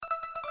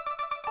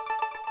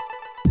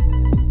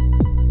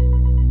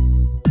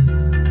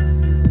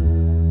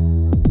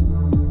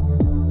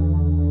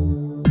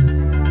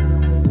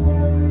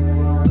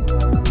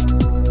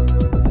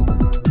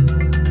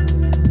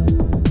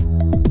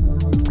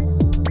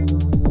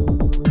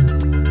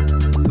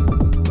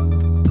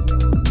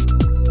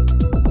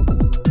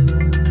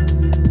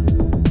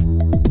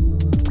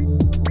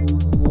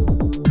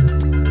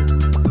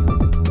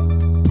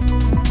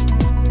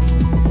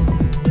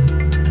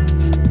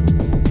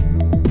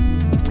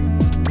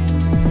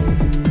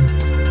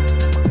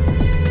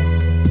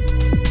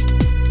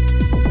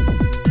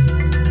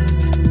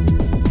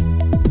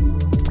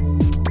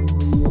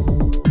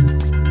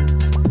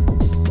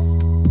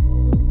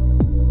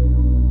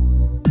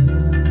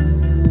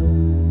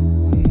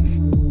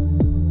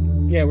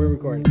Yeah, we're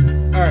recording.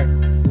 All right.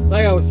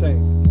 Like I was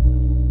saying,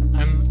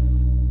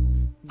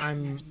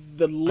 I'm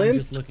the I'm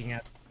just looking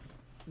at.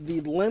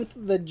 the length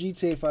that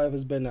GTA 5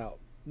 has been out,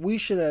 we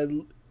should have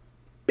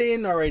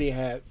been already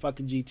had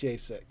fucking GTA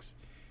 6.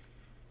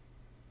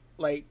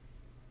 Like,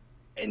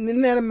 and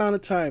in that amount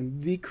of time,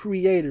 the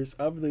creators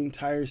of the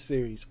entire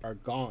series are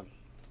gone.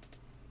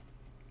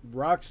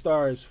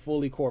 Rockstar is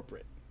fully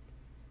corporate.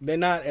 They're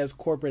not as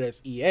corporate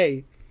as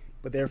EA,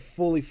 but they're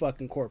fully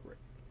fucking corporate.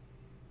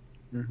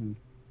 Mm-hmm.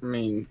 I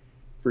mean,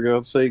 for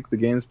God's sake, the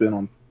game's been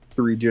on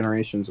 3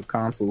 generations of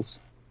consoles.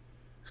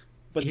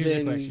 But Here's the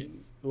then,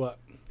 question. what?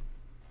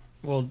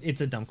 Well, it's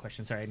a dumb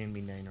question. Sorry, I didn't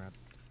mean to interrupt.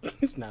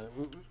 It's not.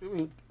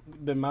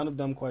 The amount of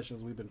dumb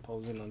questions we've been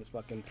posing on this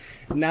fucking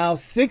now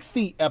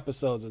 60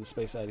 episodes of the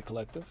Space Side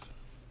Collective.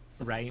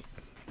 Right?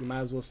 You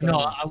might as well start.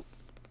 No,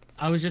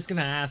 I was just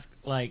gonna ask,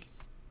 like,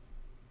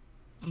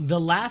 the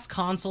last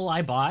console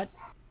I bought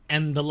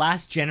and the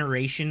last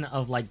generation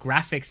of like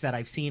graphics that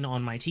I've seen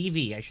on my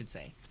TV, I should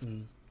say,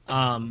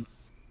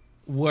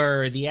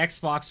 were the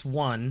Xbox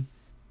One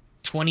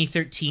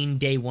 2013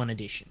 Day One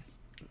Edition.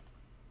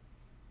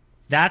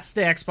 That's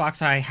the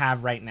Xbox I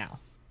have right now.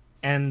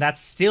 And that's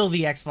still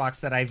the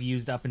Xbox that I've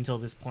used up until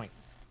this point.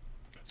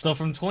 So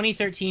from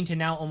 2013 to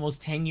now,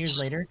 almost 10 years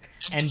later,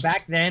 and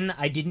back then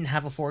I didn't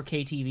have a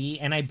 4K TV,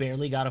 and I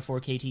barely got a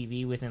 4K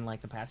TV within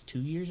like the past 2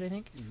 years, I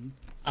think.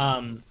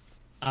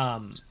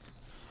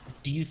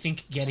 Do you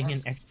think getting an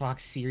Xbox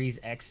Series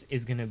X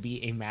is going to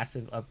be a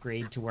massive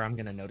upgrade to where I'm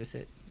going to notice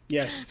it?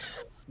 Yes.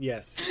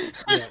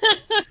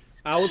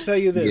 I will tell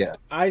you this. Yeah.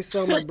 I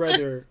saw my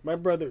brother,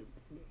 motherfucker.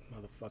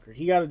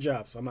 He got a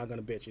job, so I'm not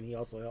gonna bitch, and he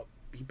also helped.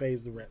 He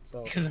pays the rent,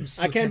 so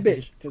I can't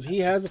bitch because he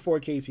has a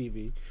 4K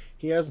TV.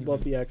 He has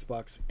both the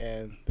Xbox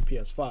and the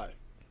PS5.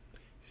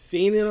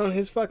 Seeing it on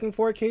his fucking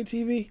 4K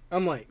TV,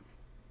 I'm like,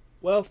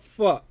 well,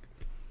 fuck.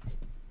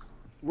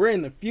 We're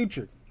in the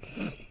future.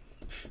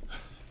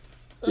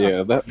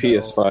 Yeah, that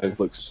PS5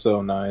 looks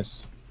so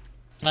nice.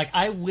 Like,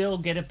 I will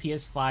get a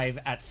PS5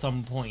 at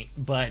some point,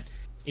 but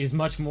it is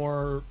much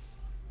more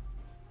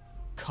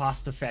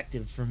cost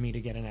effective for me to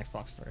get an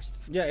Xbox first.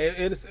 Yeah,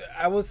 it is.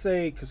 I would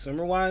say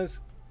consumer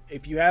wise,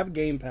 if you have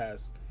Game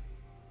Pass,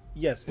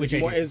 yes,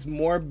 it's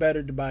more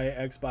better to buy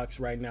an Xbox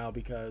right now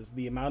because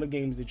the amount of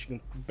games that you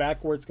can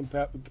backwards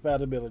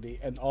compatibility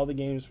and all the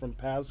games from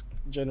past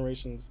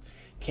generations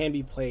can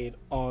be played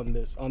on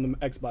the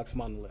Xbox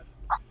monolith.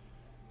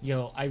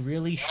 Yo, I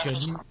really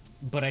shouldn't,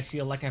 but I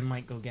feel like I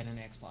might go get an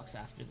Xbox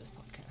after this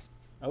podcast.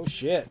 Oh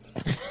shit.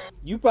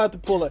 You about to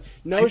pull it.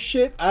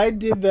 Shit, I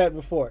did that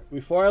before.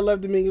 Before I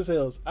left Dominguez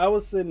Hills, I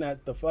was sitting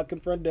at the fucking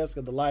front desk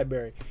of the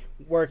library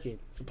working.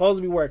 Supposed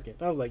to be working.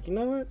 I was like, you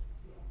know what?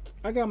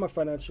 I got my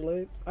financial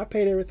aid. I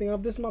paid everything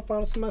off. This is my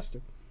final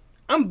semester.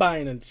 I'm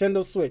buying a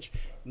Nintendo Switch.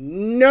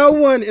 No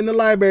one in the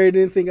library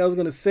didn't think I was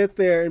gonna sit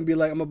there and be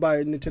like, I'm gonna buy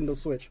a Nintendo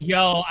Switch.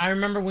 Yo, I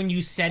remember when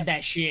you said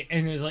that shit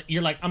and it was like,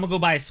 you're like, I'm gonna go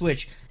buy a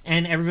Switch,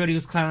 and everybody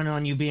was clowning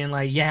on you, being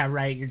like, yeah,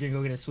 right, you're gonna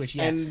go get a Switch,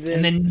 yeah. And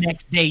then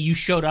next day you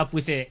showed up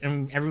with it,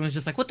 and everyone's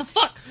just like, what the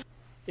fuck?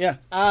 Yeah,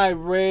 I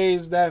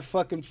raised that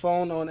fucking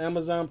phone on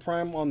Amazon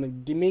Prime on the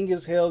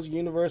Dominguez Hills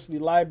University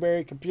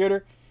Library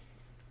computer.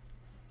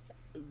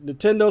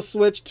 Nintendo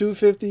Switch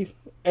 250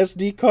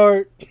 SD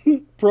card,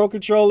 Pro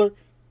controller,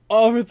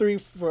 all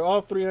for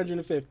all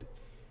 350.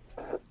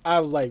 I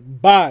was like,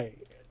 buy.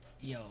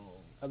 Yo,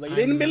 I was like, you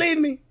didn't believe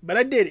me, but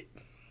I did it.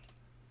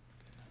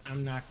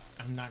 I'm not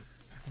gonna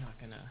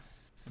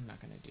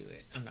do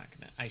it.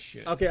 I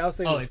should. Okay, I'll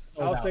say this.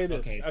 I'll say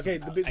this. Okay,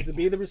 to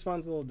be the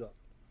responsible adult,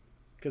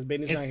 because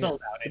Benny's not here.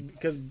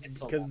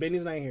 Because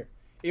Benny's not here.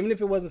 Even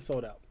if it wasn't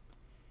sold out,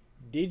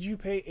 did you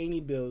pay any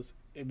bills?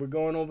 We're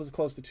going over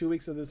close to 2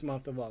 weeks of this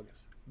month of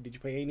August. Did you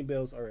pay any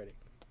bills already?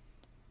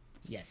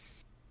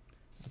 Yes,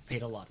 I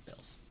paid a lot of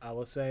bills. I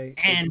will say,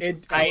 and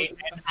I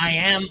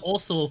am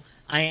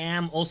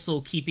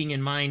also keeping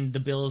in mind the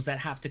bills that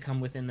have to come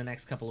within the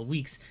next couple of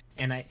weeks,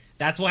 and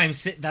that's why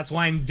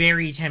I'm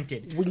very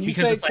tempted. When you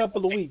say a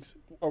couple of weeks,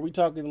 are we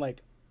talking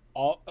like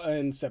all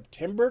in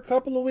September,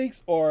 couple of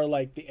weeks, or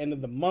like the end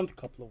of the month,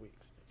 couple of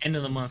weeks? End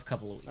of the month,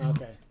 couple of weeks.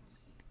 Okay.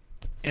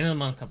 End of the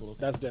month, couple of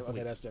weeks. That's different.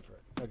 Okay, that's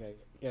different. Okay.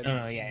 Yeah,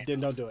 no, yeah. Then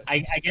don't do it. I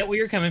get where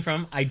you're coming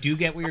from. I do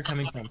get where you're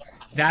coming from.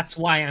 That's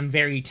why I'm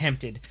very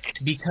tempted,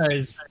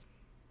 because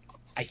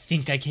I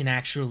think I can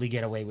actually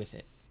get away with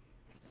it.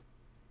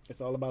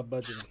 It's all about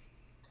budgeting.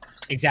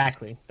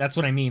 Exactly. That's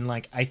what I mean.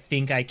 Like, I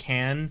think I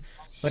can,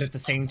 but at the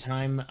same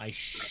time, I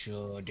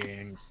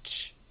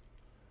shouldn't.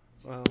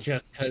 Well,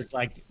 just because,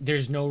 like,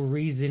 there's no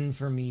reason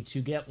for me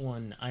to get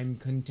one. I'm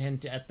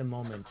content at the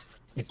moment.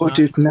 But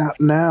if not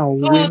now,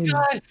 when?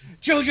 God!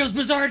 JoJo's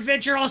Bizarre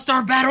Adventure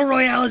All-Star Battle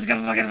Royale is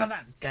gonna fucking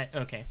that.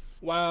 Okay.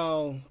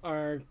 Wow,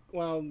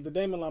 the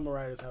Damon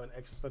Lamariah is having an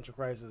existential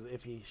crisis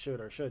if he should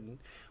or shouldn't.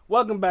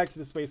 Welcome back to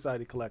the Space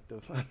Society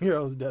Collective. I'm your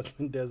host,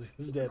 Desmond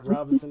Dead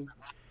Robinson.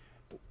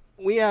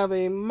 We have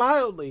a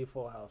mildly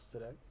full house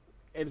today.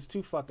 It's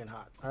too fucking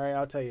hot. All right,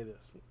 I'll tell you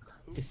this.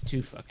 It's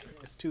too fucking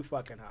hot. It's too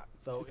fucking hot.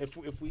 So if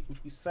we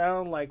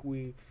sound like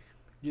we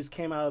just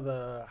came out of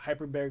the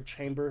hyperbaric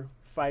chamber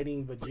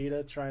fighting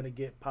Vegeta, trying to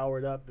get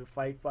powered up to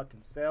fight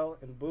fucking Cell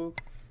and Boo.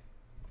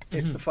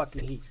 It's the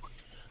fucking heat.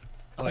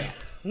 Oh yeah.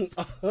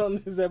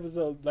 On this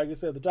episode, like I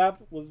said, the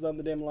top was on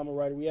the damn Llama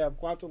Rider. We have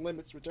Quantum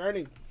Limits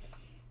returning.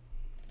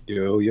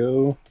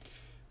 Yo.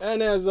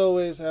 And as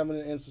always, having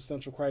an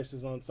existential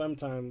crisis on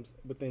sometimes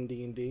within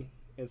D&D,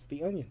 it's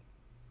the Onion.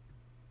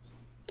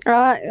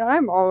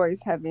 I'm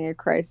always having a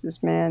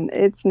crisis, man.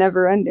 It's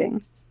never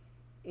ending.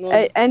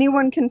 Well,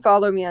 Anyone can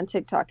follow me on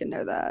TikTok and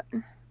know that.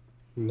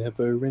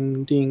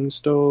 Never-ending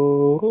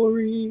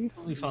story.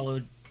 We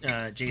followed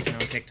Jason on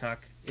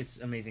TikTok. It's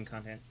amazing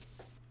content.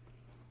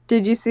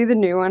 Did you see the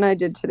new one I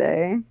did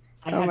today?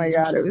 I Oh have my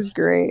not- god, it was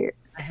great.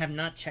 I have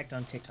not checked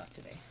on TikTok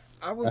today.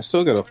 I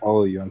still gotta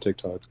follow you on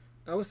TikTok.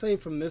 I would say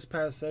from this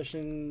past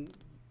session,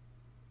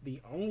 the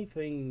only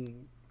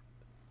thing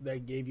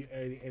that gave you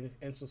an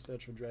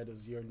existential dread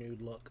is your new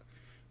look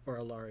for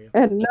Alaria.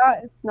 And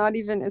it's not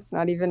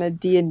even a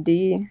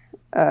D&D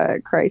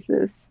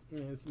crisis.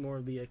 Yeah, it's more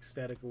of the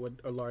aesthetic of what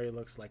Alaria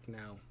looks like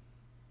now,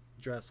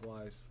 dress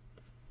wise.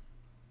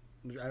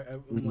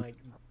 I'm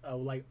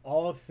like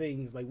all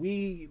things. Like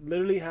we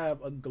literally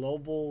have a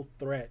global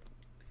threat,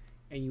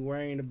 and you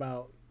worrying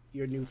about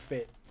your new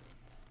fit.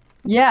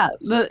 Yeah,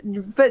 but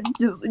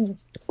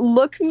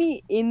look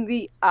me in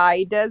the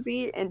eye,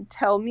 Desi, and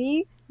tell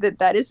me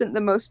that isn't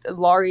the most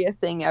Ilaria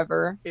thing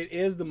ever. It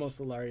is the most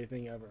Alaria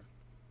thing ever.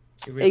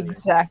 It really is.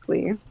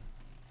 Exactly.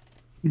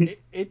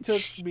 It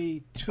took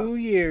me 2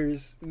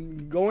 years,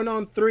 going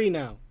on 3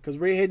 now, because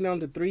we're heading on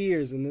to 3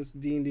 years in this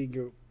D&D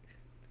group.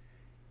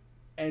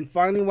 And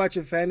finally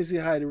watching Fantasy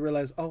High to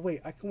realize, oh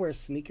wait, I can wear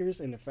sneakers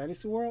in the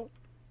fantasy world?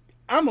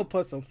 I'm gonna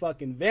put some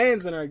fucking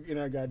Vans in our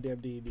goddamn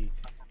D&D.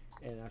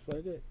 And that's what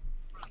I did.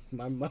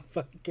 My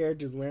motherfucking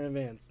character's wearing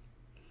Vans.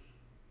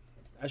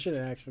 I should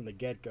have asked from the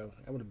get-go.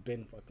 I would have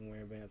been fucking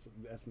wearing Vans.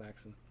 That's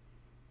Maxim.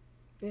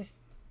 Yeah.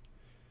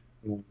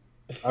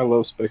 I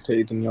love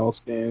spectating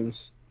y'all's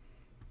games.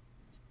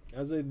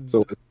 As a,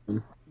 So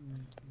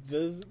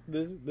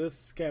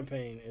this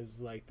campaign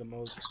is like the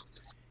most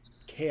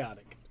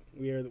chaotic.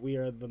 We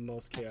are the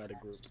most chaotic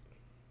group.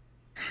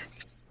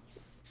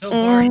 So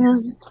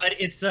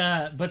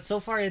far, but so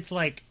far it's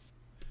like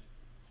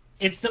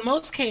it's the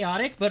most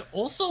chaotic, but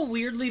also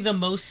weirdly the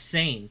most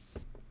sane.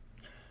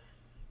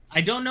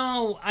 I don't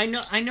know. I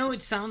know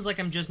it sounds like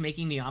I'm just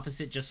making the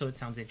opposite just so it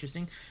sounds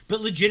interesting,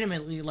 but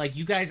legitimately, like,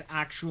 you guys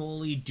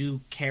actually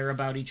do care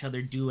about each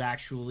other, do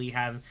actually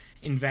have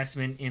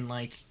investment in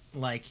like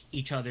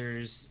each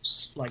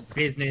other's like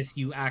business.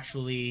 You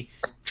actually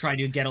try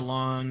to get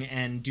along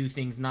and do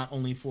things not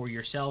only for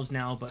yourselves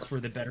now, but for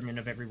the betterment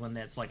of everyone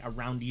that's like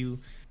around you.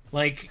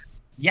 Like,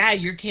 yeah,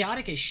 you're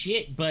chaotic as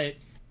shit, but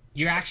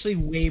you're actually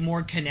way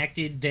more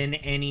connected than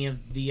any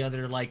of the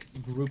other like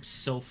groups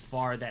so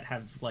far that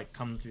have like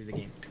come through the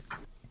game.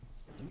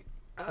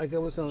 Like I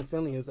was telling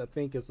Finley, I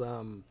think it's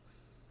well,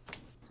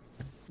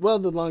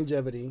 the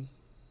longevity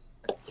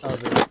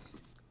of it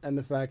and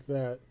the fact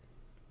that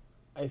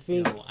I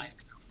think No, I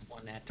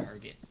won that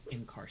target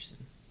in Carson.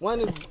 one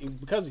is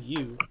because of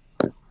you.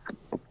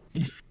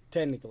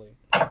 Technically,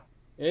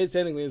 it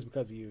technically is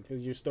because of you,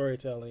 because your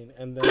storytelling,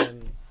 and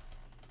then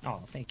Oh,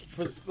 thank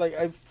you. like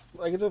I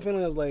told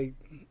Finley, I was like,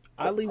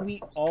 oddly, we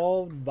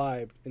all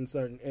vibe in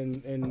certain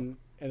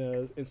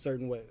in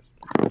certain ways.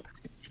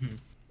 Mhm.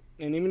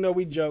 And even though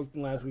we joked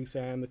last week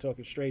saying I'm the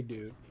token straight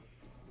dude,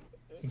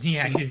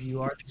 Yeah, because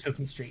you are the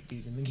token straight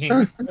dude in the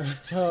game.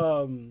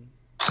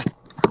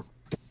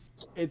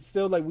 it's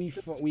still like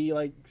we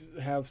like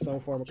have some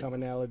form of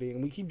commonality,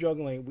 and we keep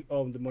joking like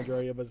the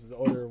majority of us is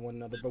older than one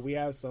another, but we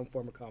have some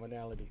form of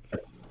commonality.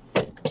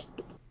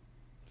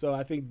 So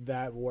I think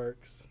that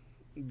works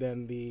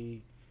than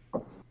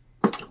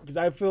because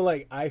I feel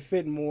like I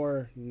fit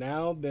more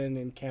now than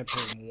in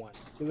campaign 1.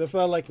 Because I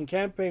felt like in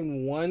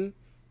campaign 1,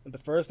 in the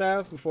first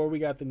half before we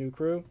got the new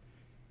crew,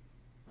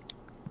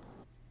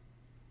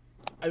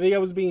 I think I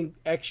was being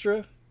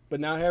extra. But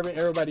now having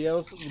everybody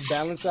else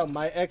balance out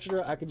my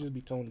extra, I could just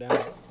be toned down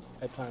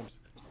at times.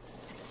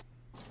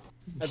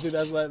 I think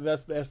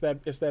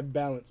it's that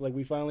balance. Like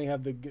we finally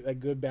have a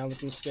good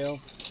balancing scale.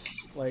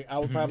 Like I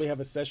would probably have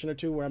a session or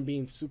two where I'm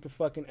being super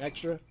fucking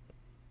extra,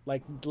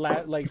 like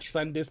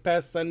this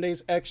past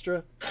Sunday's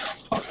extra.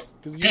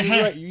 Because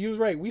you was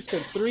right. We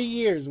spent 3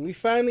 years and we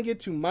finally get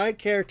to my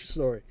character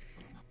story,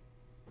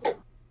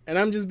 and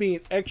I'm just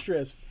being extra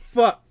as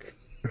fuck.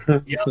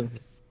 Yep.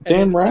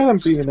 damn right, I'm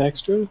being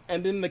extra.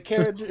 And then the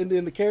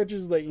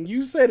characters like, and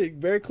you said it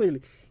very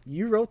clearly.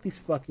 You wrote these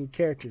fucking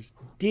characters.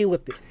 Deal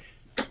with it.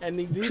 And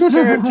these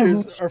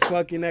characters are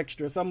fucking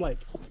extra. So I'm like,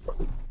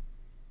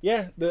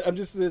 yeah.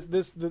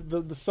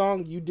 The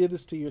song "You Did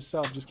This to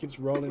Yourself" just keeps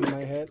rolling in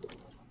my head.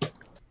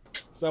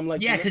 So I'm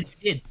like, Yeah, because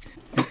you did.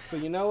 So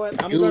you know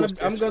what?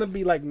 I'm gonna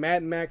be like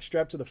Mad Max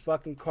strapped to the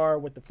fucking car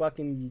with the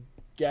fucking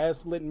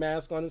gaslit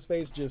mask on his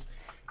face, just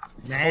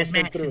Mad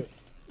coasting Max. through it.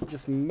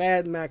 Just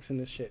Mad Max in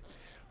this shit.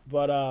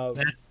 But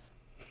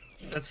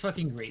That's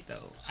fucking great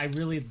though. I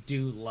really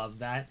do love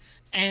that.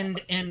 And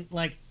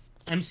like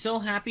I'm so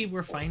happy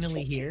we're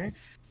finally here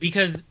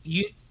because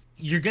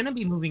you're gonna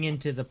be moving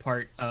into the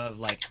part of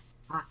like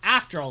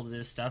after all of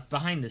this stuff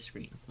behind the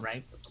screen,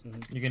 right?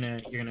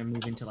 Mhm. You're gonna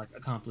move into like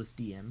accomplice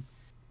DM,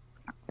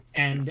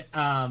 and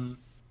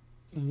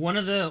one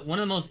of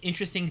the most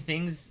interesting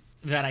things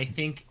that I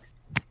think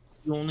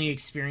you only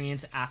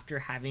experience after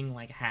having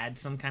like had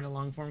some kind of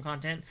long form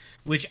content,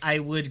 which I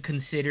would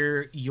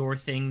consider your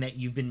thing that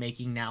you've been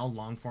making now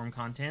long form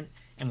content,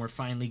 and we're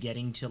finally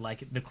getting to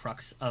like the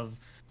crux of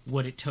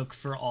what it took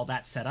for all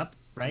that setup,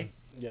 right?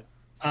 Yeah.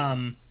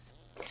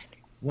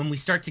 When we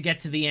start to get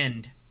to the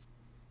end,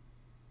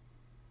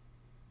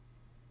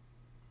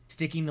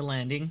 sticking the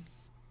landing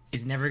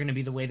is never going to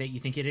be the way that you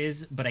think it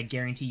is, but I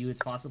guarantee you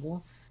it's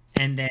possible.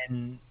 And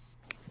then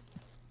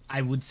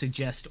I would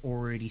suggest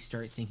already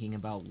start thinking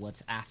about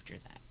what's after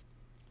that.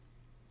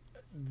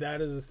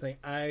 That is the thing.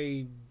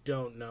 I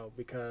don't know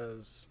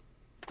because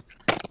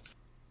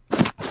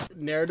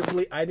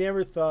narratively, I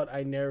never thought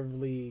I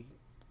narratively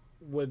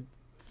would.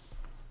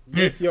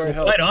 With your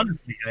help, Quite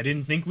honestly, I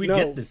didn't think we'd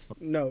get this far.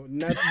 No,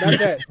 not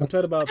that. I'm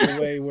talking about the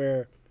way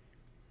where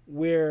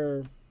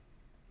we're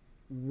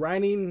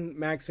writing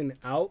Maxon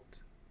out,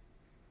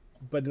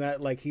 but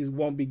not like he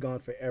won't be gone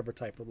forever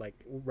type of like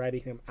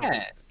writing him out.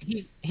 Yeah,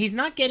 he's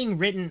not getting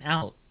written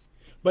out.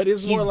 But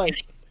it's more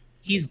like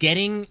he's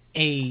getting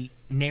a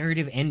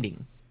narrative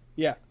ending.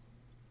 Yeah.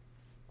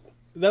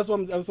 That's what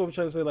I'm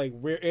trying to say. Like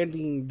we're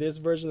ending this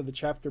version of the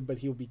chapter, but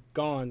he'll be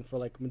gone for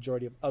like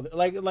majority of other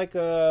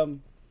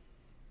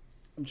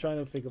I'm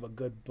trying to think of a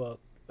good book.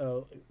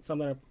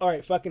 Something. All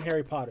right, fucking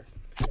Harry Potter.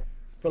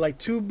 For like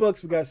 2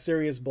 books, we got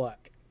Sirius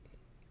Black,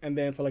 and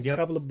then for like a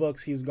couple of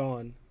books, he's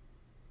gone,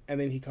 and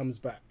then he comes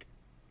back.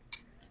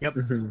 Yep.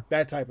 Mm-hmm.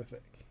 That type of thing.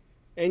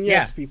 And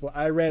yes, people,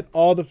 I read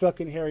all the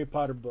fucking Harry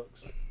Potter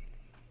books.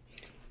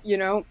 You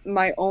know,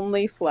 my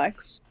only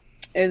flex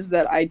is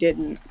that I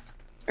didn't,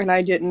 and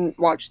I didn't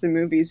watch the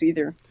movies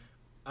either.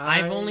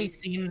 I've only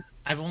seen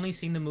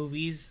the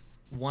movies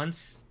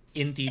once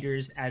in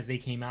theaters as they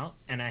came out,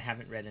 and I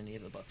haven't read any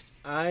of the books.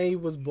 I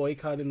was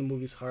boycotting the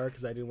movies hard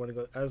because I didn't want to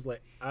go. I was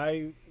like,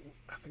 I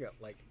forgot,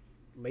 like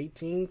late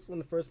teens when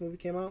the first movie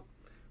came out.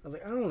 I was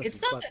like, I don't want to see.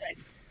 It's not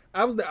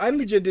that I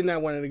legit did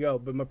not want to go,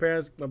 but my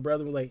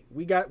brother was like,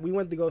 we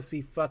went to go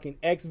see fucking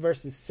X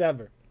versus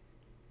Sever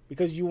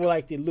because you were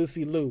like the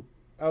Lucy Liu.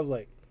 I was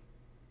like,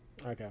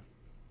 okay,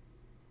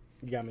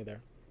 you got me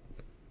there.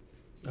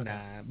 Okay.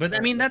 Nah, but I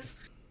mean it's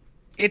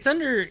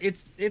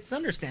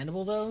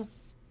understandable though.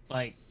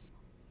 Like,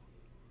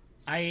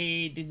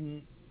 I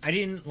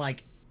didn't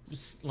like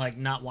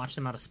not watch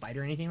them out of spite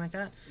or anything like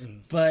that.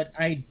 But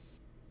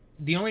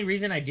the only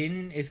reason I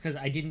didn't is because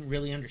I didn't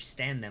really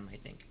understand them. I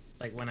think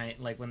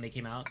when they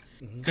came out,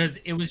 because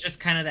it was just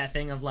kind of that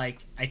thing of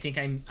like I think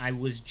I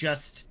was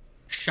just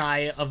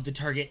shy of the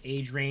target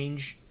age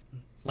range,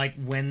 like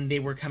when they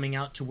were coming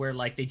out, to where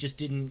like they just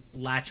didn't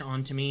latch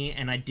on to me,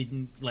 and I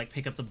didn't like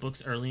pick up the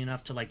books early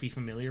enough to like be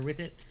familiar with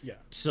it. Yeah.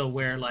 So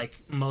where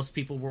like most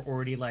people were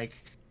already like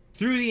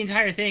through the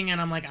entire thing,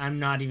 and I'm like, I'm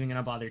not even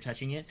gonna bother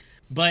touching it.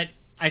 But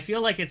I feel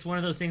like it's one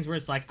of those things where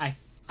it's like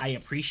I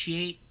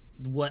appreciate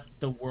what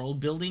the world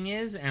building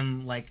is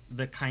and like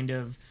the kind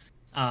of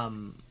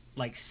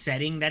like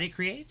setting that it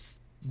creates,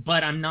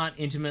 but I'm not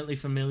intimately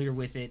familiar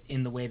with it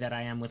in the way that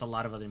I am with a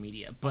lot of other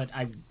media. But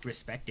I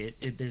respect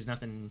it. There's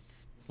nothing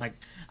like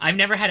I've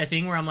never had a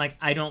thing where I'm like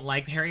I don't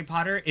like Harry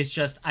Potter. It's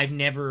just I've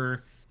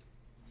never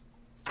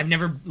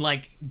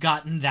like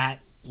gotten that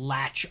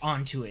latch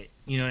onto it.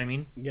 You know what I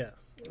mean? Yeah.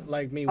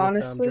 Like me with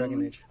Honestly,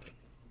 Dragon Age.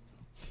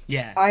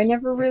 Yeah. I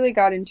never really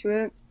got into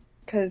it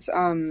because,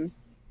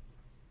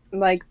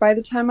 like, by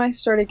the time I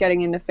started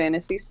getting into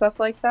fantasy stuff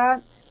like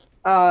that,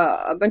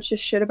 a bunch of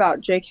shit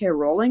about J.K.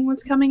 Rowling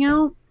was coming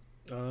out.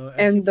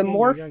 And the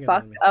more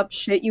fucked up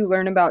shit you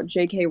learn about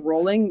J.K.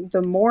 Rowling,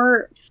 the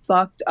more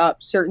fucked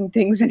up certain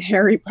things in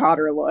Harry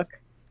Potter look.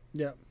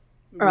 Yeah.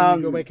 When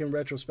you go back in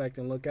retrospect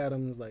and look at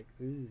them, it's like,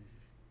 ooh.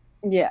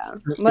 Yeah.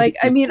 Like,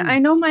 I mean, I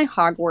know my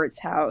Hogwarts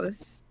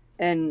house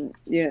and,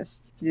 you know,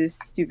 do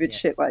stupid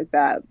shit like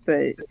that,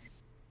 but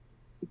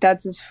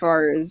that's as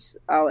far as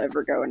I'll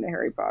ever go into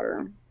Harry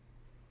Potter.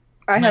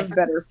 I have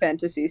better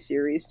fantasy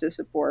series to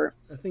support.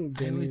 I think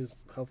Demi is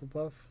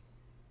Hufflepuff.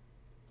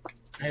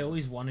 I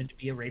always wanted to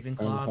be a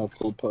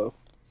Ravenclaw,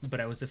 but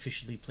I was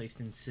officially placed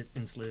in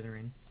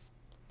Slytherin.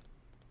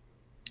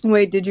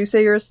 Wait, did you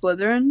say you're a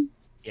Slytherin?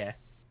 Yeah.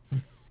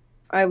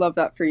 I love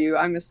that for you.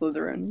 I'm a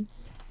Slytherin.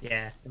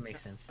 Yeah, it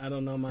makes sense. I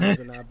don't know mine,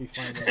 and I'll be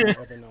fine with it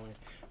ever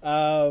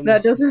knowing.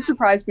 That doesn't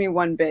surprise me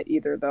one bit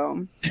either,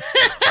 though.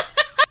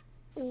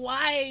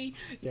 Why?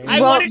 Dang. I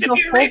wanted to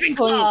be a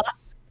Ravenclaw.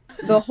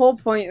 The whole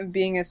point of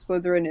being a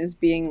Slytherin is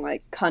being,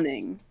 like,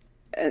 cunning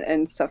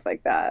and stuff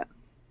like that.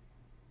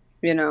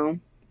 You know?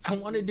 I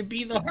wanted to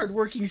be the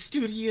hardworking,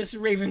 studious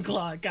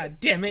Ravenclaw. God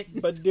damn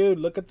it! But dude,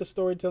 look at the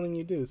storytelling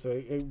you do.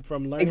 So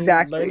from learning,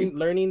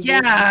 learning. Yeah,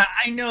 this,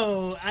 I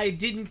know. I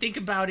didn't think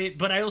about it,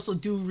 but I also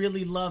do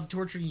really love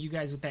torturing you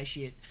guys with that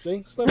shit. See,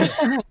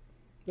 Slytherin.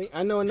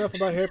 I know enough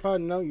about Harry Potter.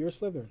 No, you're a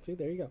Slytherin. See,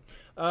 there you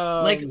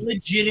go. Like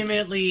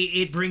legitimately,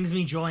 it brings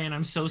me joy, and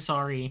I'm so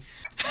sorry.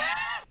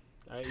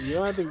 You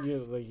don't have to you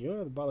don't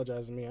have to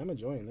apologize to me. I'm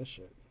enjoying this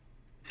shit.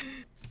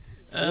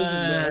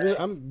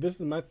 This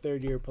is my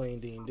third year playing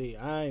D&D.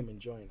 I'm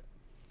enjoying it.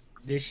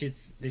 This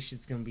shit's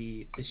gonna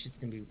be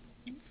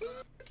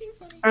fucking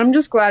funny. I'm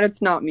just glad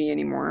it's not me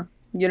anymore.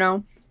 You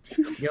know.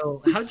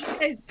 Yo, what'd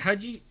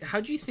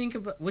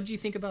you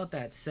think about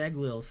that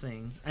Seglil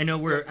thing? I know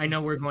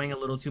we're going a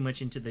little too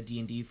much into the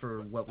D&D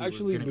for what we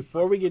actually were gonna...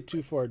 Before we get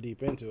too far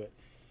deep into it,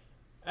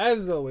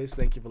 as always,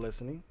 thank you for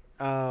listening.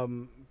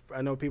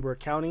 I know people are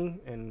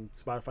counting, and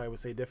Spotify would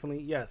say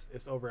differently. Yes,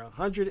 it's over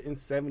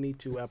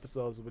 172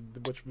 episodes,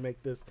 which would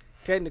make this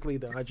technically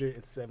the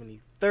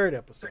 173rd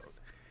episode.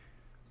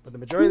 But the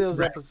majority of those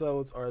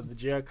episodes are the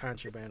Giant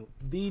Contraband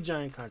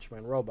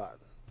Robot.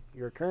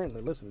 You're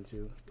currently listening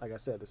to, like I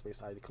said, the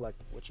Space Oddity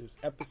Collective, which is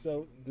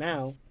episode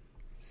now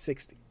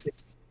 60.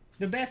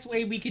 The best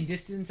way we can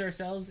distance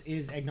ourselves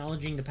is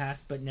acknowledging the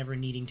past, but never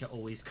needing to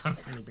always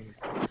constantly bring it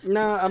back.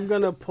 Nah, I'm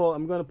gonna pull.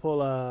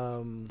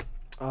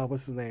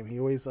 What's his name? He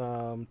always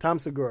Tom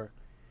Segura.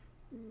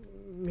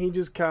 He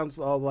just counts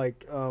all all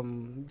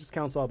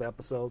the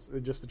episodes.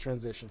 It's just the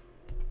transition.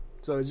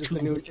 So it's just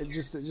the new. It's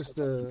just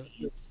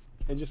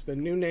the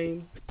new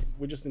name.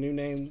 With just the new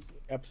name,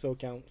 episode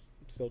counts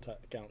still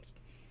counts.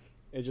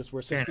 It's just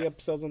we're 60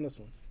 episodes on this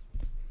one.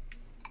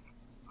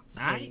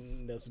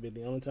 And this will be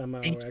the only time I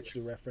will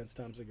actually reference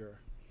Tom Segura.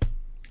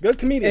 Good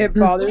comedian. It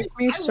bothers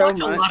me so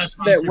much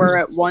that we're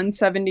at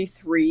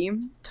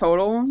 173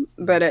 total,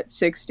 but at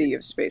 60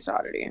 of Space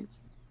Oddity.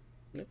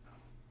 Yep.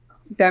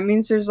 That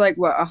means there's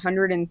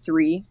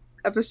 103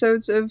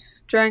 episodes of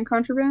Giant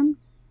Contraband,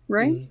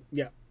 right?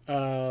 Yeah.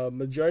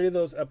 Majority of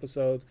those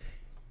episodes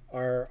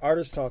are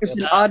artist talk. It's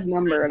an odd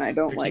number, and I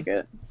don't like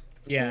it.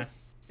 Yeah,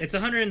 it's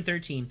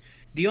 113.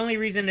 The only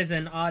reason it's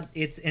an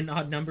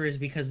odd number is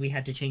because we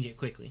had to change it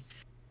quickly.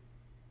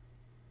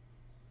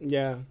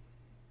 Yeah.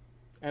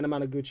 And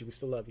Amanaguchi, we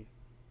still love you.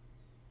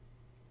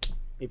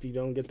 If you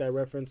don't get that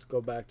reference, go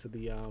back to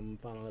the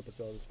final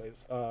episode of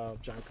Space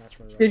Giant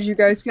Contraband. Did you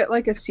guys get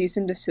a cease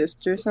and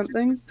desist or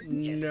something?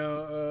 Yes.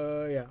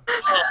 No,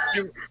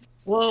 yeah.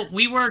 Well,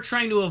 we were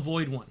trying to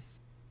avoid one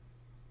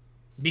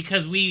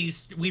because we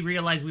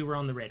realized we were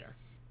on the radar.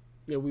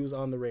 Yeah, we was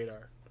on the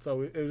radar.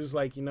 So it was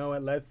like, you know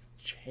what, let's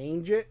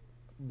change it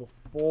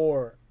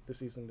before the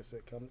cease and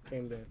desist came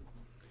in.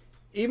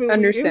 Even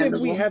if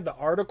we had the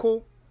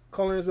article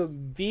calling ourselves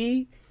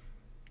the,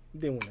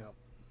 didn't help.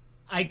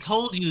 I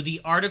told you the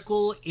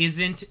article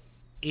isn't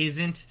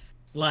it's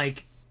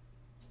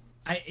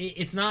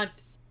not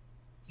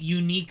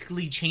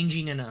uniquely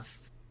changing enough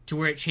to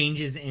where it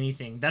changes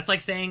anything. That's like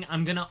saying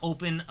I'm gonna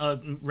open a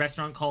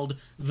restaurant called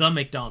The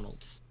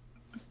McDonald's.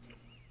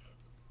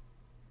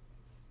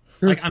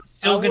 I'm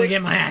still gonna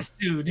get my ass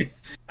sued.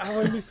 I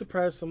wouldn't be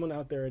surprised someone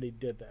out there already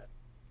did that.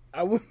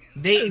 I would.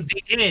 They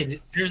did.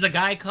 There was a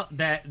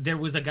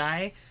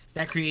guy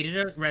that created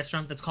a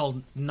restaurant that's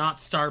called Not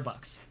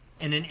Starbucks,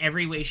 and in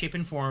every way, shape,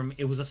 and form,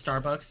 it was a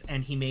Starbucks,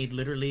 and he made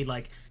literally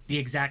the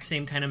exact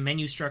same kind of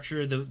menu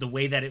structure, the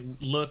way that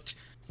it looked,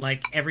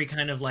 every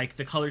kind of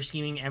the color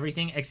scheming,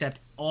 everything, except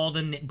all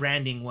the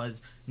branding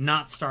was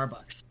Not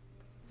Starbucks,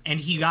 and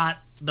he got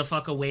the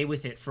fuck away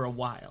with it for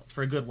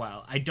a good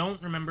while. I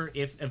don't remember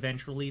if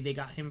eventually they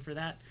got him for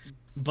that,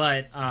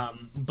 but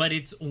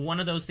it's one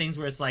of those things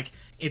where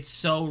it's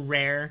so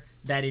rare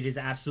that it is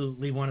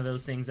absolutely one of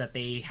those things that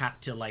they have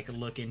to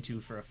look into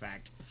for a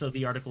fact. So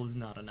the article is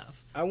not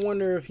enough. I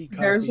wonder if he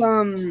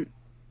copied...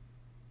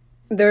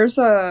 There's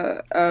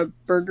a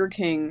Burger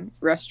King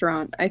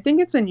restaurant. I think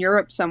it's in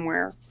Europe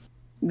somewhere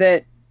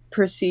that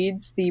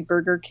precedes the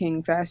Burger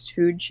King fast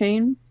food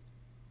chain.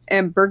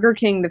 And Burger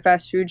King, the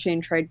fast food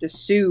chain, tried to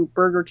sue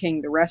Burger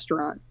King, the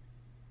restaurant.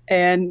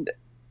 And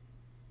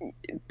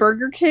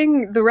Burger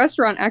King, the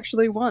restaurant,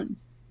 actually won.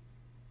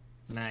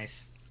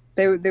 Nice.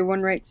 They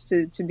won rights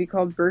to be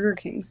called Burger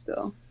King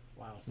still.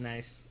 Wow.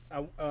 Nice.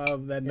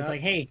 It's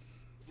hey,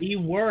 we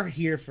were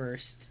here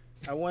first.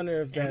 I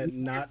wonder if that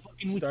not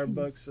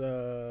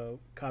Starbucks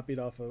copied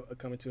off of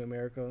Coming to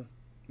America,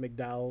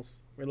 McDowell's.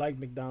 We're like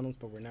McDonald's,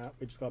 but we're not.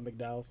 We just call it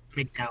McDowell's.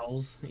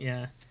 McDowell's,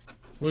 yeah.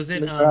 Was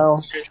it?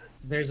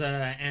 There's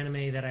a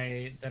anime that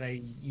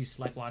I used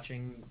to like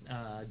watching.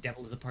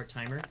 Devil is a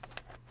Part-Timer.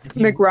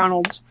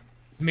 McRonald's.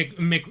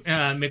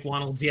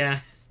 McDonald's, yeah.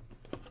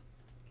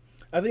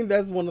 I think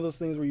that's one of those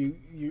things where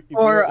if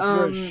you're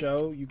a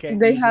show, you can't.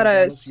 They had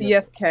a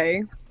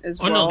CFK as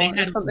well, they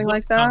had something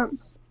like that.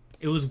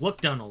 It was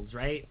WuckDonald's,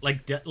 right?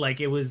 Like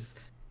it was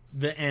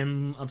the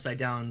M upside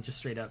down, just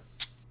straight up.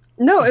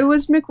 No, it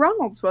was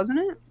McRonald's, wasn't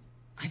it?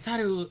 I thought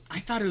it was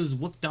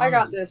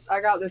WuckDonald's. I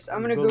got this.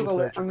 I'm gonna Google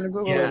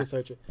it.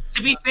 Search it.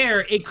 To be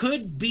fair, it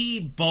could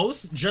be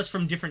both, just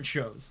from different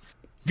shows.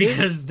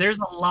 Because there's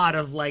a lot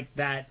of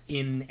that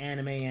in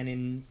anime and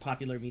in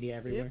popular media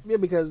everywhere. Yeah,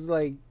 because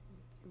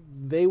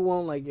they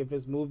won't if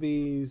it's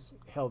movies.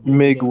 Hell,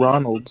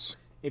 McRonald's.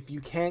 If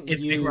you can't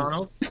use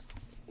McRonald's.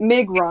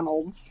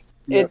 McRonald's.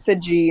 Yep. It's a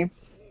G.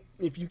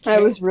 If you can't,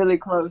 I was really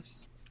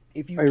close.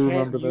 If you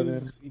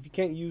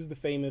can't use the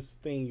famous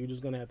thing, you're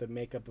just gonna have to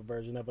make up a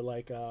version of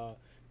it.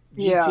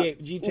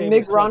 GTA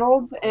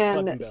McDonald's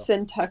Clucking and Bell.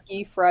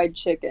 Kentucky Fried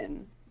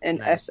Chicken and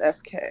Nice.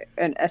 SFK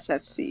and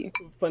SFC.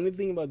 Funny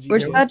thing about GTA.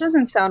 Which that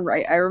doesn't sound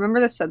right. I remember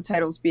the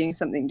subtitles being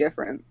something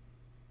different.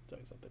 Tell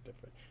you something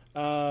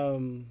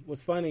different.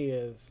 What's funny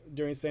is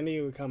during San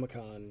Diego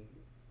Comic-Con,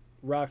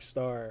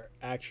 Rockstar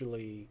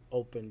actually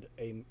opened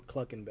a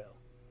Cluckin'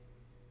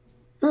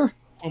 Bell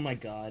Oh my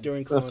god.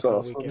 during That's Comic-Con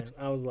awesome. weekend.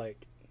 I was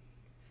like,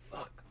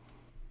 "Fuck!"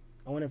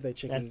 I wonder if they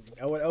chicken.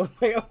 I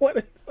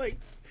want like.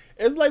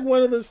 It's like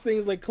one of those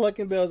things. Like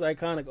Cluckin' Bell is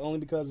iconic only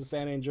because of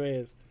San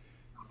Andreas,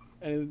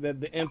 and it's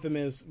that the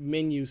infamous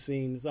menu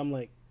scene. So I'm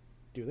like,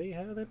 do they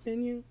have that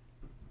menu?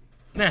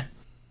 Nah.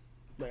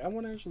 Like, I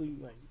want to actually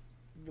like.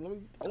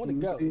 I want to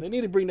go. They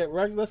need to bring that.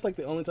 That's like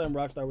the only time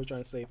Rockstar was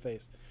trying to save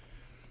face.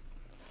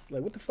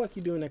 Like, what the fuck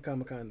you doing at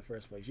Comic-Con in the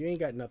first place? You ain't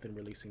got nothing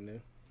releasing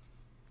new.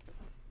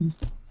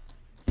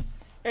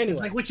 Anyway, It's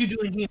like, what you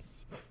doing here,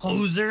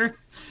 hoser?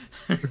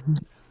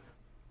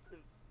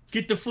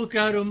 Get the fuck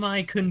out of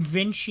my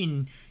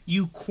convention,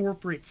 you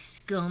corporate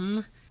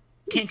scum.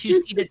 Can't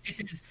you see that this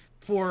is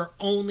for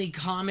only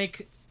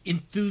comic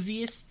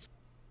enthusiasts?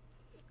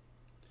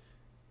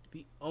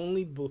 the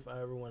only booth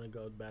I ever want to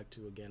go back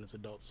to again is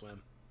Adult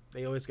Swim.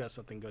 They always got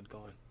something good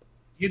going.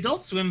 The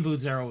Adult Swim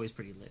booths are always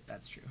pretty lit,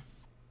 that's true.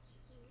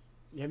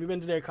 Have you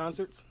been to their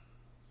concerts?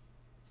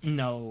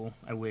 No,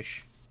 I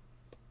wish.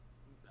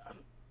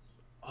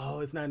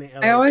 Oh, it's not in LA.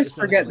 I always It's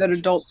not forget in that LA.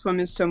 Adult Swim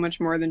is so much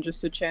more than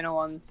just a channel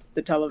on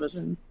the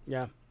television.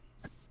 Yeah.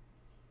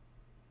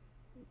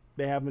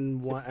 They're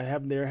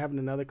having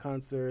another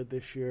concert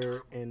this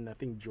year in I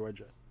think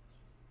Georgia,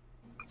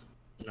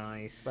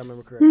 Nice. if I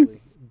remember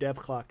correctly. Death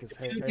Clock is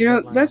You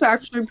know, that's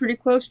actually pretty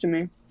close to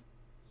me.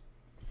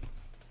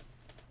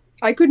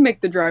 I could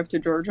make the drive to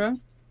Georgia.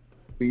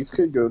 Steve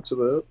could go to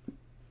that.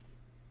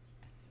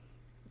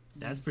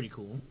 That's pretty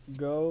cool.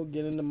 Go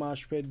get in the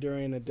mosh pit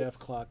during a Death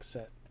Clock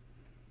set.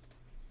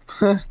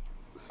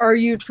 Are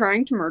you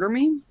trying to murder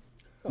me?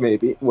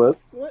 Maybe. What?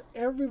 What?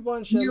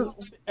 Everyone should. You-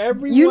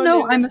 Everyone. You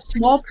know in I'm the- a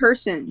small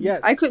person.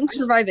 Yes. I couldn't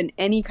survive in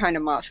any kind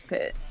of mosh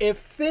pit. If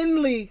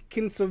Finley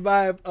can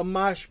survive a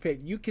mosh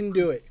pit, you can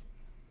do it.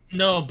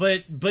 No,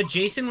 but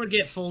Jason would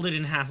get folded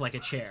in half like a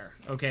chair,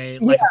 okay?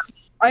 Like,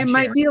 I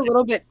might Sure. be a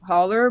little bit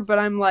taller, but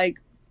I'm like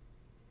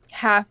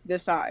half the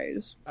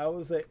size. I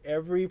would say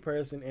every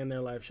person in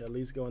their life should at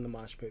least go in the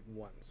mosh pit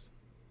once.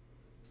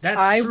 that's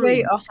I true.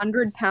 weigh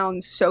 100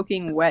 pounds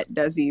soaking wet,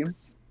 Desi.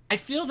 I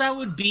feel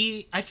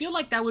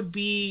like that would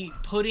be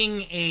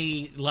putting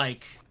a,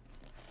 like,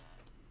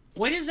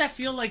 what does that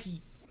feel like,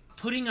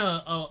 putting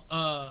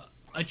a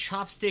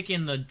chopstick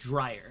in the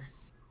dryer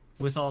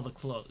with all the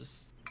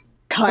clothes?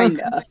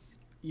 Kinda.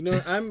 You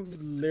know,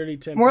 I'm literally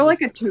tempted. More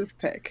like a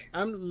toothpick.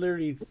 I'm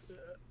literally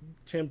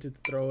tempted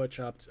to throw a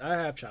chopstick. I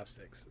have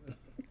chopsticks.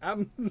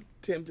 I'm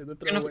tempted to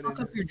You're throw gonna it fuck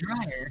in. up your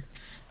dryer.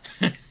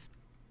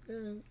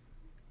 Yeah.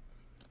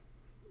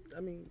 I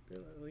mean,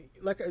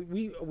 like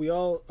we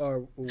all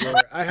are aware.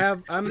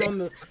 I'm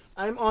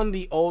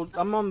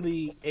on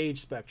the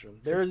age spectrum.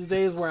 There's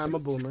days where I'm a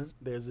boomer.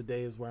 There's the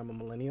days where I'm a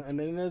millennial, and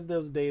then there's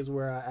those days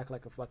where I act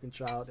like a fucking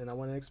child and I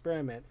want to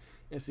experiment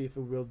and see if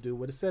it will do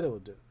what it said it will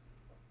do.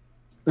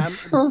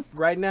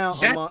 Right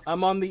now,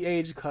 I'm on the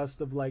age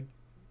cusp of like,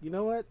 you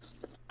know what?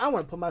 I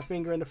want to put my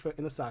finger in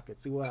the socket,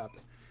 see what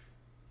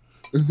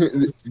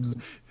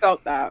happens.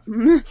 Felt that.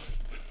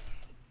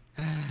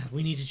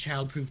 We need to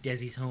childproof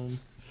Desi's home.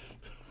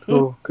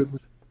 Oh,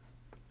 goodness.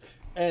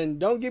 And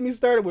don't get me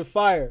started with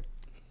fire.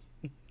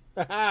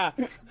 I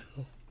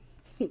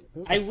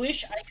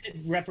wish I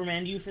could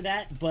reprimand you for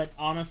that, but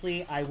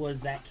honestly, I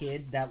was that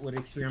kid that would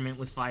experiment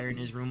with fire in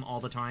his room all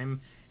the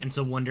time, and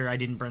so wonder I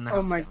didn't burn the house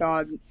Oh my down.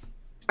 god.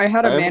 I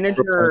had a I have a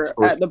manager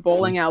report. at the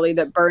bowling alley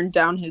that burned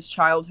down his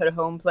childhood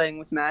home playing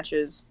with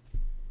matches.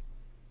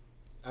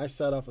 I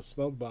set off a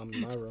smoke bomb in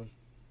my room.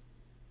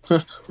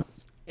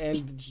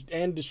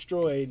 and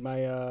destroyed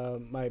my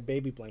my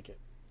baby blanket.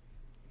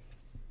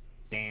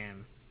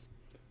 Damn.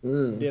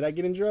 Mm. Did I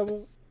get in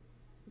trouble?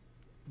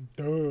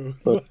 Duh.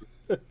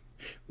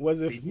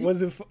 was it?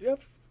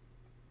 Yep.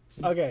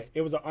 Okay,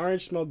 it was an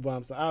orange smoke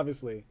bomb, so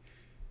obviously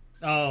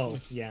Oh,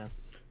 yeah.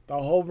 the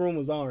whole room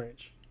was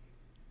orange.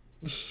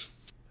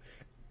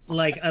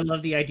 Like, I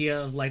love the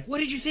idea of, like, what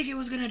did you think it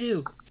was gonna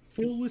do?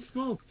 Fill with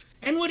smoke.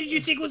 And what did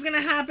you think was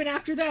gonna happen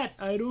after that?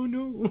 I don't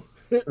know.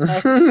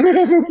 I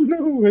don't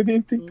know. I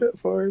didn't think that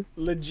far.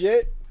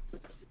 Legit.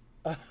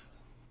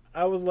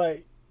 I was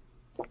like,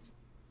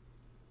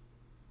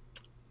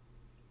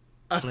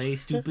 Play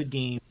stupid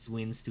games,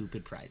 win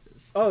stupid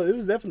prizes. oh, it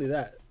was definitely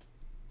that.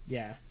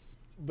 Yeah.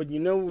 But you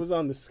know what was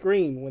on the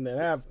screen when that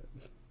happened?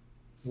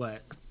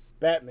 What?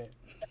 Batman.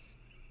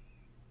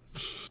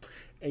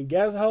 And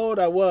guess how old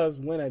I was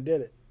when I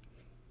did it?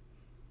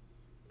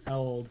 How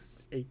old?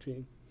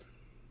 18.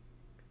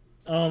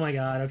 Oh my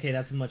god, okay,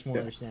 that's much more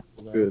Yeah.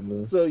 understandable, though.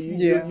 Goodness. So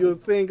Yeah. you'll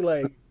think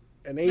like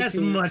an That's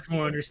 18 much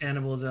more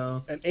understandable,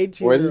 though. an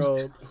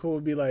 18-year-old who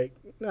would be like,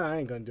 nah, I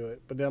ain't gonna do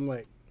it. But then I'm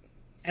like,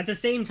 At the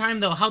same time,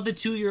 though, how'd the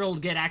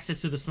 2-year-old get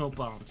access to the smoke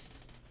bombs?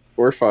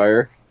 Or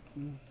fire.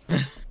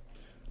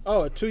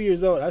 Oh, at 2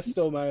 years old, I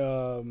stole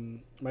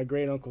my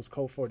great uncle's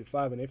Colt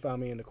 45, and they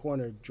found me in the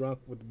corner drunk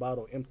with the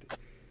bottle empty.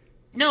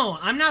 No,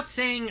 I'm not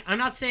saying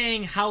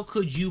how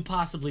could you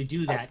possibly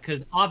do that,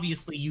 because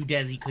obviously you,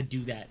 Desi, could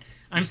do that.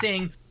 I'm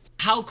saying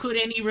how could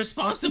any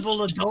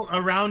responsible adult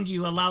around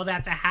you allow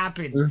that to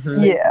happen?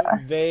 Yeah.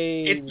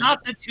 It's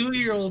not the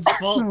 2-year-old's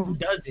fault who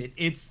does it.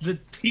 It's the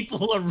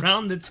people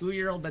around the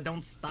 2-year-old that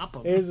don't stop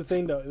them. Here's the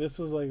thing, though. This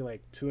was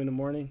like 2 in the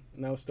morning,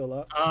 and I was still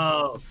up.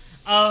 Oh,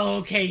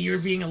 okay. You're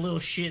being a little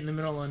shit in the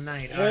middle of the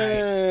night. All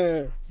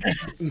right.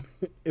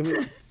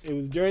 It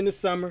was during the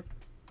summer.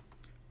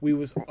 We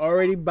was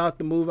already about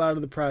to move out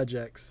of the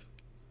projects,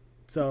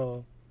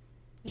 so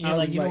you're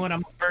like, you know what?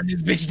 I'm gonna burn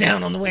this bitch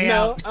down on the way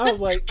out. I was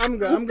like, I'm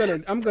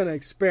gonna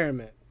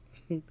experiment.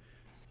 I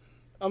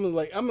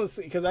gonna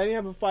see, because I didn't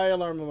have a fire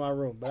alarm in my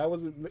room, but I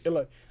wasn't.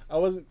 Look, I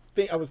was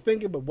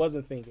thinking, but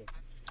wasn't thinking.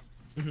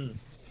 Mm-hmm.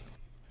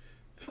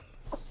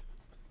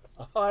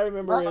 All I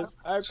remember is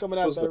I coming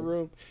out of that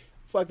room,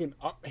 fucking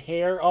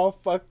hair all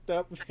fucked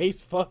up,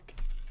 face fucked.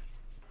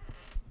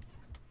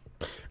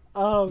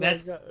 Oh,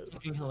 that's my God.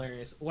 Fucking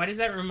hilarious. Why does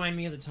that remind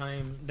me of the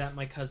time that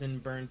my cousin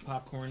burned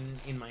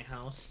popcorn in my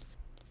house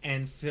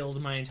and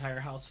filled my entire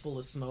house full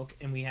of smoke,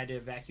 and we had to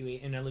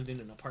evacuate, and I lived in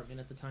an apartment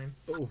at the time.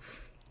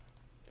 Oof.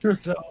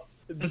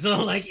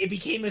 So like it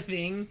became a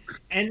thing,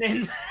 and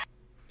then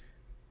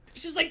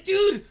it's just like,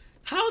 dude,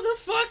 how the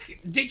fuck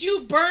did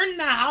you burn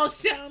the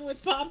house down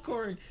with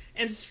popcorn?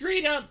 And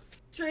straight up,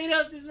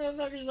 this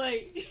motherfucker's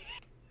like,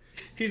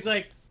 he's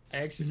like, I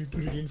accidentally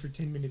put it in for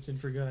 10 minutes and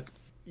forgot.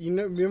 You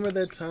know, remember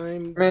that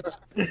time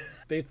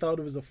they thought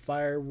it was a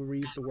fire where we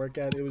used to work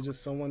at? It was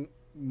just someone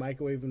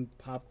microwaving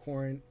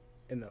popcorn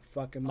in the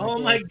fucking microwave.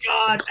 Oh my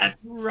God, that's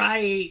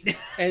right.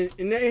 And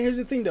here's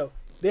the thing, though.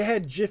 They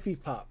had Jiffy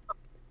Pop,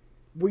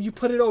 where you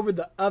put it over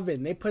the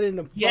oven. They put it in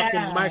the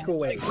fucking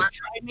microwave. Like,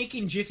 try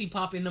making Jiffy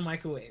Pop in the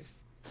microwave.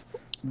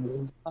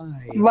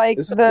 Like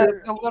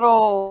the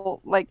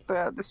little, like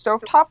the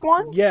stovetop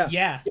one? Yeah.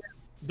 Yeah.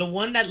 The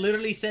one that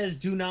literally says,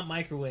 do not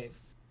microwave.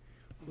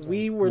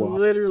 We were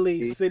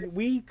literally sitting.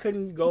 We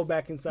couldn't go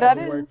back inside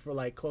to work for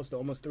like close to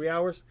almost 3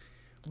 hours.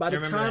 By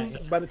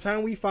the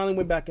time we finally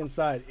went back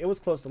inside, it was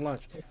close to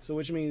lunch. So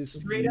which means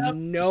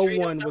no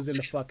one was in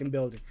the fucking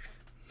building.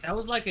 That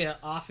was like an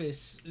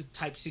office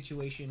type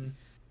situation.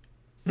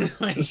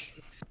 like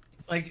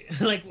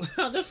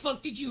how the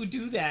fuck did you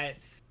do that?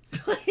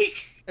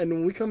 Like. And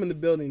when we come in the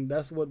building,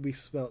 that's what we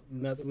smelled.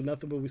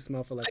 Nothing but we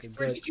smell for like a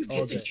good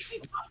all day.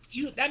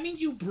 That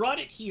means you brought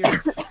it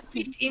here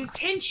with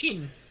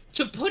intention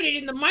to put it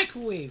in the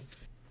microwave.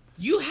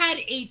 You had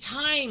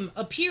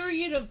a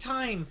period of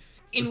time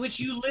in which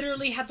you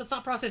literally had the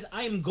thought process,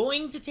 I am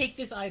going to take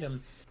this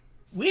item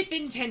with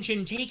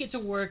intention, take it to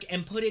work,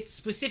 and put it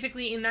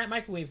specifically in that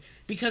microwave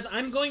because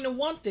I'm going to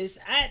want this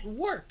at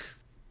work.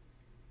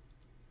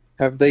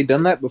 Have they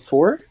done that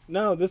before?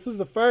 No, this was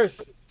the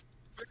first.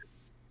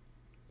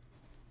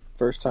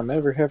 First time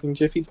ever having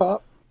Jiffy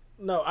Pop?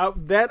 No,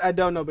 I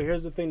don't know, but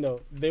here's the thing, though.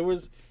 They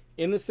was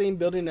in the same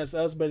building as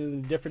us, but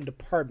in a different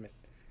department.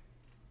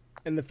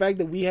 And the fact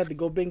that we had to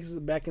go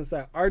back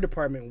inside our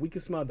department, we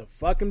could smell the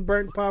fucking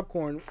burnt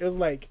popcorn. It was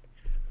like,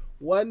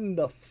 what in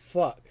the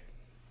fuck?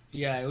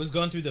 Yeah, it was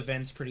going through the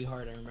vents pretty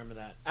hard. I remember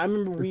that. I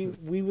remember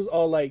we was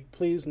all like,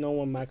 please, no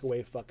one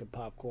microwave fucking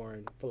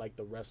popcorn for like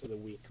the rest of the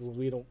week. Cause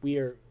we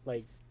are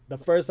like the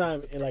first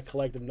time in like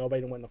collective,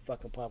 nobody went to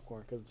fucking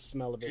popcorn because the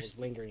smell of it was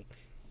lingering.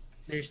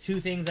 There's two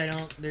things I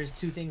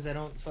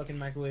don't fucking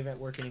microwave at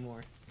work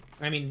anymore.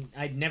 I mean,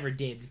 I never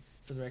did.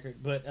 For the record,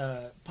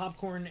 but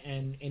popcorn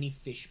and any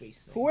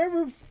fish-based thing.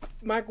 Whoever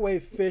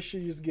microwave fish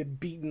should just get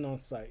beaten on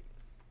sight.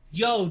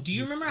 Yo, do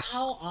you remember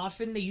how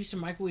often they used to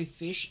microwave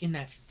fish in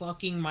that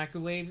fucking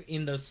microwave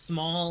in the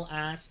small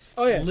ass,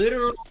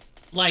 literal,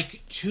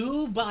 like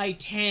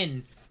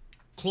 2x10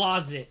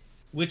 closet,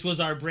 which was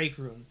our break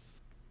room?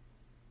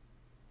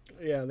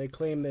 Yeah, they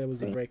claimed that it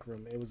was a break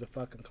room. It was a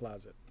fucking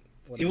closet.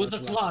 It was a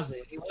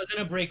closet. It wasn't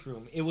a break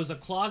room. It was a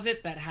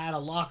closet that had a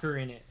locker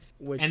in it,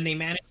 and they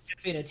managed to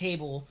fit a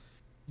table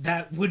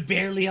that would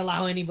barely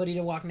allow anybody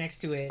to walk next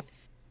to it,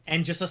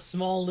 and just a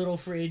small little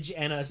fridge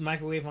and a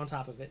microwave on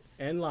top of it.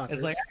 And lockers.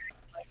 It's like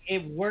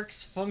it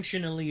works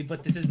functionally,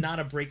 but this is not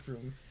a break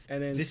room.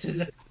 And then this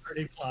is a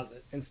converted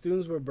closet. And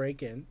students would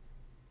break in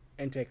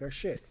and take our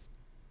shit.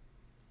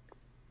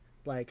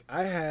 Like,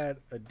 I had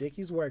a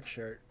Dickies work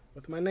shirt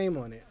with my name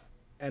on it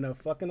and a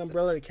fucking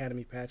Umbrella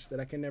Academy patch that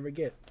I can never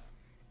get.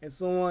 And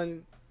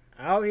someone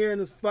out here in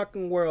this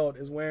fucking world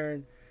is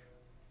wearing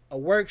a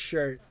work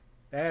shirt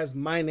that has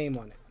my name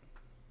on it.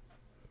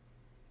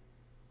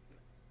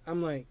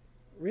 I'm like,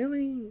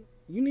 really?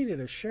 You needed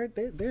a shirt?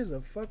 There's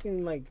a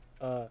fucking, like,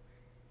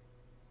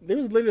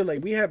 there's literally,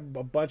 like, we had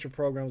a bunch of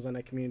programs on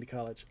that community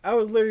college. I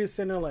was literally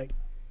sitting there like,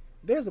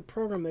 there's a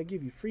program that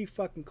give you free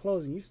fucking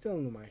clothes and you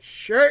stealing my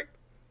shirt?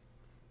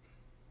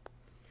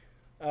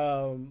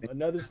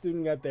 Another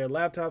student got their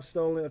laptop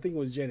stolen. I think it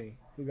was Jenny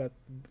who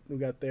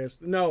got theirs.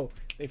 No,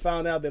 they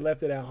found out they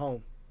left it at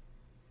home.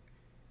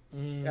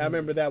 I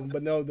remember that one,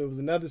 but no, there was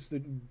another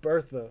student,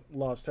 Bertha,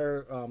 lost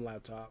her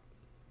laptop.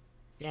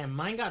 Damn,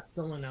 mine got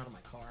stolen out of my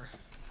car.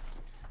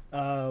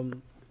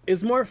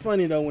 It's more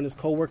funny though when his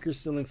coworkers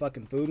stealing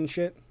fucking food and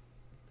shit.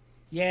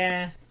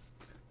 Yeah.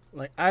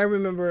 Like I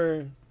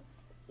remember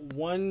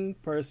one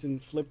person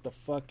flipped the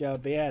fuck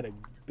out. They had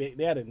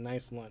a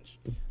nice lunch.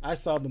 I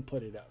saw them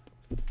put it up.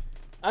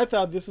 I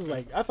thought this was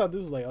like,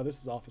 oh,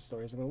 this is office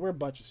stories. I mean, we're a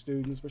bunch of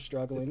students. We're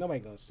struggling. Nobody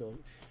gonna steal.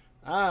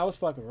 I was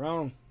fucking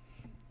wrong.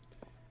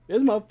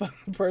 This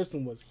motherfucking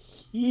person was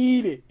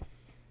heated.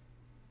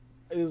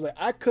 It was like,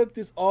 I cooked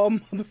this all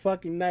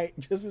motherfucking night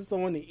just for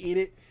someone to eat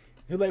it.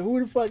 He was like, who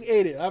the fuck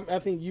ate it? I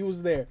think you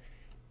was there.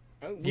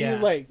 We was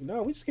like,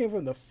 no, we just came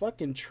from the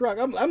fucking truck.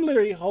 I'm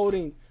literally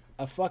holding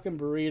a fucking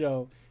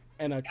burrito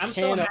and a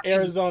can of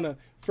Arizona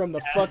from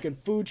the fucking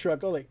food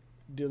truck. I'm like,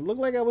 did it look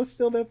like I was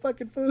still that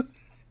fucking food?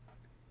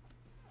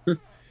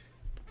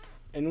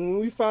 And when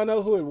we found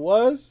out who it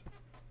was,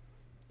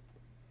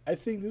 I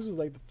think this was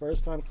like the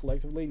first time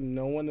collectively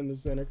no one in the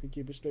center could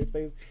keep a straight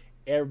face.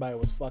 Everybody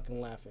was fucking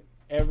laughing.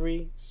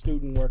 Every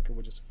student worker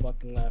was just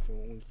fucking laughing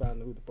when we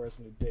found out who the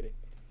person who did it.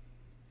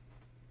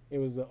 It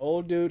was the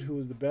old dude who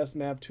was the best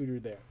math tutor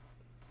there.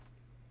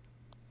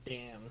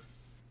 Damn.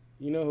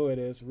 You know who it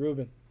is,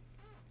 Ruben.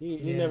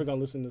 He's never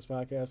gonna listen to this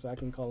podcast, so I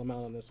can call him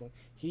out on this one.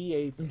 He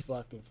ate the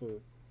fucking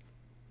food.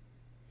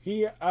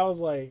 I was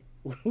like,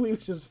 we were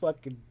just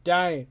fucking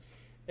dying.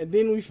 And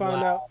then we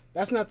found out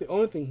that's not the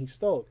only thing he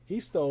stole.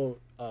 He stole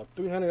a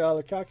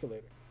 $300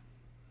 calculator.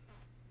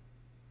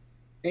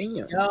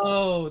 Damn.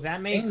 Yo,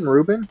 that makes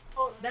Ruben.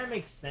 Oh, that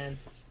makes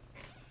sense.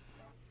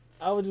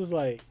 I was just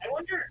like, I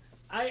wonder.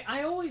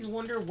 I always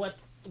wonder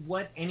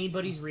what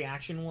anybody's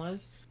reaction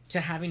was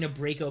to having to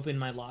break open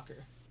my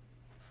locker,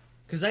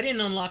 because I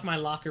didn't unlock my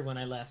locker when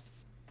I left.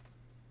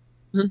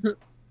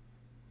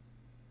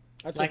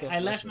 I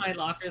left my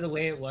locker the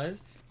way it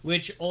was,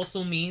 which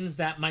also means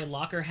that my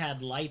locker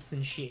had lights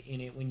and shit in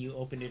it when you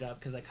opened it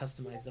up, because I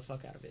customized the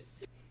fuck out of it.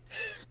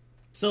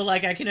 So,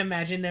 like, I can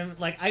imagine them,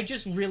 like, I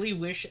just really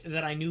wish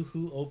that I knew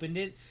who opened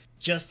it,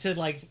 just to,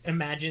 like,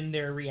 imagine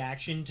their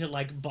reaction to,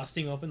 like,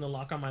 busting open the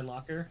lock on my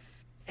locker,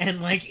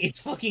 and, like,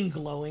 it's fucking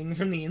glowing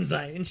from the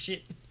inside and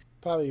shit.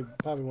 Probably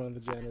one of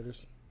the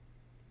janitors.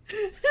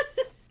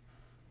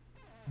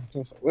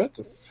 What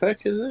the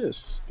fuck is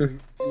this?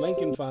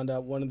 Lincoln found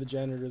out one of the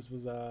janitors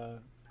was,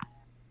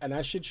 and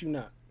I shit you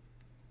not.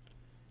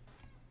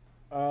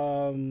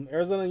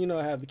 Arizona, you know,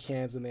 have the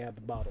cans and they have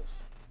the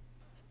bottles.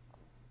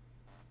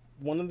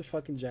 One of the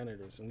fucking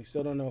janitors, and we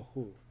still don't know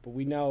who, but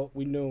we knew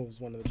it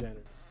was one of the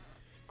janitors.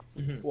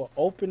 Mm-hmm. Will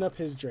open up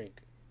his drink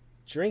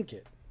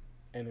it,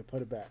 and then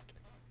put it back.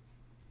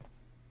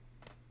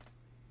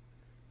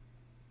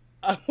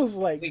 I was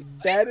like,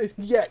 that is,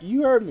 yeah,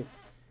 you heard me.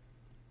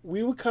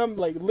 We would come,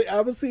 like, I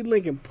would see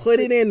Lincoln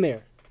put it in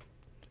there,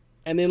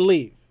 and then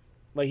leave.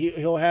 Like,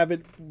 he'll have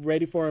it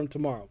ready for him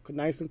tomorrow,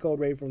 nice and cold,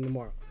 ready for him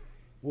tomorrow.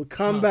 We'll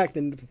come back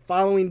the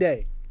following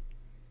day,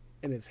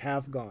 and it's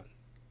half gone.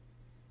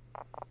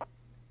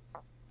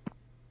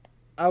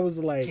 I was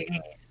like,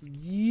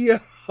 yo.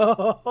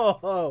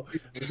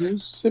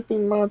 Who's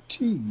sipping my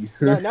tea?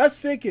 No, not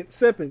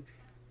sipping.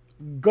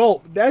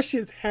 Gulp. That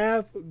shit's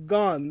half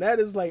gone. That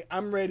is like,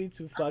 I'm ready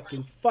to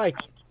fucking fight.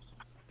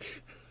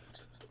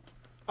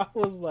 I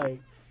was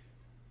like,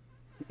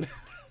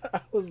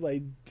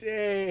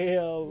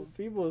 damn,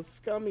 people are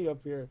scummy up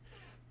here.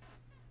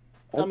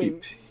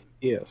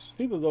 Yes.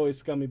 People's always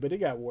scummy, but it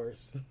got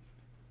worse.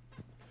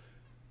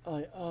 I'm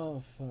like,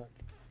 oh, fuck.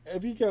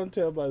 If you can't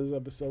tell by this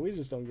episode, we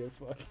just don't give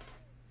a fuck.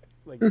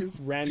 Like, it's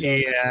random.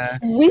 Yeah.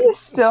 We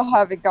still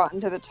haven't gotten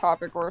to the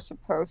topic we're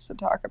supposed to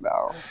talk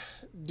about.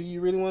 Do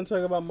you really want to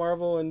talk about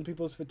Marvel and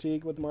people's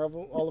fatigue with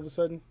Marvel all of a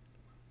sudden?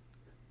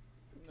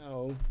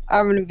 No.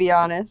 I'm gonna be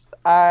honest.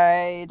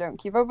 I don't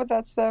keep up with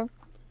that stuff.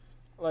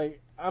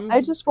 Like,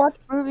 I just watch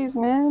movies,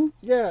 man.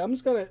 Yeah,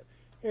 here's the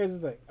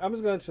thing. I'm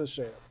just gonna tell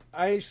straight up.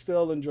 I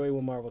still enjoy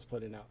what Marvel's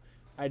putting out.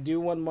 I do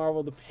want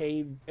Marvel to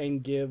pay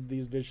and give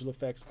these visual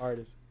effects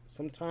artists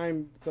some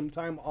time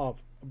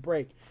off, a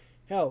break.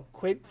 Hell,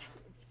 quit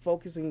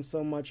focusing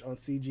so much on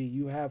CG.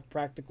 You have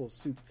practical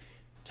suits.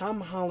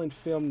 Tom Holland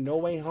filmed No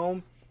Way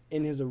Home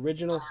in his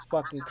original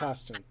fucking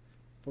costume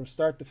from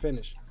start to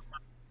finish.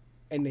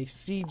 And they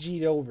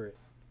CG'd over it.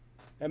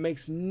 That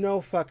makes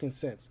no fucking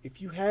sense.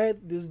 If you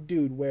had this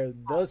dude wear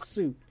the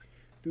suit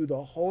through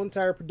the whole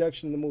entire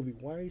production of the movie,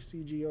 why are you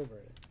CG over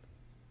it?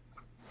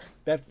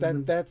 That's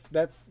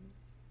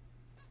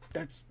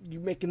you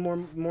making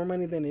more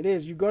money than it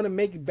is. You're gonna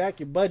make it back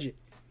your budget.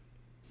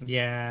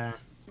 Yeah.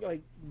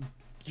 Like,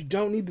 you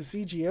don't need the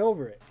CG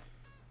over it.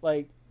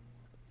 Like,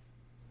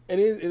 it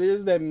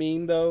is that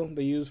meme though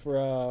they use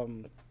for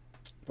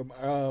from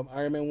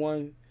Iron Man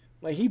 1.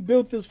 Like, he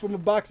built this from a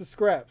box of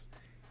scraps.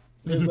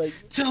 It's like,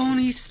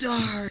 Tony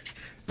Stark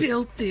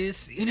built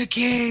this in a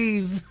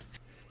cave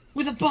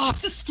with a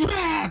box of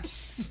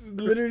scraps.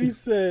 Literally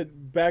said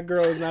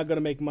Batgirl is not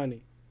gonna make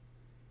money.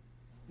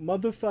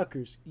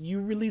 Motherfuckers,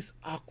 you released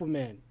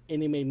Aquaman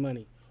and it made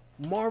money.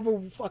 Marvel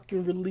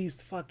fucking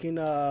released fucking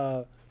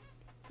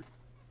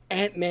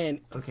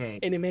Ant-Man, Okay.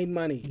 and it made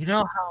money. You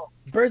know how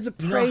Birds of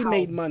you know Prey how-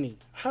 made money.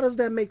 How does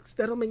that make?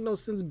 That don't make no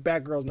sense.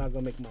 Batgirl's not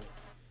gonna make money.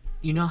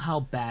 you know how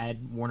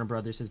bad Warner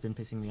Brothers has been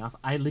pissing me off?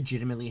 I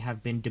legitimately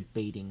have been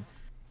debating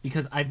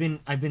because I've been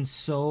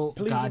so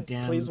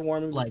goddamn Please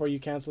warn me like, before you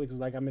cancel it, because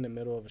like I'm in the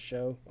middle of a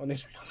show on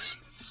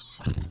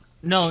HBO.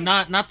 No,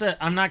 not the.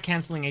 I'm not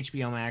canceling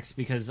HBO Max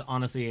because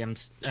honestly, I'm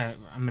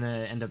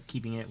gonna end up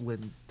keeping it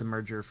with the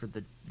merger for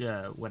the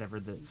whatever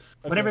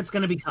it's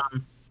gonna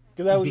become.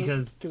 Because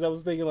I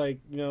was thinking like,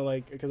 you know,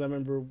 like, because I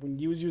remember when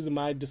you was using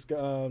my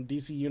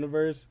DC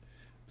Universe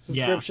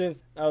subscription,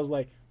 I was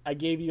like, I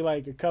gave you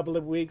like a couple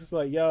of weeks,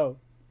 like, yo,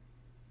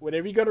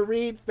 whatever you gonna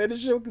read,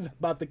 finish it, because I'm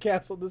about to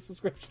cancel the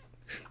subscription.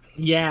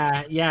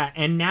 Yeah,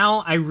 and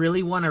now I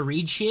really want to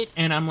read shit,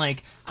 and I'm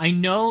like, I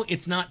know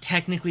it's not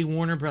technically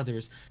Warner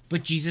Brothers,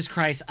 but Jesus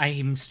Christ, I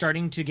am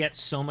starting to get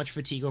so much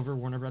fatigue over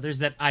Warner Brothers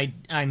that I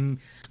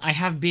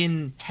have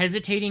been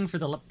hesitating for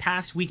the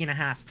past week and a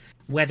half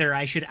whether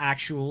I should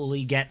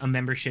actually get a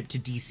membership to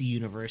DC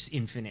Universe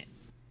Infinite.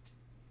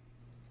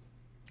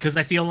 Because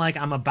I feel like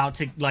I'm about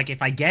to, like,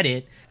 if I get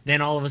it,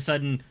 then all of a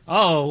sudden,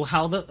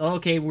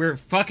 okay, we're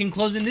fucking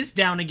closing this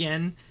down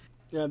again.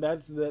 Yeah,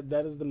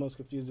 that is the most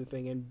confusing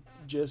thing, and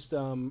just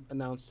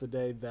announced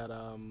today that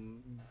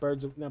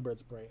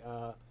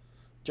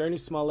Journey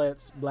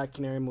Smollett's Black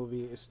Canary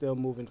movie is still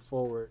moving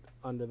forward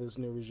under this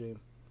new regime.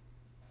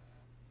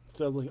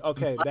 So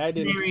okay, Black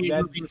Canary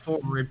is moving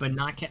forward, but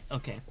not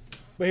okay.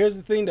 But here's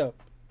the thing, though,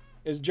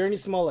 it's Journey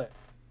Smollett,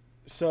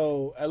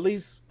 so at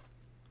least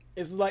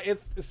it's like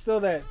it's still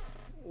that.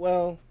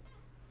 Well,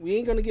 we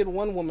ain't gonna get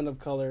one woman of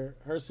color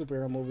her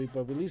superhero movie,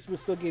 but at least we're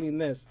still getting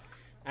this.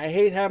 I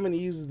hate having to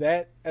use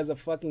that as a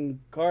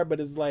fucking card, but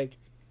it's like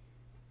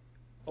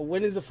a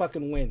win is a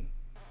fucking win.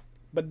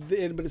 But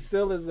it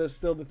still is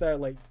still the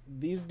fact, like,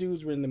 these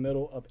dudes were in the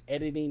middle of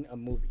editing a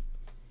movie,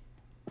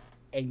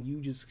 and you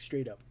just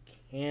straight up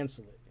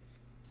cancel it.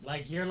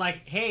 Like, you're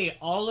like, hey,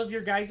 all of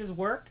your guys'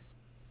 work,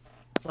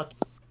 fuck.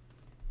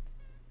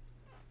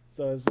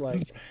 So it's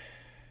like,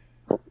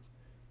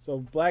 so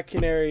Black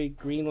Canary,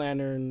 Green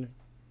Lantern,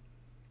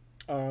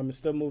 is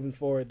still moving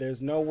forward.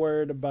 There's no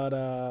word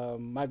about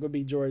Michael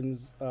B.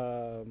 Jordan's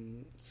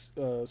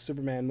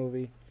Superman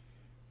movie.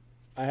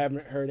 I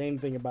haven't heard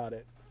anything about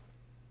it.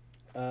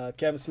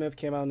 Kevin Smith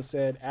came out and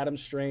said Adam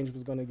Strange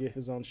was going to get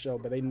his own show,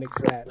 but they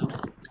nixed that.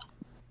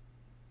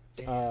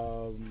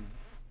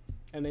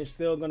 And they're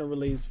still going to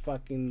release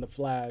fucking The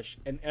Flash.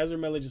 And Ezra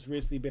Miller just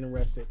recently been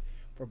arrested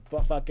for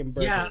fucking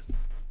burglary. Yeah.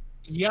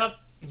 Yep.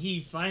 He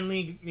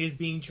finally is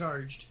being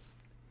charged.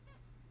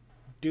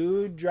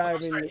 Dude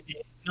driving...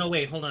 No,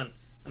 wait, hold on.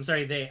 I'm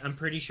sorry, I'm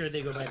pretty sure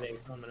they go by they,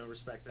 so I'm going to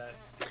respect that.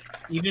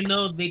 Even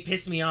though they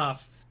piss me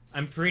off,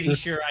 I'm pretty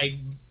sure I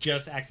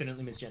just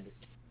accidentally misgendered.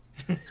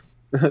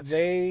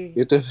 They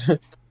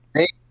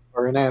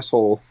are an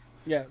asshole.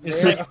 Yeah,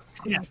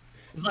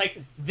 it's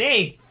like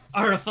they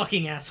are a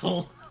fucking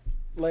asshole.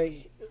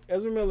 Like,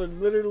 Ezra Miller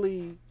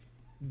literally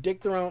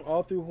dicked around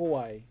all through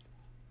Hawaii,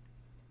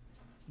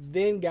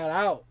 then got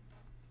out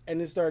and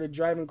then started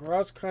driving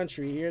cross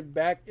country here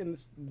back in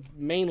the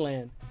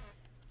mainland,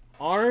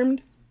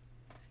 armed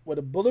with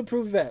a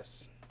bulletproof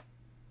vest,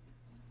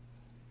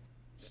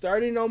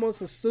 starting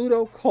almost a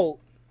pseudo cult,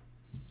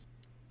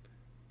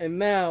 and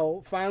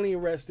now finally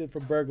arrested for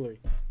burglary.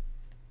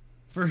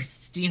 For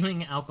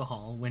stealing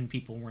alcohol when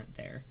people weren't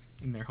there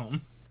in their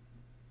home.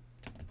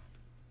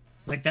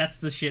 Like, that's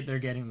the shit they're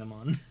getting them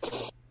on.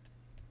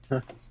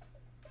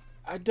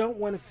 I don't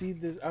want to see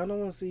this. I don't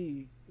want to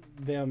see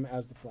them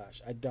as the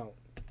Flash. I don't.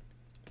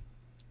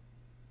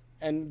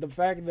 And the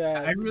fact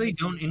that I really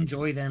don't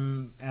enjoy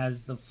them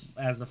as the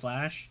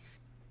Flash,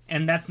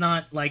 and that's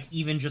not like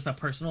even just a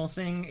personal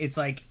thing. It's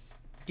like,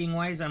 acting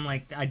wise, I'm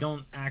like, I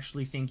don't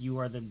actually think you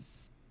are the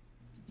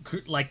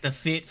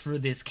fit for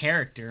this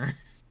character.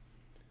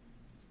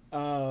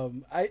 I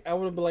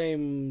want to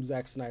blame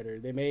Zack Snyder.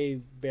 They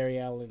made Barry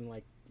Allen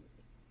like.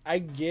 I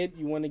get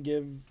you want to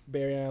give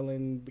Barry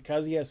Allen,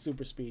 because he has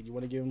super speed, you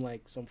want to give him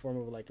like some form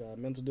of like a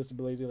mental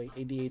disability, like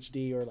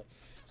ADHD or like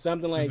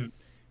something like,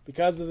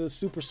 because of the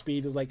super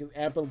speed is like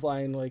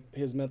amplifying like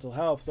his mental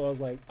health. So I was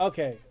like,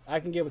 okay, I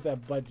can get with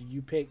that, but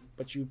you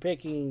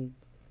picking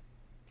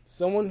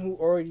someone who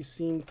already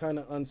seemed kind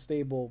of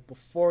unstable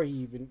before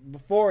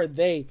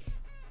they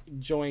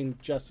joined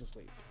Justice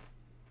League.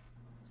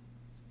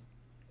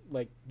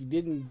 Like, you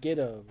didn't get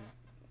a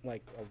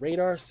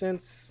radar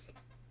sense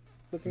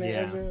looking at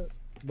Ezra,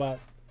 but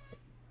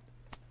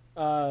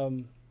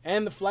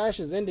and the Flash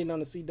is ending on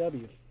the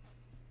CW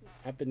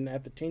after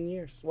 10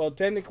 years. Well,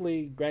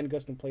 technically, Grant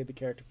Gustin played the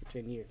character for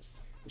 10 years.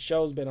 The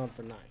show's been on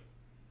for 9.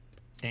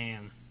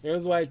 Damn.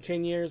 Here's why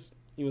 10 years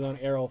he was on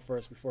Arrow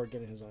first before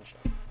getting his own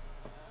show.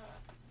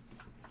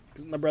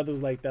 Because my brother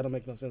was like, that'll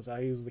make no sense how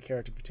he was the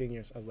character for 10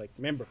 years. I was like,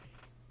 remember,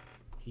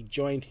 he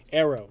joined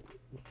Arrow,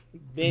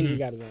 then he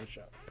got his own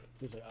show.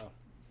 He's like, oh.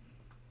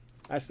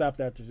 I stopped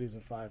after season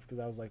 5 because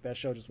I was like, that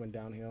show just went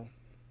downhill.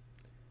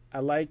 I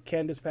like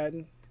Candace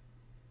Patton,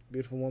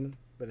 beautiful woman,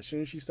 but as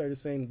soon as she started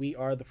saying "We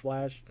are the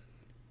Flash,"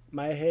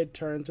 my head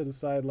turned to the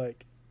side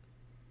like,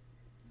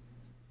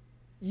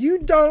 You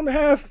don't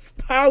have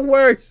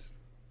powers.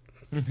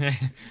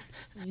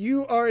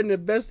 You are an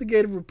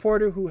investigative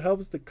reporter who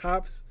helps the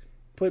cops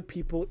put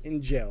people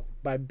in jail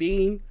by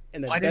being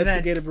an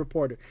investigative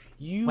reporter.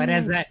 Why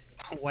does that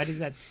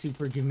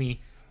super give me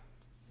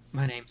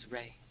my name's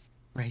Ray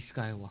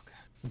Skywalker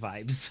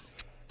vibes?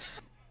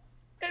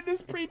 And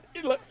this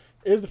look,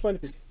 here's the funny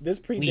thing. This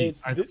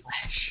predates the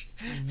Flash.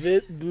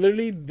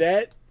 Literally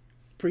that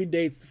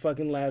predates the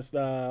fucking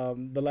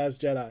the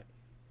Last Jedi.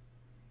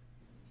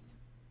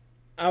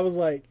 I was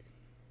like,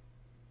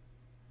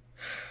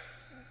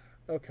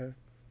 okay,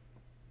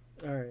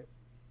 all right,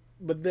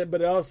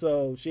 but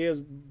also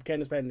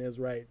Candace Patton is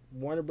right.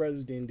 Warner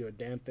Brothers didn't do a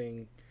damn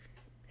thing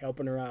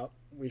helping her out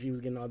where she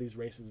was getting all these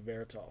racist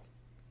Veritol.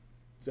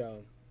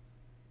 So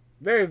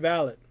very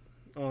valid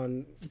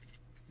on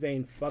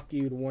saying fuck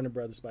you to Warner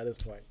Brothers by this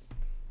point.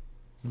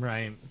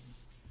 Right.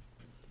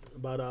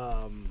 But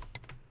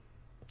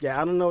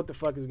yeah, I don't know what the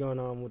fuck is going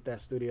on with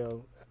that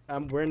studio.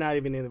 We're not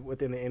even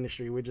within the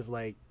industry. We're just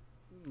like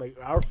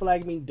Our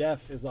Flag Means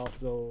Death is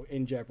also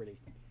in jeopardy.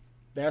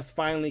 That's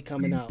finally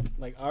coming out.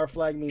 Like, Our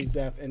Flag Means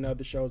Death and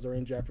other shows are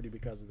in jeopardy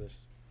because of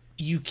this.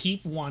 You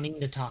keep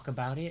wanting to talk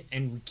about it,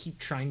 and we keep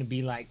trying to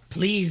be like,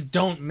 please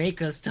don't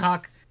make us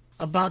talk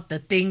about the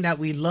thing that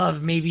we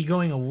love maybe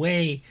going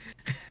away.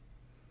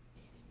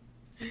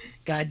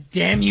 God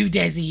damn you,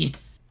 Desi.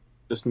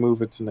 Just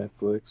move it to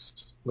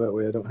Netflix. That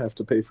way I don't have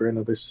to pay for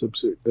another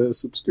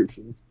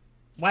subscription.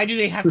 Why do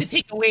they have to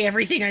take away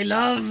everything I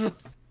love?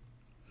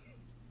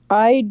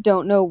 I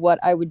don't know what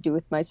I would do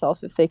with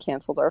myself if they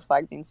canceled Our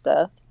Flag Means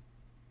Death.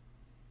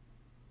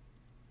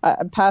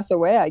 I'd pass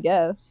away, I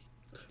guess.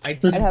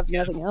 I'd have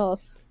nothing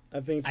else.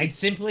 I'd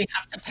simply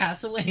have to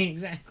pass away,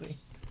 exactly.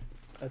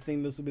 I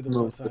think this will be the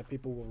one time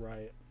people will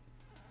riot.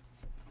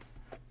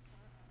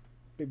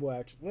 People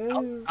actually...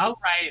 I'll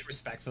riot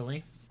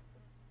respectfully.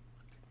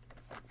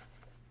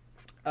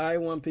 I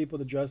want people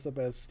to dress up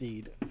as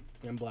Steed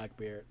and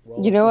Blackbeard.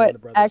 You know what?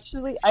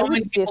 Actually, I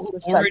would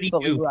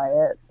disrespectfully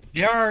riot.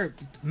 There are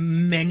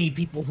many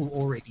people who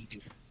already do.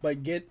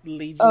 But get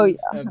legions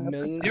of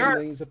millions and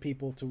millions of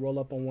people to roll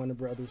up on Warner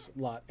Brothers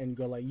lot and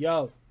go like,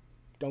 yo,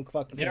 don't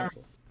fucking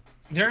cancel.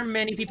 There are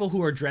many people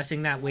who are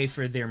dressing that way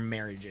for their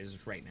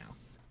marriages right now.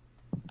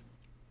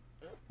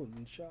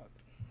 I'm shocked.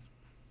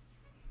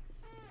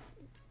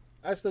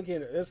 I still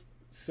can't. It's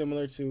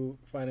similar to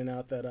finding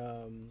out that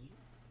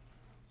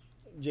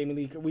Jamie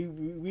Lee.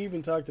 We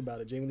even talked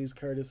about it. Jamie Lee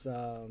Curtis'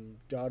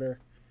 daughter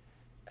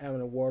having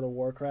a World of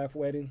Warcraft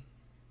wedding.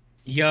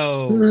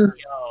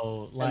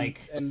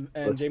 Like and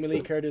Jamie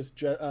Lee Curtis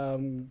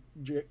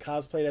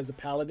cosplayed as a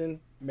paladin,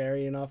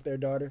 marrying off their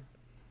daughter.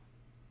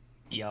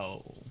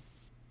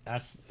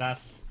 That's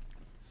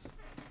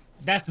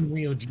some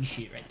real G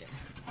shit right there.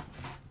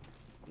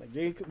 Like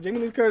Jamie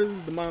Lee Curtis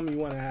is the mom you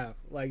want to have.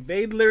 Like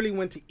they literally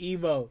went to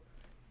Evo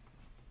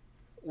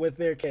with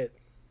their kid.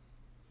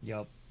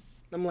 Yup.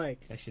 I'm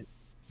like, that shit's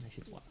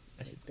wild.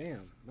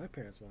 Damn, my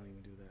parents won't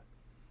even do that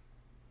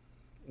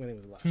when it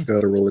was alive.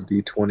 Gotta roll a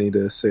d20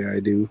 to say I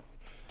do.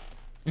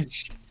 I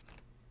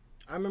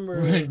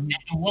remember.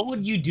 What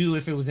would you do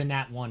if it was a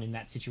Nat 1 in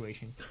that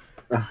situation?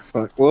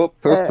 Fuck. Well,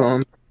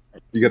 postpone.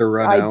 You gotta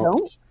run out. I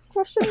don't?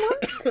 Question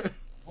mark?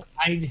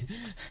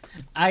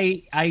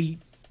 I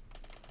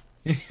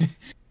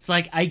it's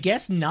like, I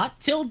guess not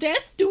till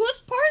death do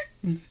us part?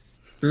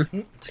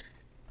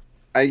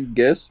 I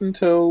guess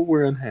until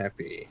we're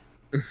unhappy.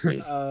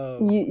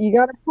 You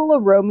gotta pull a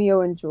Romeo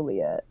and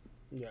Juliet.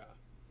 Yeah.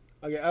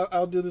 Okay,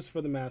 I'll do this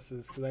for the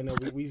masses because I know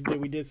we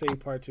did say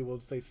part 2. We'll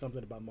say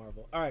something about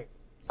Marvel. All right,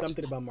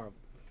 something about Marvel.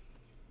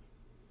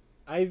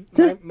 I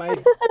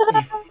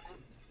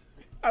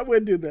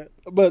would do that,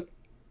 but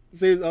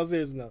I'll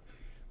serious now.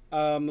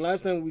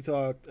 Last time we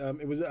talked, I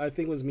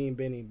think it was me and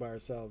Benny by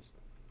ourselves.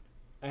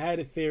 I had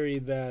a theory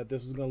that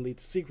this was going to lead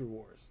to Secret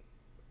Wars,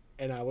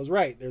 and I was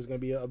right. There's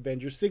going to be an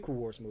Avengers Secret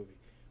Wars movie.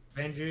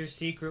 Avengers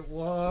Secret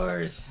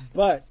Wars.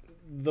 But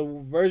the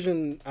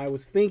version I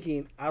was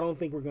thinking, I don't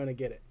think we're going to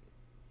get it.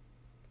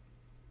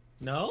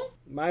 No?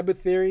 My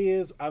theory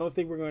is I don't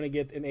think we're going to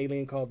get an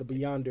alien called the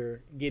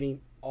Beyonder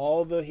getting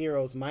all the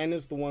heroes,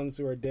 minus the ones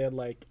who are dead,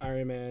 like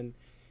Iron Man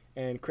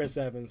and Chris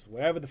Evans.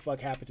 Whatever the fuck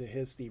happened to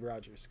his Steve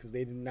Rogers, because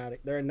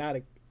they're not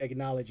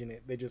acknowledging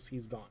it.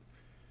 He's gone.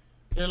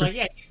 They're like,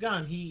 yeah, he's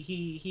gone.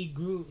 He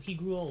grew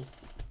old.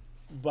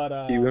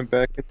 But he went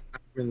back in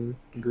time and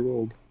grew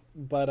old.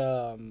 But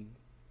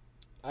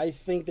I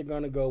think they're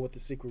gonna go with the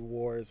Secret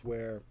Wars,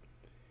 where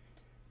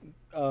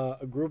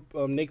a group,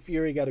 Nick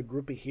Fury got a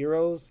group of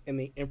heroes, and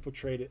they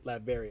infiltrated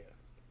Latveria,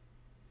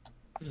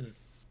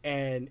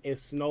 and it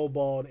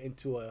snowballed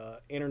into a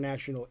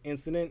international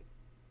incident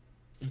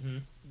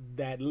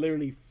that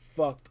literally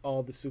fucked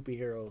all the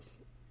superheroes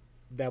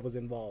that was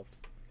involved.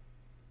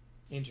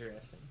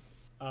 Interesting.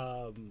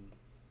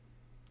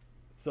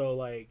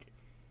 So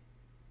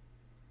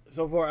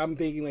far I'm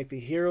thinking like the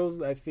heroes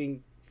I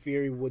think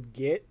Fury would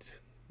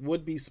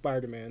be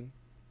Spider-Man,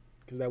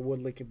 because that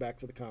would link it back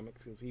to the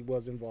comics because he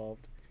was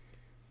involved.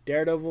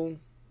 Daredevil,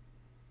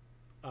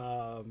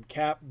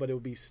 Cap, but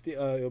it'll be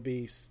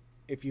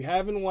if you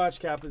haven't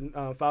watched Falcon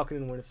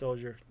and Winter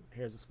Soldier,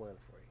 here's a spoiler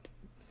for you.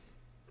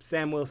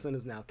 Sam Wilson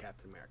is now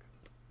Captain America.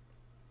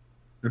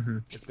 Mm-hmm.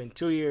 It's been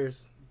 2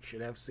 years. You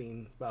should have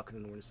seen Falcon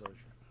and the Winter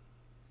Soldier.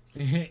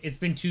 It's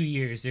been 2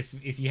 years.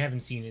 If you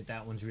haven't seen it,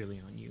 that one's really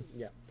on you.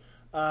 Yeah.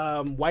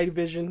 White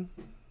Vision.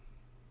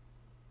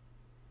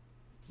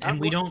 And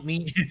we don't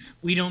mean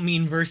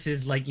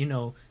versus like, you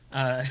know,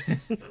 the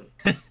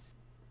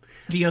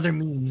other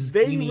memes.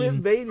 They we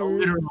mean they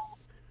literal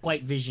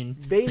White Vision.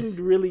 They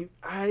really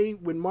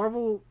when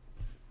Marvel,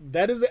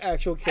 that is the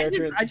actual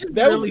character. I just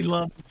that really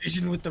love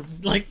Vision with the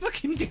like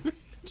fucking dude.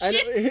 I know,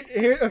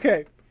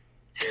 okay.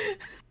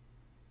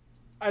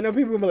 I know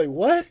people will be like,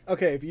 "What?"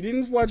 Okay, if you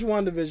didn't watch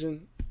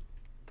WandaVision,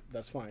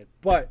 that's fine.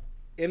 But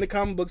in the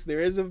comic books,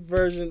 there is a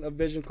version of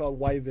Vision called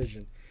White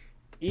Vision.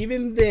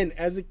 Even then,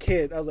 as a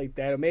kid, I was like,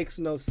 "That makes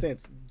no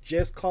sense.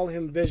 Just call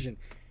him Vision."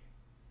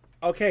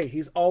 Okay,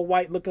 he's all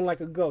white, looking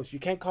like a ghost. You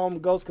can't call him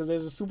Ghost because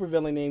there's a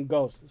supervillain named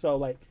Ghost. So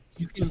like,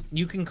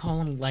 you can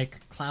call him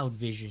like Cloud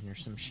Vision or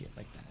some shit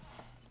like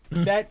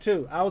that. That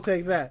too, I'll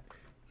take that.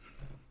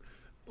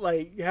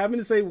 Like having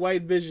to say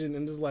White Vision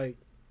and just like,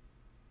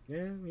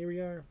 yeah, here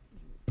we are.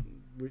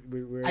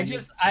 We're I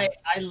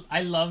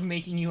love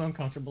making you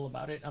uncomfortable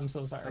about it. I'm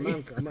so sorry.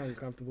 I'm not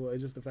uncomfortable.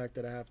 It's just the fact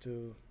that I have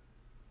to,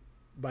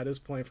 by this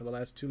point, for the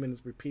last 2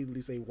 minutes,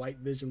 repeatedly say White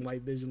Vision,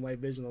 White Vision, White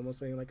Vision, almost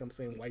saying like I'm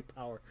saying white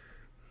power.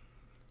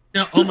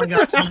 No, oh my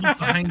god! Don't look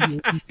behind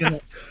you.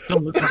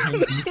 Don't look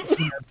behind you.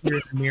 You're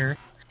in the mirror.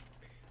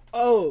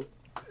 Oh,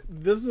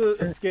 this was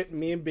a skit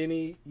me and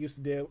Benny used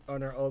to do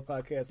on our old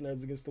podcast,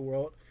 Nerds Against the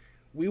World.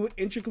 We would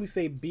intricately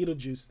say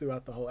Beetlejuice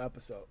throughout the whole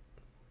episode.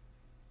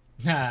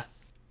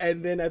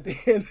 And then at the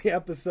end of the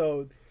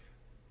episode,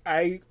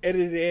 I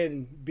edited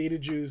in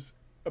Beetlejuice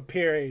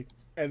appearing,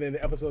 and then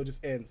the episode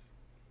just ends.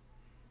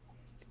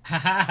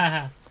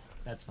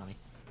 That's funny.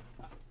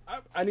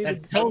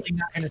 That's totally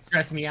not going to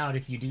stress me out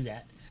if you do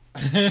that.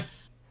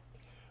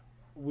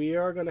 We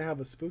are going to have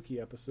a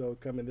spooky episode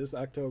coming this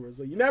October,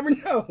 so you never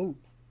know.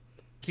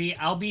 See,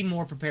 I'll be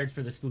more prepared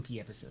for the spooky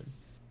episode.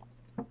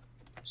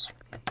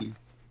 Spooky.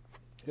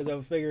 Because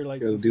I figured, like,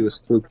 do a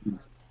spooky.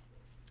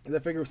 Because I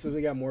figure since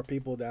we got more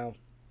people now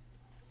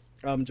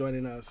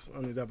joining us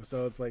on these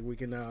episodes, like we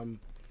can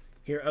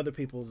hear other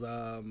people's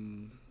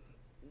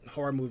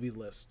horror movie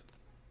list.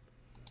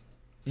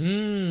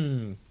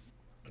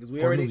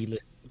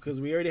 Because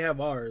we already have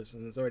ours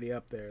and it's already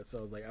up there, so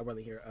I was like, I'd rather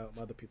hear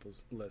other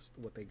people's list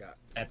what they got.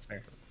 That's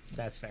fair.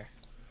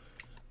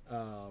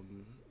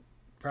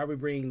 Probably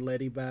bring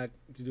Letty back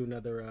to do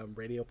another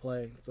radio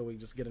play, so we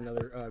just get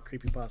another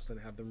creepypasta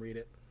and have them read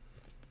it.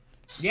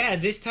 Yeah,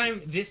 this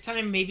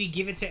time maybe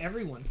give it to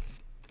everyone.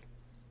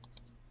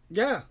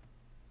 Yeah,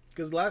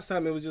 because last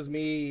time it was just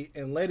me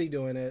and Letty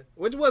doing it,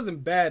 which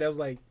wasn't bad. I was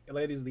like,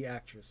 Letty's the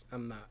actress,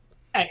 I'm not.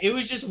 Yeah, it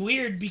was just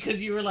weird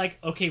because you were like,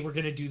 okay, we're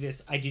gonna do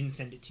this. I didn't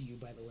send it to you,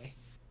 by the way.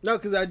 No,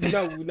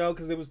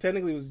 because it was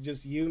technically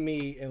just you,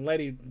 me, and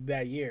Letty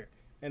that year,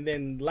 and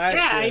then last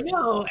year. I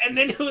know. And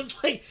then it was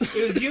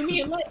you,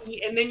 me, and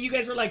Letty, and then you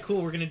guys were like,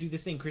 cool, we're gonna do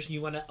this thing. Christian,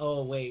 you wanna?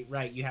 Oh wait,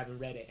 right, you haven't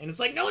read it, and it's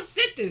like, no one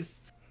sent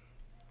this.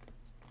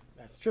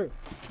 That's true.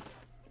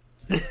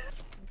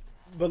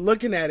 But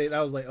looking at it,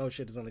 I was like, oh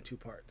shit, there's only 2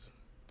 parts.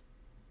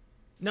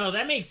 No,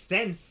 that makes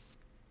sense.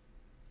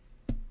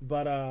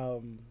 But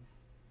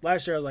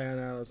last year I was like, oh,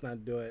 no, let's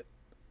not do it.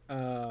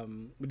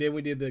 But then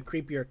we did the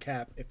creepier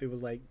cap if it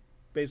was like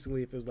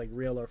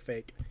real or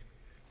fake.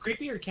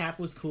 Creepier cap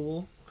was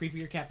cool.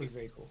 Creepier cap was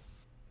very cool.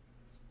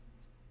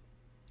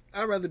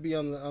 I'd rather be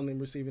on the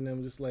receiving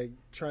end, just like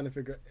trying to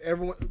figure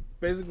everyone.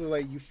 Basically,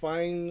 like you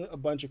find a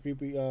bunch of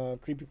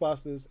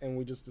creepypastas, and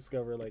we just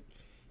discover like,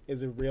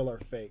 is it real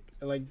or fake?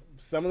 And like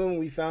some of them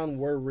we found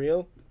were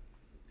real.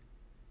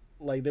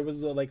 Like there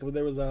was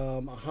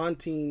a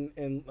haunting,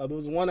 and there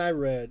was one I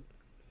read.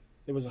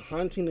 There was a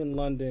haunting in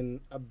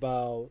London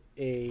about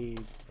a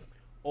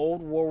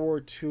old World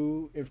War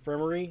II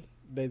infirmary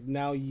that's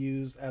now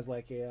used as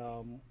like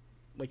a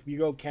like if you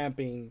go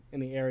camping in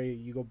the area,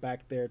 you go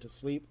back there to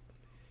sleep.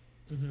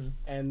 Mm-hmm.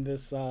 And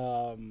this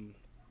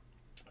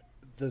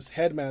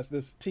headmaster,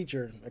 this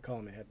teacher, I call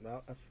him a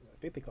headmaster. I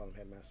think they call him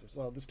headmasters.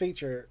 Well, this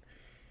teacher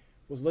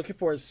was looking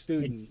for a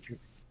student,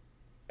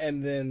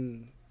 and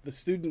then the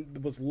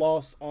student was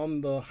lost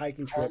on the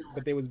hiking trip,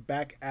 but they was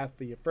back at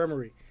the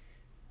infirmary.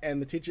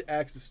 And the teacher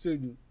asked the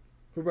student,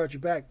 "Who brought you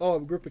back?" "Oh, a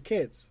group of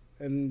kids."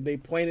 And they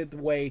pointed the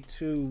way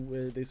to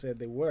where they said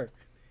they were.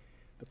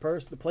 The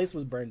place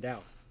was burned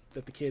down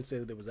that the kids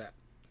said they was at.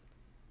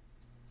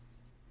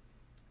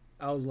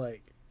 I was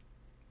like,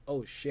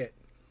 oh shit.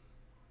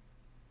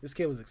 This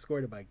kid was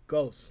escorted by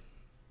ghosts.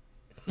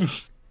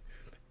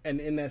 And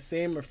in that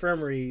same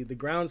infirmary, the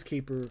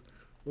groundskeeper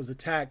was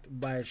attacked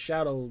by a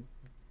shadow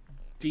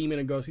demon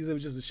and ghost. He said it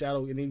was just a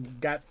shadow, and he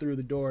got through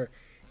the door.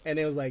 And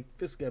it was like,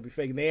 this is gotta be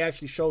fake. And they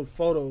actually showed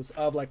photos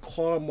of like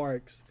claw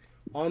marks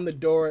on the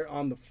door,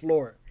 on the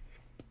floor.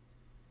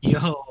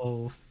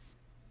 Yo.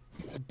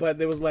 But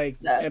there was like,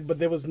 but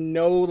there was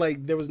no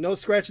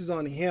scratches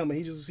on him.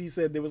 He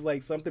said there was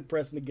like something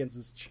pressing against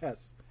his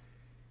chest.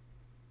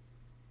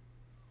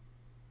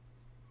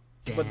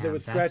 but there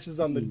was scratches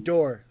on the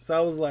door. So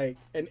I was like,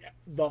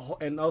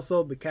 and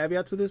also the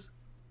caveat to this,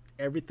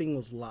 everything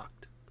was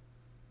locked.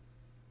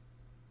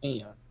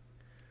 Yeah.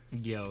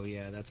 Yo,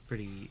 yeah, that's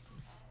pretty.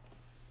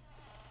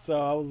 So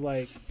I was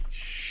like,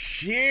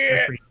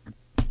 shit.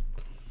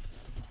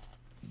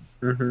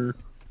 Mm-hmm.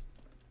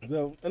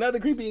 So another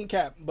creepy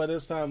cap, but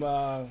this time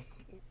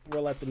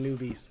we'll let the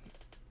newbies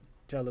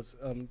tell us,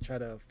 try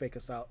to fake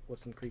us out with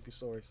some creepy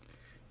stories,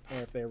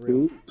 or if they're real.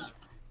 Ooh.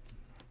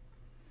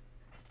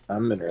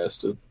 I'm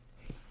interested.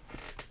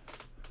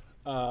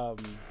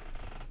 Going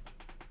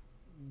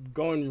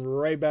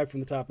right back from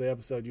the top of the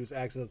episode, you was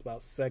asking us about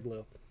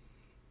Seglil.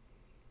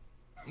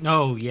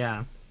 Oh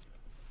yeah.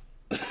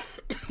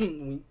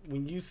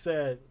 when you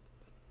said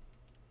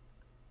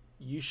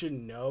you should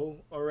know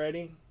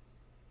already,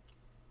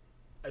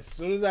 as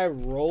soon as I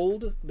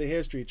rolled the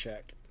history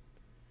check,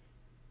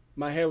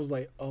 my head was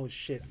like, oh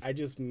shit, I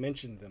just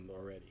mentioned them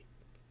already.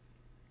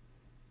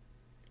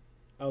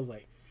 I was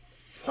like,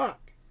 fuck,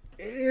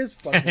 it is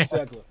fucking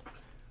Seglil.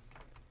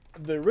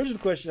 The original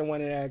question I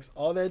wanted to ask,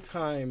 all that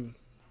time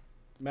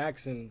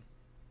Maxon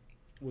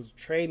was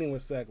training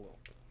with Seglil.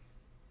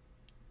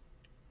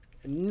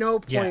 At no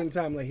point in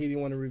time like he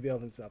didn't want to reveal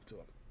himself to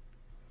him.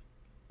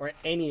 Or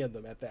any of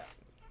them at that.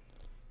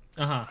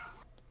 Uh-huh.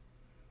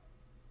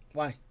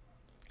 Why?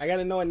 I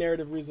gotta know a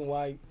narrative reason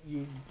why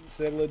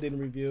Seglil didn't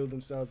reveal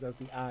themselves as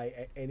the Eye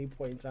at any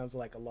point in time to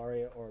like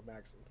Alaria or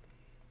Maxon.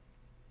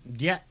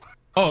 Yeah.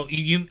 Oh,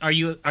 are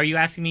you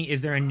asking me,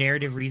 is there a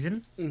narrative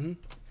reason?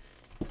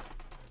 Mm-hmm.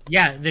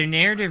 Yeah, the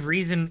narrative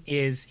reason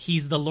is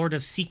he's the Lord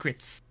of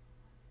Secrets.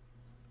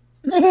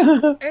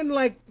 And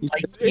like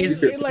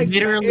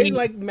literally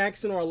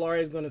Maxon or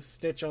Alaria is gonna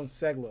snitch on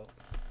Seglil.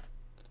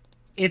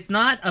 It's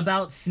not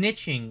about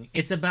snitching.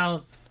 It's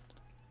about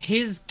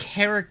his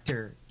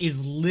character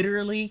is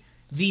literally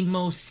the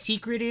most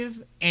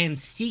secretive and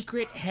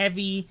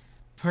secret-heavy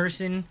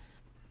person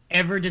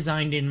ever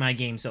designed in my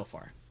game so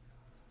far.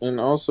 And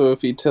also,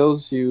 if he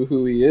tells you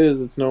who he is,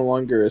 it's no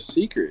longer a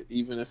secret.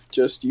 Even if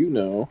just you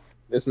know,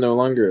 it's no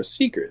longer a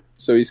secret.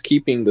 So he's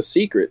keeping the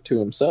secret to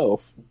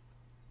himself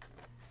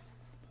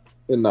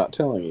and not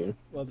telling you.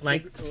 Well,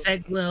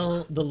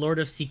 Seglil, the Lord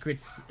of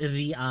Secrets,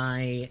 the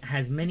Eye,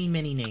 has many,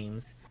 many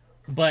names,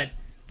 but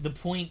the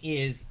point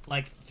is,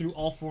 like, through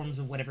all forms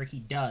of whatever he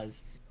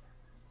does,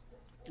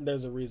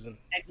 there's a reason.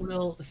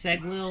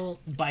 Seglil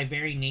by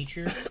very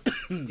nature,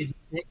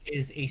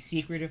 is a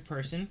secretive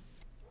person,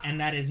 and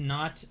that is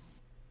not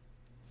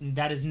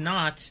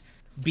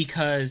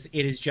because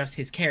it is just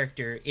his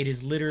character. It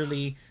is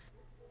literally...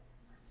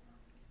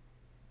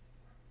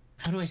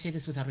 How do I say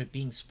this without it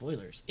being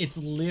spoilers? It's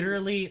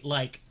literally,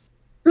 like,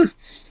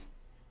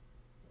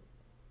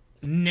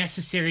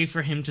 necessary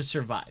for him to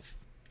survive.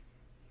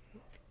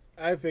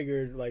 I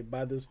figured, like,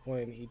 by this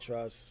point, he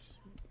trusts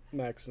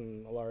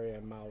Maxon, Alaria,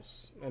 and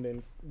Mouse, and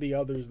then the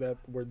others that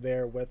were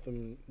there with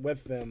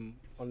them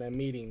on that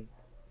meeting.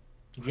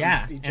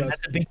 Yeah, and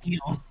that's a big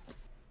deal.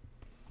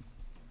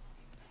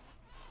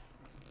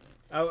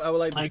 I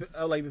would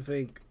like to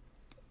think,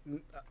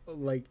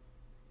 like,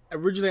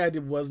 originally I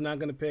was not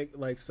going to pick,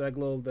 like,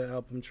 Seglil to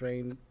help him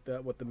train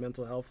with the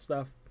mental health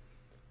stuff.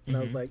 And I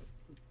was like,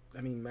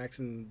 I mean,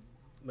 Maxon,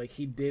 like,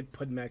 he did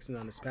put Maxon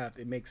on his path.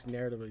 It makes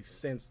narratively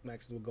sense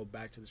Maxon will go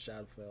back to the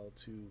Shadowfell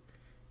to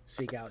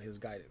seek out his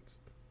guidance.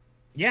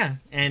 Yeah,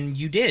 and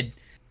you did.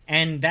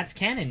 And that's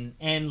canon.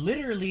 And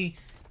literally,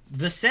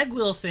 the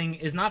Seglil thing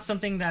is not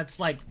something that's,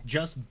 like,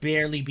 just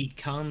barely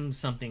become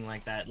something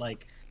like that.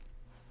 Like,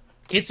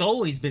 it's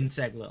always been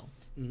Seglil.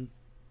 Mm-hmm.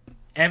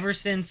 Ever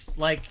since,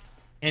 like,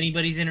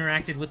 anybody's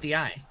interacted with the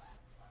Eye.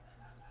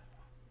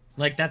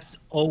 Like, that's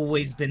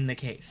always been the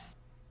case.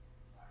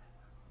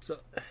 So,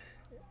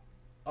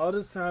 all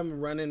this time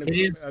running...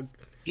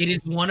 It is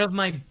one of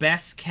my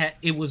best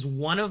kept... It was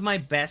one of my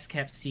best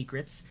kept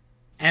secrets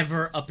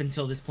ever up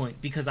until this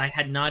point, because I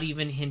had not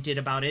even hinted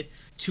about it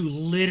to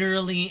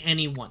literally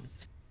anyone.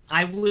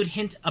 I would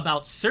hint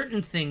about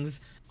certain things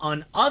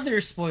on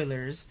other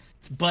spoilers,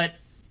 but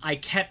I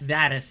kept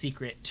that a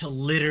secret to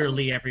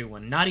literally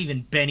everyone. Not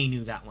even Benny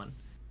knew that one.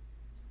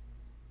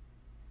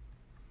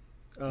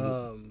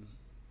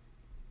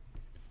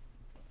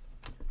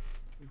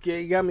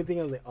 You got me thinking.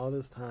 I was like, all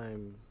this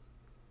time,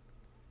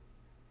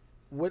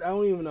 what? I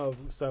don't even know if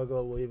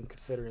Seglil will even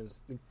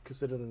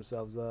consider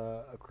themselves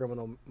a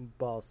criminal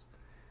boss,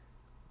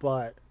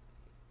 but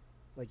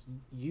like,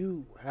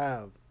 you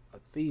have a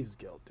thieves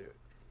guild, dude.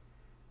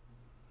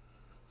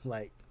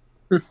 Like,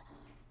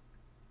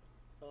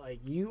 like,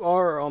 you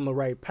are on the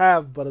right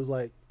path, but it's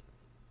like,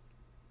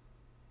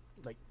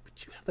 but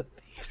you have a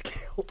thieves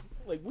guild.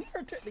 Like, we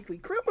are technically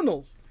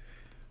criminals.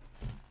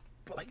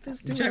 But like,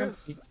 this dude,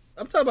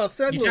 I'm talking about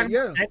Seglil,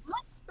 yeah. Seglil?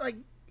 Like,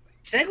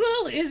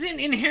 Seglil isn't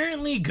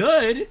inherently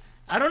good.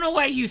 I don't know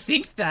why you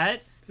think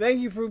that.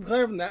 Thank you for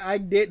clarifying that. I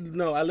didn't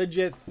know. I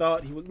legit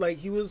thought he was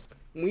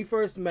when we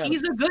first met.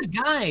 He's a good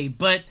guy,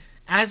 but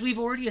as we've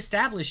already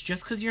established,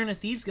 just because you're in a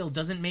thieves guild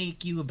doesn't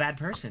make you a bad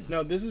person.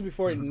 No, this is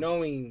before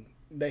knowing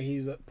that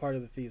he's a part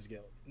of the thieves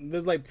guild.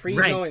 This is like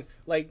pre-knowing.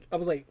 Like, I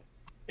was like,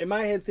 in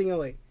my head thinking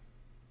like,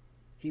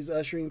 he's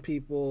ushering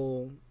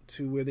people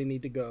to where they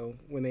need to go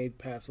when they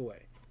pass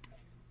away.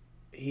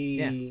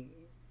 He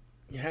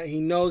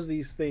knows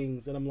these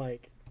things, and I'm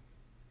like,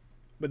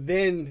 but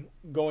then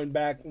going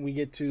back when we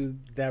get to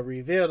that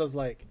reveal, I was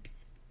like,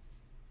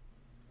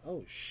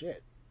 oh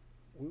shit,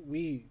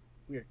 we're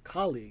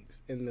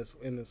colleagues in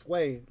this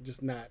way,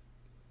 just not.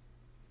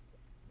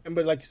 And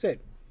but like you said,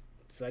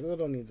 Segler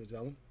don't need to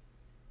tell him.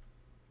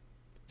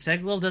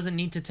 Segler doesn't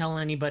need to tell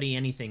anybody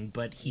anything,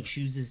 but he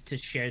chooses to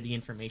share the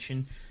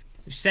information.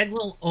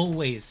 Segler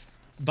always,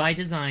 by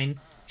design,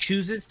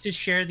 chooses to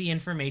share the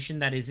information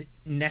that is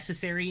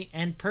necessary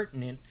and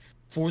pertinent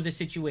for the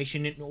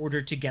situation in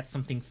order to get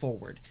something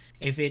forward.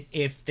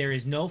 If there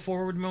is no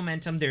forward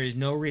momentum, there is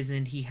no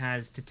reason he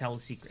has to tell a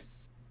secret.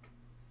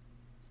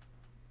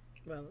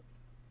 Well,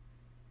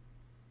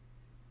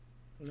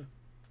 no.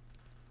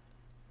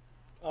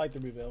 I like the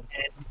reveal.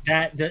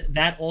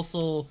 That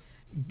also,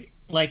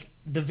 like,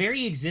 the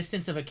very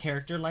existence of a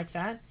character like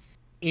that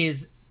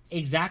is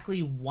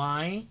exactly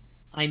why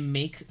I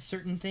make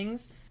certain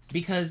things,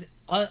 because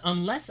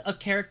unless a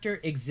character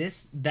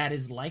exists that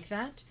is like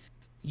that,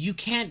 you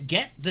can't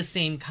get the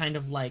same kind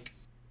of, like,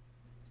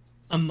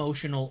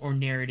 emotional or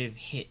narrative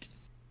hit.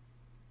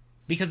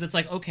 Because it's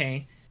like,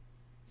 okay,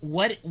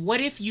 what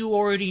if you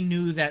already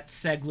knew that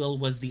Segler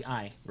was the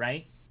Eye,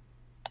 right?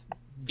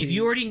 If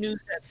you already knew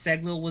that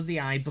Segler was the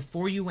Eye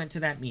before you went to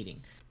that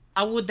meeting,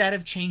 how would that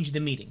have changed the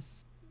meeting?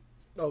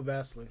 Oh,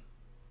 vastly.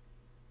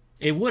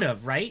 It would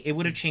have, right? It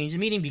would have changed the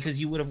meeting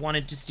because you would have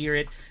wanted to steer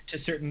it to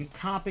certain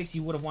topics.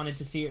 You would have wanted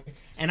to steer it.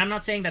 And I'm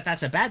not saying that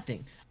that's a bad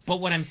thing.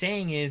 But what I'm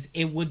saying is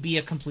it would be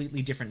a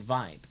completely different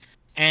vibe.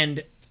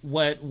 And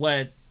what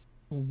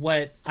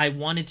I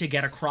wanted to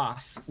get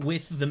across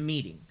with the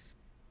meeting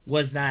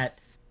was that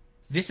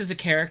this is a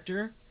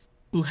character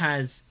who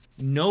has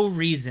no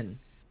reason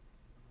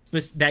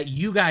that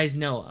you guys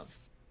know of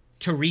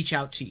to reach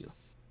out to you.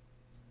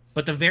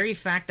 But the very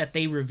fact that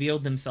they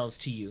revealed themselves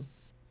to you,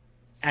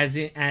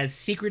 as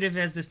secretive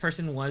as this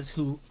person was,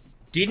 who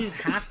didn't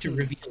have to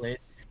reveal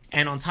it,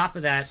 and on top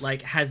of that,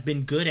 like, has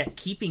been good at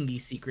keeping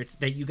these secrets,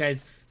 that you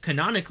guys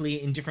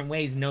canonically in different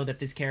ways know that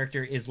this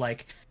character is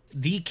like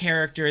the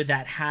character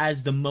that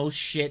has the most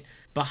shit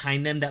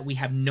behind them that we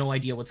have no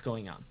idea what's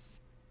going on.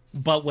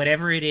 But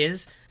whatever it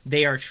is,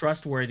 they are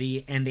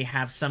trustworthy and they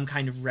have some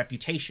kind of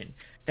reputation.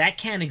 That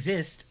can't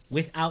exist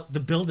without the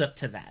build-up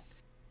to that.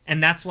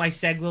 And that's why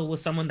Segler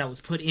was someone that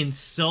was put in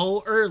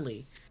so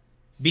early,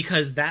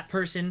 because that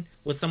person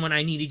was someone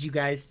I needed you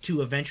guys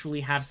to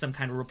eventually have some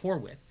kind of rapport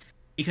with.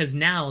 Because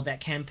now that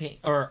campaign,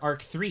 or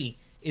Arc 3,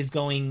 is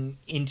going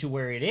into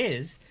where it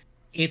is,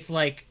 it's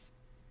like,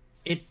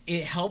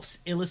 it helps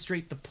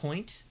illustrate the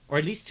point, or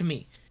at least to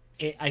me,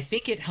 I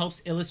think it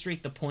helps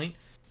illustrate the point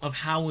of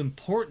how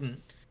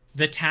important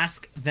the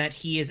task that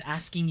he is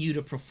asking you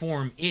to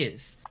perform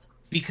is,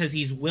 because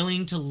he's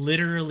willing to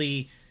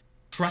literally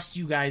trust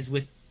you guys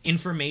with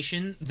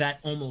information that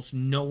almost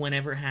no one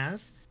ever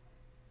has.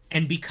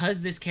 And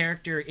because this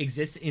character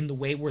exists in the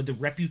way where the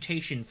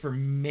reputation for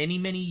many,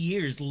 many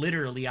years,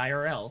 literally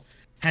IRL,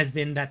 has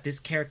been that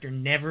this character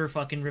never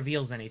fucking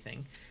reveals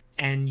anything,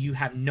 and you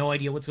have no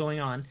idea what's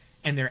going on,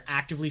 and they're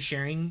actively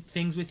sharing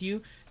things with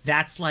you,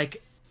 that's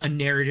like a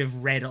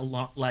narrative red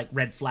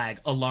flag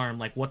alarm,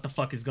 like, what the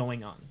fuck is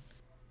going on?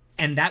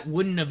 And that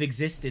wouldn't have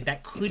existed,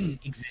 that couldn't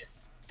exist,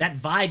 that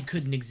vibe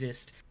couldn't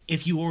exist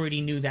if you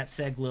already knew that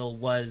Segler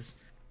was,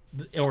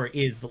 or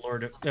is, the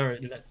Lord of, or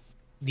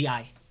the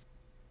Eye.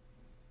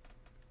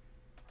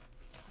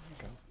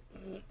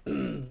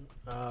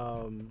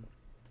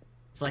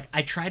 It's like,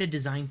 I try to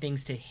design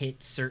things to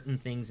hit certain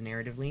things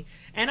narratively,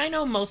 and I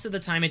know most of the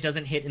time it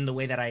doesn't hit in the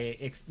way that I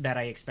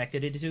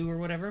expected it to, or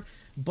whatever,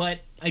 but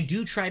I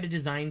do try to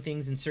design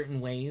things in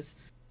certain ways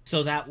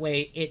so that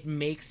way it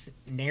makes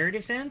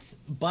narrative sense,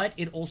 but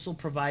it also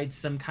provides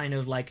some kind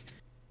of like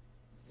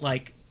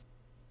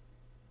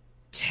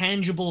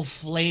tangible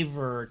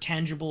flavor,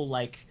 tangible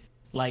like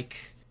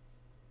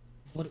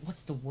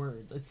what's the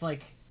word? It's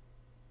like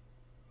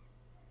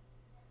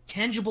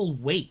tangible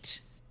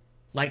weight.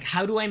 Like,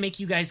 how do I make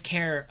you guys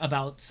care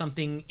about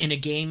something in a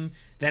game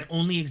that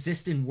only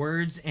exists in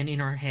words and in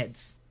our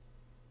heads?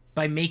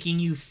 By making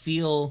you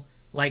feel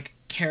like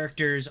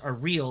characters are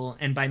real,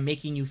 and by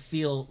making you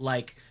feel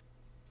like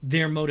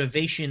their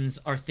motivations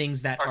are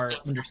things that are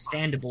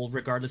understandable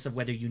regardless of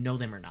whether you know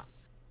them or not.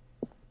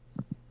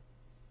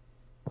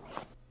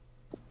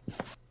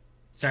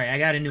 Sorry, I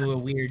got into a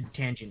weird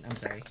tangent. I'm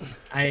sorry.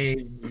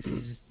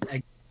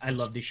 I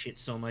love this shit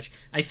so much.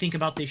 I think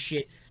about this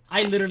shit.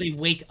 I literally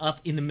wake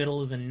up in the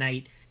middle of the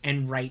night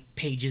and write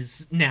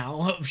pages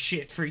now of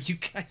shit for you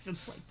guys.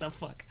 It's like, the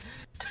fuck.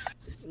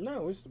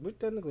 No, we're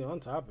technically on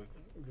topic,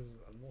 because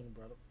I'm only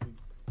brought up.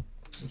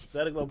 The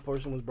Segler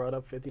portion was brought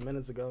up 50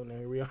 minutes ago, and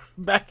here we are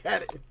back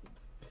at it.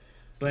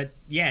 But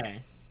yeah,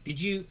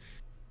 did you?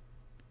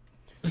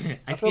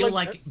 I feel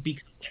like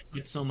because I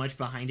put so much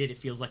behind it, it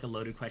feels like a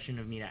loaded question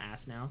of me to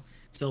ask now.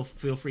 So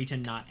feel free to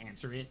not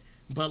answer it.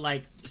 But,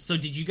 like, so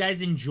did you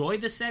guys enjoy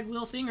the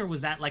Segler thing, or was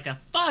that like a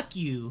fuck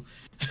you?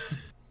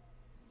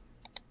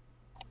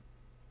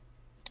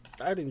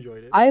 I'd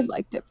enjoyed it. I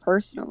liked it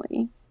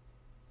personally.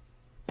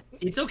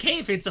 It's okay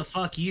if it's a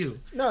fuck you.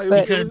 No,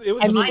 Because it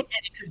was in my head,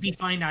 it could be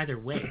fine either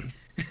way.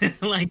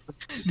 Like,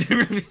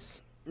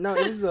 no,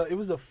 it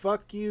was a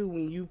fuck you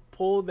when you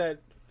pull the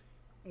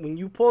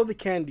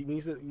candy. When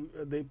you said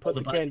they put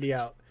the candy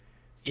out.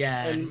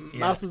 yeah. And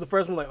Mouse was the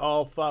first one like,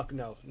 oh fuck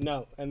no.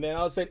 And then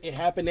all of a sudden it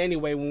happened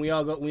anyway when we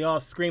all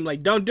screamed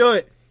like, don't do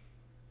it.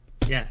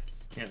 Yeah.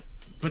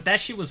 But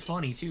that shit was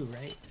funny too,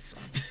 right?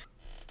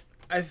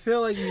 I feel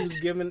like he was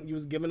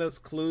giving us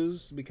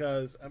clues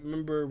because I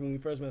remember when we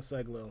first met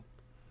Seglil,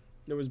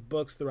 there was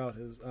books throughout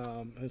his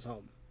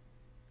home.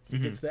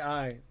 Mm-hmm. It's the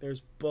eye.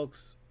 There's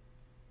books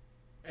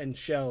and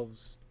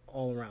shelves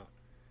all around.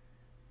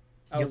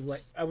 I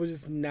was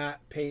just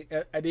not paying.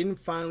 I didn't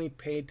finally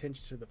pay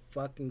attention to the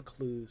fucking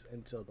clues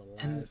until the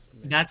last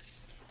minute.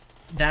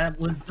 That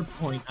was the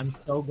point. I'm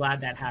so glad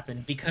that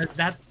happened because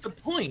that's the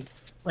point.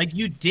 Like,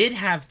 you did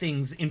have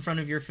things in front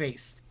of your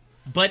face,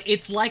 but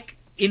it's like,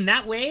 in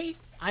that way,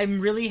 I'm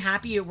really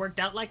happy it worked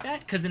out like that,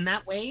 because in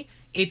that way,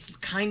 it's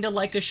kind of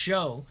like a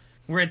show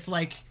where it's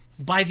like,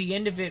 by the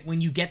end of it,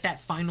 when you get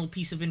that final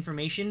piece of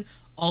information,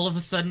 all of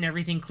a sudden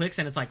everything clicks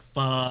and it's like,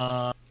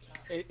 fuck.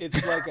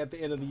 It's like at the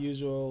end of The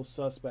Usual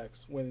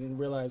Suspects when you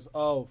realize,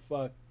 oh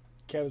fuck,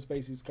 Kevin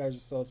Spacey's Kaiser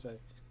Sose.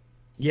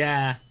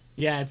 Yeah,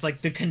 it's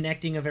like the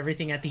connecting of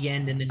everything at the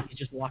end, and then he's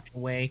just walking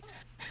away.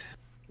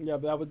 Yeah,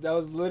 but that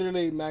was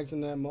literally Max in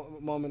that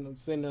moment of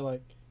sitting there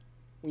like,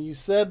 when you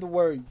said the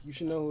word, you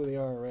should know who they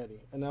are already.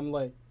 And I'm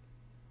like,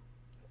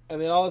 and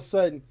then all of a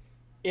sudden,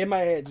 in my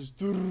head, just,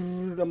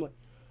 I'm like,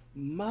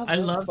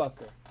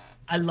 motherfucker.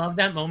 I love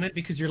that moment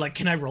because you're like,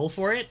 can I roll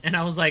for it? And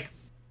I was like,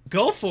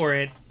 go for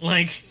it.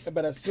 Like,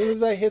 but as soon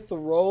as I hit the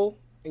roll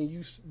and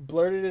you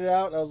blurted it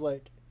out, I was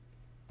like,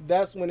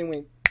 that's when it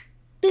went,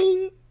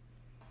 ding.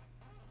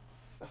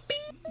 I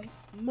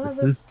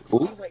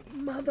was like,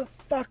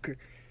 motherfucker.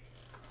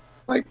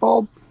 Light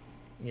bulb.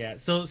 Yeah,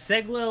 so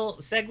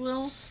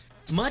Seglil,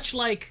 much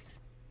like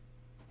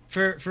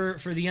for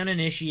the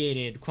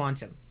uninitiated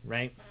Quantum,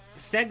 right?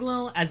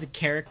 Seglil as a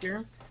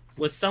character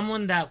was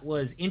someone that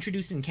was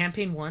introduced in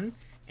Campaign 1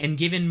 and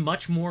given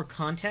much more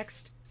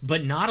context,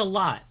 but not a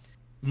lot.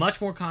 Much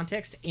more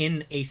context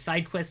in a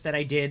side quest that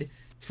I did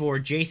for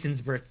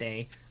Jason's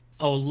birthday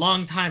a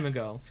long time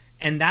ago.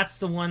 And that's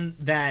the one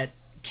that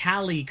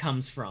Callie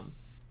comes from.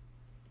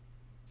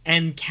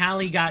 And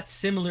Callie got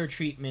similar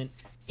treatment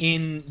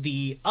in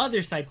the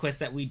other side quest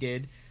that we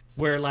did,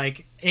 where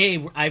like,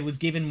 hey, I was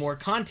given more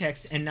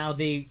context, and now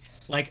they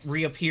like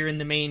reappear in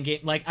the main game.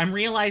 Like, I'm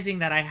realizing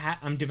that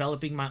I'm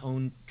developing my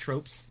own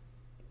tropes,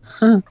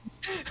 my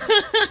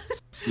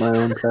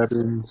own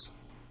patterns.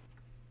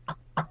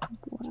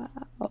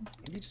 Wow.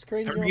 You just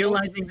created. I'm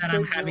realizing that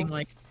I'm having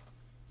like,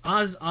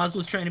 Oz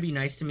was trying to be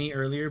nice to me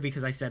earlier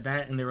because I said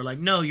that, and they were like,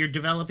 no, you're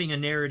developing a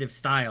narrative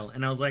style,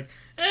 and I was like,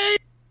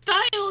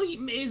 style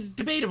is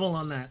debatable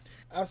on that.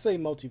 I'll say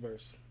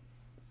multiverse.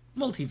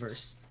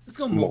 Multiverse. Let's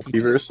go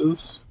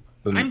Multiverses?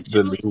 The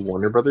new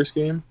Warner Brothers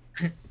game?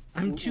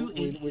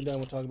 We're done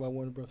with talking about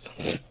Warner Bros.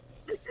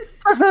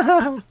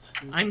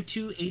 I'm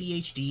too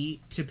ADHD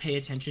to pay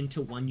attention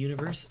to one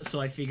universe, so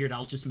I figured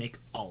I'll just make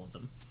all of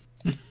them.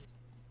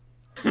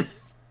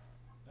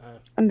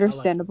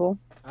 Understandable.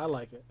 I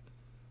like it.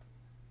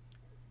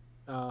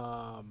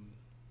 Because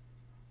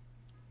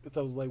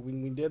I was like,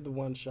 when we did the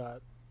one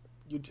shot,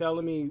 you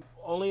telling me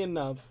only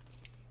enough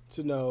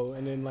to know,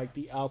 and then like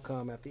the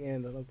outcome at the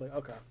end, and I was like,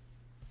 okay.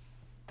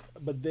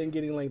 But then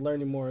getting like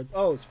learning more, it's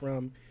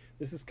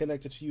this is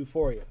connected to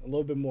Euphoria a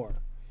little bit more.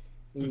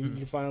 You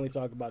can finally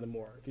talk about it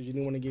more because you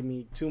didn't want to give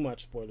me too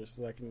much spoilers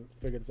so I can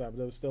figure this out.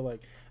 But it was still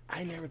like,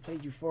 I never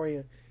played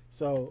Euphoria,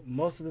 so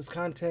most of this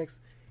context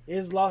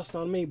is lost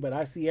on me. But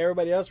I see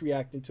everybody else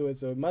reacting to it,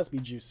 so it must be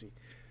juicy.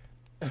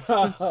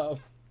 Yeah.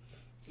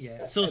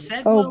 So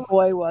Seglil, oh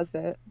boy, was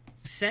it.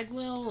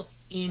 Seglil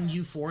in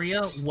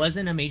Euphoria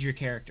wasn't a major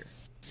character.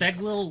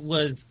 Seglil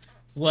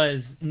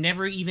was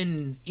never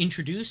even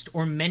introduced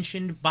or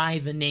mentioned by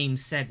the name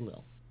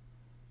Seglil.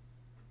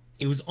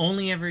 It was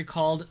only ever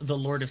called the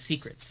Lord of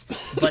Secrets,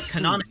 but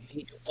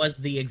canonically it was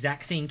the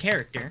exact same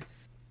character,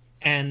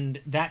 and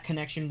that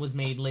connection was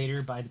made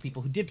later by the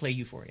people who did play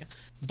Euphoria.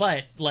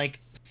 But like,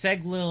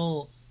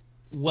 Seglil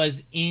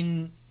was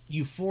in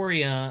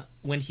Euphoria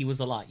when he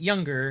was a lot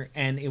younger,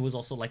 and it was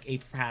also like a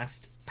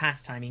past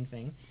timing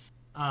thing.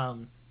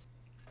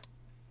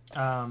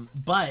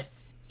 But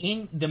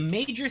in the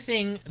major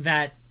thing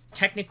that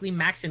technically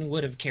Maxon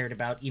would have cared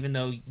about, even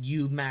though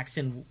you,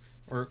 Maxon,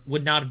 or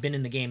would not have been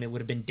in the game, it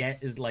would have been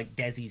like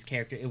Desi's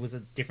character. It was a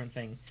different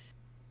thing.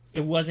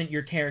 It wasn't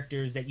your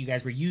characters that you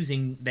guys were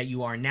using that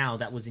you are now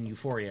that was in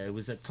Euphoria. It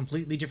was a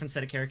completely different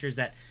set of characters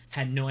that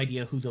had no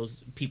idea who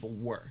those people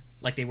were.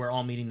 Like, they were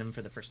all meeting them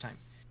for the first time.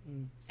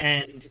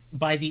 And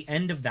by the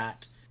end of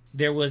that,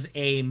 there was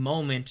a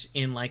moment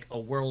in like a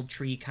world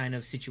tree kind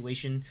of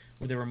situation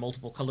where there were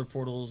multiple color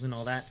portals and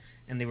all that,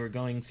 and they were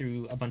going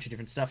through a bunch of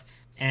different stuff.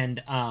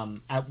 And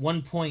at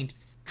one point,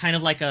 kind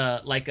of like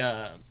a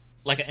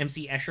like a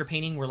MC Escher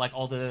painting where like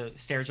all the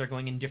stairs are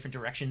going in different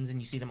directions and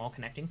you see them all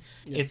connecting.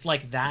 Yeah. It's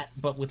like that,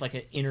 but with like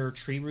an inner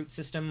tree root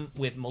system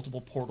with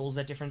multiple portals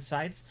at different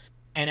sides.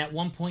 And at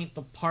one point,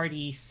 the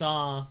party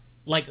saw,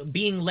 like,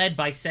 being led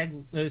by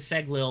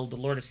Seglil, the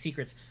Lord of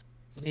Secrets.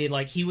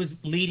 He was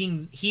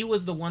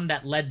the one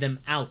that led them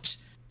out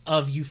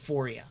of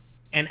Euphoria,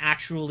 and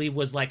actually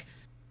was like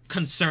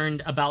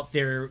concerned about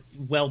their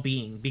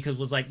well-being, because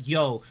was like,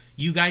 yo,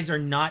 you guys are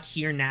not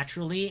here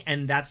naturally,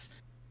 and that's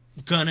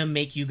gonna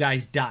make you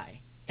guys die,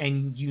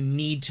 and you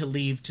need to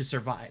leave to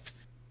survive.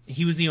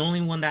 He was the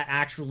only one that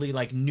actually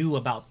like knew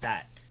about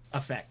that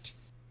effect.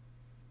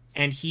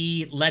 And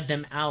he led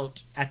them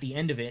out at the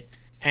end of it,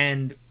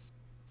 and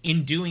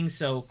in doing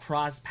so,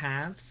 crossed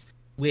paths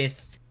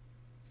with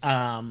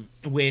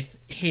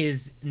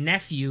his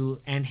nephew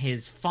and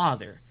his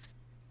father,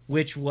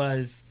 which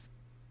was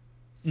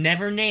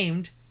never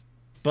named,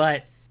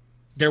 but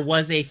there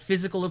was a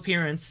physical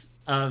appearance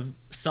of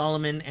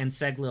Solomon and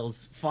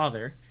Seglil's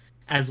father,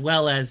 as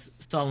well as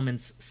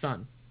Solomon's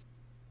son.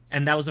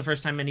 And that was the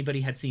first time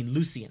anybody had seen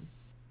Lucian.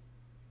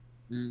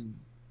 Mm.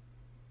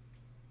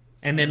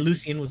 And then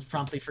Lucian was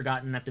promptly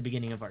forgotten at the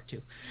beginning of Arc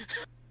 2.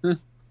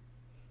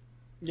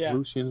 Yeah.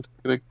 Lucian's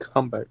gonna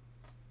come back.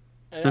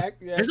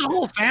 There's a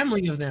whole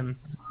family of them.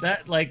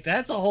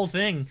 That's a whole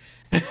thing.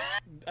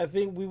 I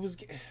think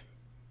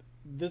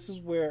this is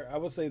where I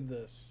would say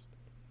this.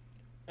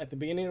 At the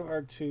beginning of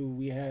Arc 2,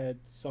 we had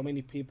so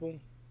many people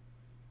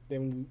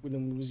than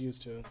we was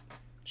used to.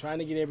 Trying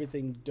to get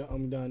everything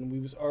done. We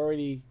was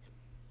already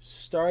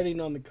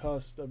starting on the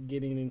cusp of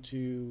getting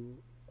into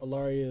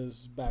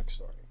Alaria's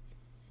backstory.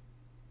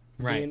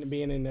 Right.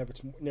 Being in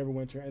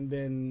Neverwinter, and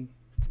then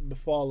the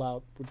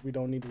fallout, which we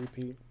don't need to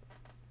repeat.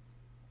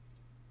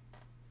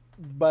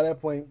 By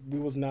that point, we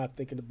was not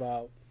thinking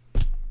about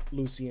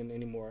Lucian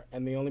anymore,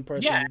 and the only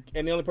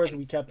person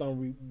we kept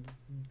on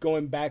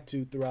going back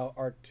to throughout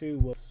Arc 2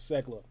 was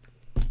Seglil.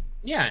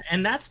 Yeah,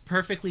 and that's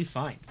perfectly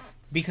fine,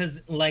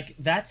 because like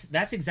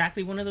that's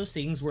exactly one of those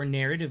things where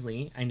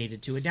narratively I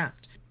needed to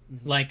adapt.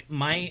 Mm-hmm. Like,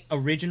 my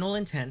original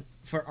intent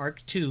for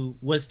Arc 2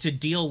 was to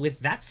deal with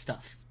that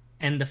stuff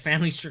and the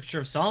family structure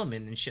of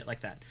Solomon and shit like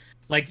that.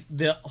 Like,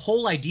 the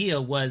whole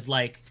idea was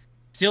like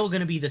still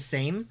gonna be the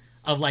same,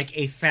 of like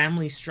a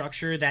family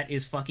structure that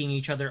is fucking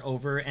each other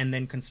over and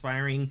then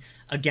conspiring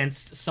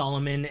against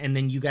Solomon, and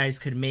then you guys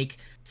could make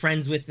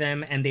friends with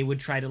them and they would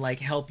try to like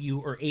help you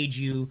or aid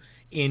you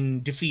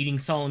in defeating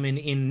Solomon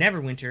in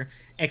Neverwinter,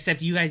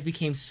 except you guys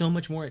became so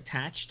much more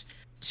attached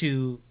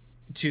to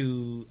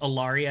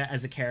Alaria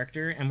as a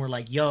character, and we're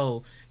like,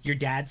 yo, your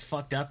dad's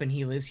fucked up and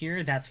he lives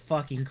here? That's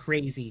fucking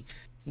crazy.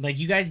 Like,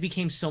 you guys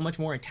became so much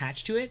more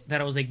attached to it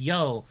that I was like,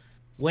 yo,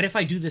 what if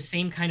I do the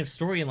same kind of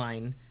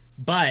storyline,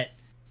 but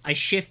I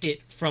shift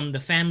it from the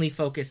family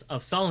focus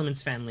of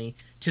Solomon's family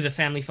to the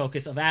family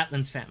focus of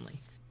Atlan's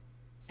family,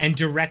 and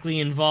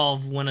directly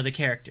involve one of the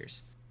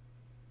characters?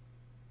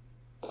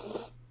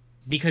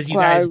 Because you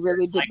guys, I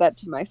really did that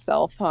to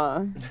myself,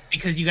 huh?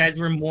 Because you guys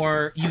were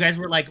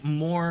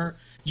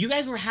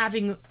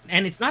having,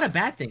 and it's not a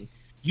bad thing,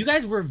 you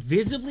guys were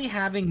visibly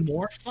having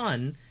more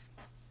fun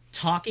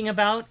talking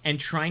about and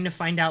trying to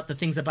find out the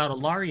things about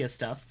Alaria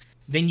stuff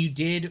than you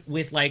did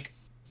with like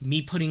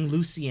me putting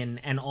Lucian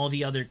and all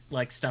the other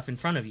like stuff in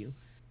front of you.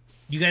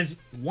 You guys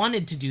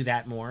wanted to do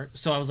that more,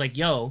 so I was like,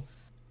 yo,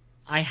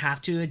 I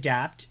have to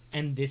adapt,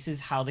 and this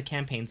is how the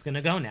campaign's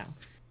gonna go now.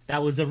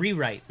 That was a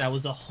rewrite. That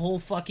was a whole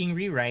fucking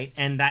rewrite,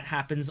 and that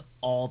happens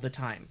all the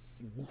time.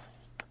 Mm-hmm.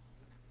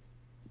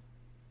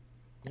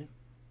 Yeah.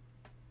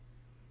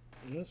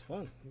 It was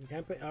fun.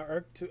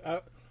 Arc 2,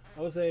 I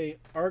would say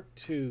Arc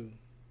 2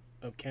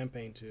 of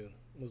Campaign 2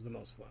 was the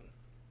most fun.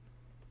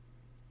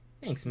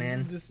 Thanks,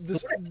 man.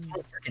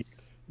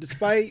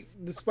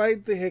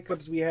 Despite the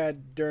hiccups we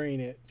had during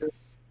it.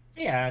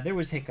 Yeah, there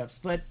was hiccups,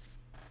 but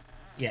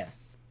yeah.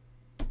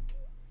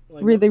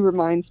 Like, really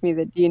reminds me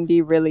that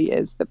D&D really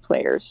is the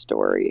player's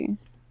story.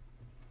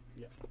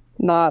 Yeah.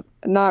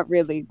 Not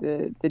really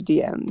the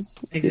DM's,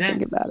 if you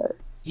think about it.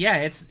 Yeah,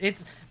 it's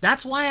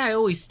that's why I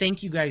always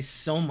thank you guys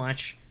so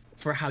much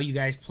for how you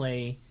guys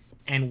play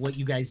and what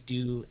you guys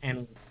do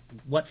and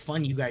what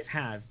fun you guys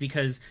have,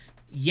 because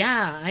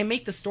yeah, I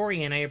make the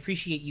story and I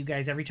appreciate you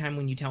guys every time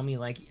when you tell me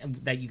like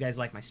that you guys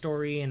like my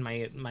story and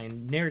my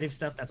narrative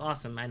stuff. That's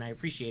awesome and I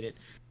appreciate it.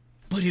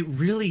 But it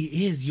really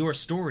is your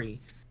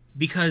story,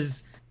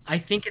 because I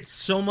think it's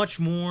so much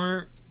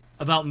more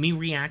about me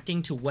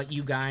reacting to what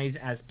you guys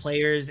as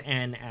players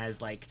and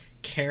as like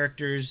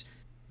characters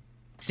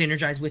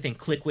synergize with and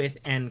click with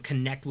and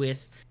connect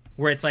with,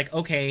 where it's like,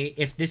 okay,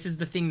 if this is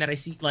the thing that I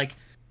see, like,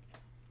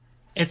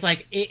 it's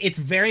like, it's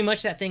very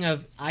much that thing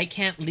of, I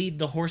can't lead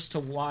the horse to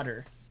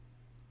water.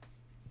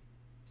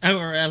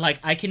 Or like,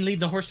 I can lead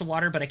the horse to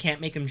water, but I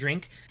can't make him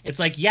drink. It's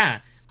like,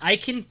 yeah, I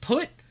can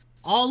put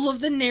all of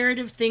the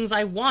narrative things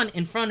I want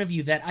in front of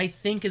you that I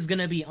think is going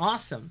to be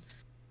awesome.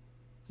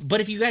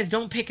 But if you guys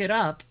don't pick it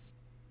up,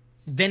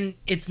 then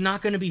it's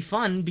not going to be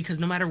fun, because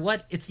no matter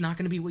what, it's not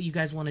going to be what you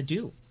guys want to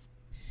do.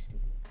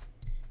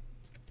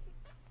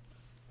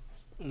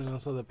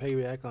 So the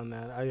payback on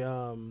that,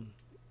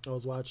 I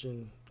was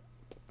watching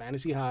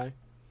Fantasy High,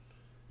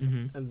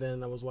 Mm-hmm. and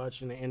then I was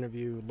watching an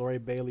interview Lori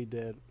Bailey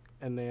did,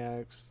 and they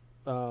asked,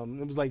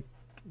 it was like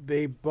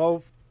they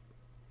both,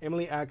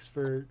 Emily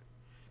Axford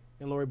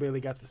and Lori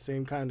Bailey got the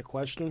same kind of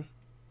question,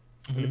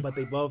 Mm-hmm. but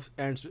they both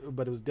answered,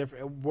 but it was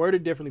different,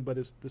 worded differently, but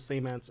it's the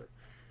same answer.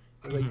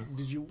 Like, Mhm.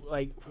 did you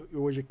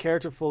was your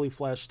character fully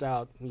fleshed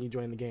out when you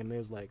joined the game? They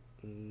was like,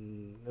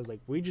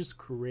 we just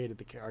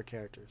created our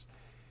characters.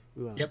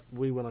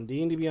 We went on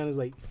D&D Beyond. Is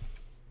like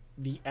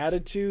the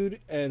attitude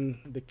and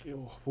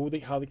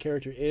how the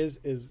character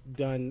is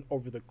done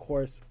over the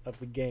course of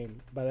the game.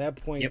 By that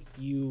point, Yep.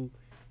 you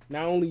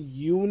not only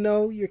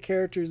know your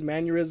character's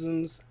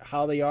mannerisms,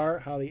 how they are,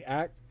 how they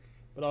act,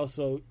 but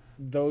also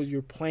those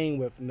you're playing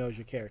with knows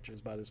your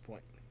characters by this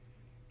point.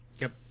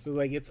 Yep. So it's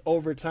like it's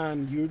over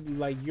time.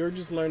 You're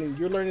just learning.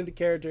 You're learning the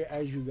character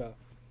as you go.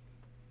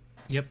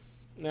 Yep.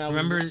 Now,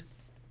 Remember?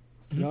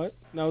 No,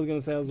 I was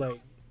gonna say I was like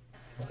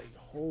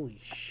holy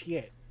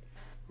shit!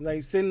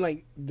 Like sitting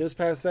like this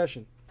past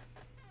session,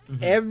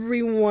 Mhm.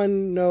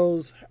 everyone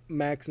knows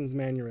Maxon's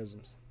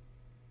mannerisms.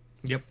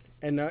 Yep.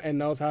 And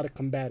knows how to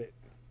combat it.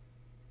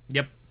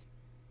 Yep.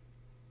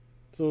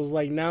 So it's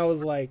like now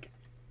it's like,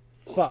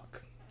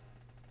 fuck.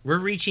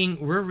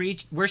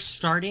 We're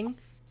starting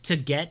to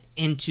get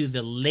into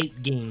the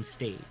late game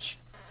stage.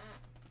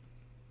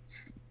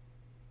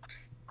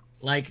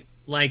 Like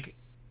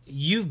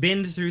you've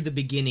been through the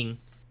beginning,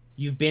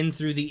 you've been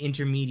through the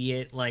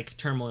intermediate like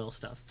turmoil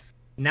stuff.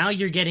 Now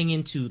you're getting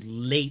into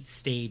late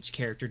stage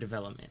character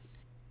development.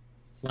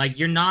 Like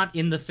you're not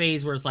in the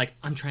phase where it's like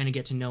I'm trying to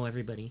get to know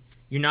everybody.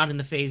 You're not in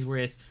the phase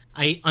where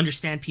I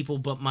understand people,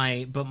 but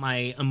my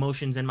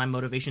emotions and my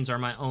motivations are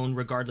my own,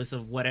 regardless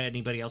of what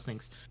anybody else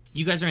thinks.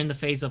 You guys are in the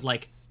phase of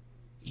like,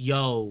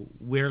 yo,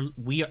 we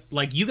are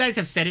like, you guys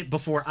have said it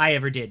before I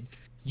ever did.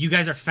 You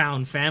guys are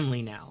found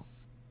family now,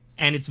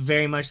 and it's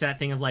very much that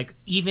thing of like,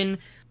 even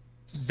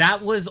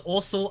that was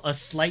also a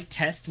slight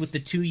test with the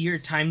 2-year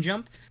time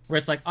jump, where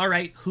it's like, all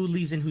right, who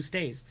leaves and who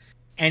stays,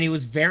 and it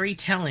was very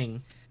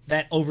telling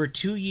that over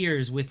 2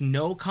 years with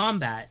no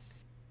combat,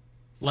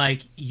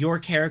 like, your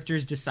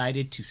characters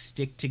decided to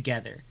stick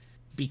together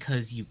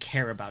because you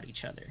care about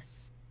each other.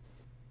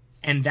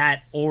 And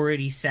that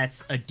already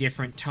sets a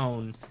different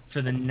tone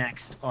for the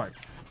next arc.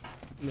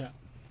 Yeah.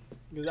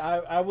 Because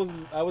I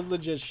was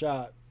legit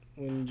shocked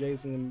when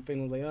Jason and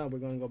Finn was like, oh, we're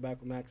going to go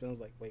back with Max. And I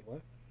was like, wait,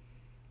 what?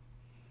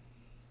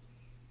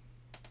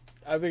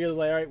 I figured it was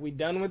like, all right, we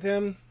done with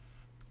him.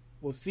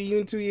 We'll see you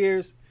in 2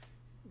 years.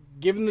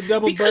 Give him the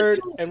double bird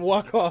and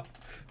walk off.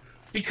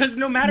 Because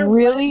no matter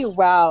really, what,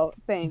 wow,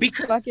 thanks.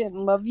 Because- Fucking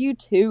love you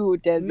too,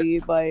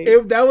 Desi.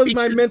 Like, That was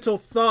my mental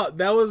thought.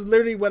 That was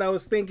literally what I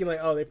was thinking. Like,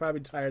 oh, they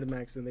probably tired of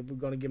Max and they were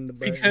going to give him the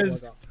bird and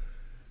walk off.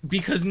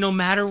 Because no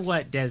matter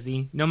what,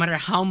 Desi, no matter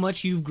how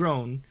much you've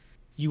grown,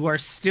 you are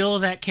still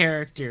that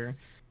character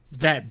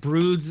that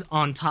broods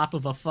on top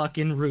of a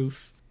fucking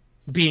roof,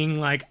 being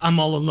like, I'm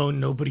all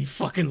alone, nobody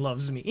fucking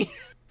loves me.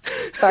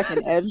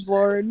 fucking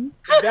edgelord.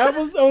 That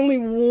was only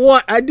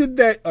one. I did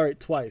that, all right,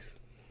 twice.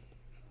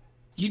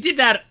 You did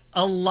that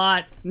a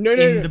lot No,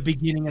 in the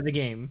beginning of the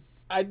game.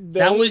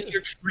 That was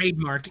your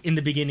trademark in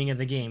the beginning of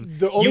the game.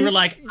 You were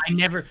like,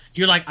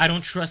 I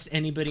don't trust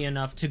anybody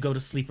enough to go to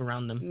sleep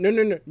around them.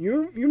 No.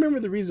 You remember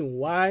the reason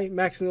why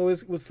Max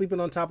always was sleeping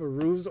on top of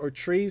roofs or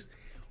trees?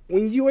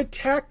 When you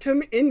attacked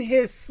him in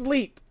his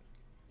sleep.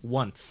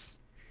 Once.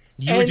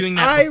 You were doing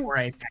that before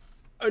I attacked.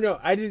 Oh, no,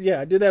 I did.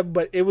 Yeah, I did that,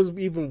 but it was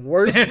even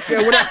worse.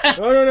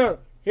 No.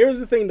 Here's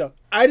the thing, though.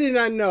 I did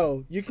not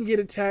know you can get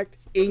attacked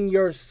in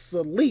your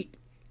sleep.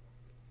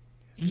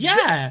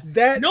 Yeah,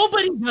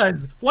 nobody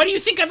does. Why do you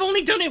think I've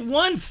only done it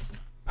once?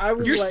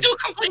 You're still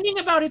complaining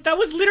about it. That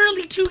was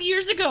literally 2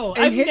 years ago.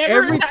 And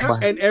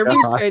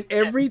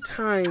every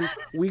time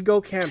we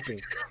go camping,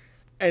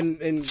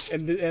 and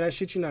I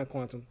shit you not,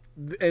 Quantum,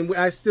 and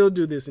I still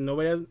do this, and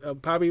nobody has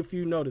probably if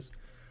you noticed,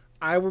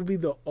 I will be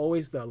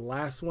always the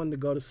last one to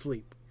go to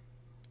sleep,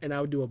 and I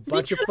would do a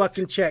bunch of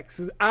fucking checks.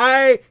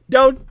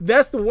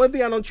 That's the one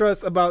thing I don't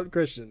trust about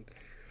Christian,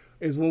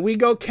 is when we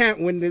go camp,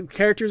 when the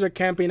characters are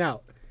camping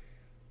out.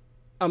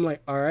 I'm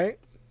like, all right,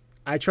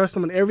 I trust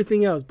them on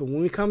everything else, but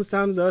when it comes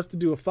time to us to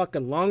do a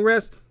fucking long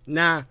rest,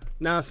 nah,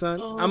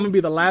 son. I'm gonna be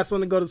the last one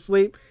to go to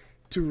sleep,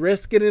 to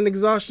risk it in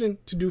exhaustion,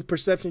 to do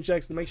perception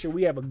checks to make sure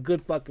we have a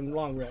good fucking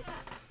long rest.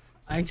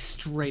 I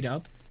straight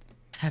up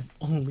have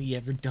only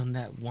ever done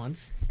that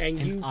once. And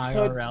in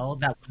IRL,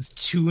 that was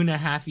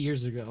 2.5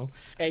 years ago.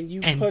 And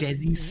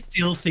Desi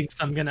still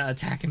thinks I'm gonna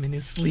attack him in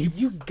his sleep.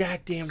 You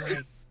goddamn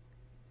right.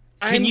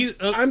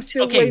 I'm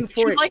still waiting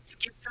for it.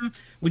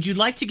 Would you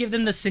like to give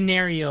them the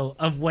scenario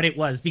of what it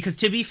was? Because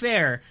to be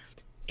fair,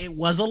 it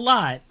was a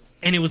lot,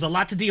 and it was a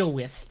lot to deal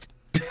with.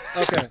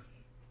 Okay.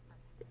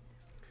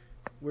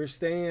 We're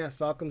staying at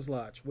Falcom's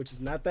Lodge, which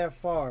is not that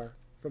far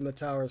from the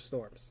Tower of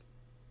Storms.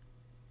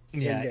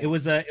 Yeah, it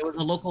was a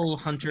local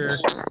hunter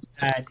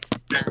that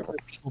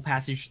people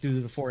passage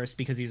through the forest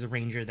because he was a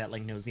ranger that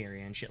knows the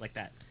area and shit like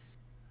that.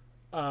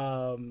 We're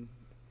staying at Falcom's Lodge, which is not that far from the Tower of Storms.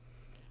 Yeah, it was a local hunter that people passage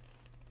through the forest because he was a ranger that knows the area and shit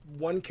like that.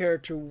 one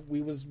character,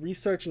 we was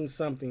researching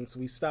something, so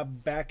we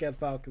stopped back at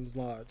Falcon's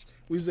Lodge.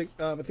 We was I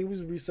think we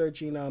was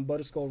researching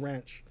Butterskull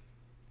Ranch.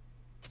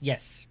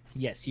 Yes,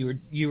 you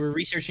were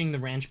researching the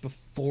ranch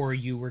before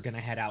you were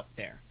gonna head out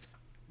there.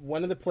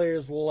 One of the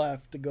players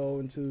left to go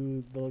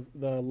into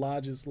the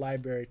lodge's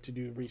library to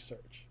do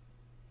research.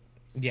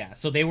 Yeah,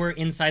 so they were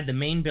inside the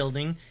main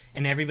building,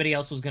 and everybody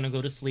else was gonna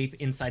go to sleep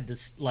inside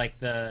this, like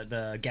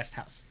the guest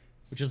house,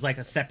 which is like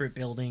a separate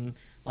building,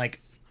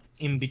 like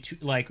in between,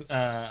 like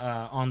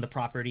on the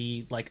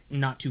property, like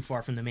not too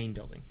far from the main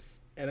building.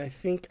 And I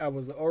think I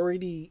was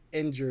already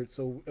injured,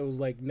 so it was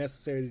like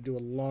necessary to do a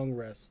long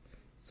rest.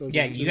 So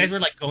yeah, you guys were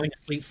like going to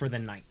sleep for the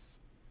night.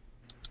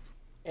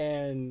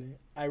 And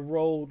I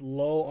rolled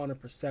low on a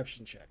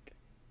perception check.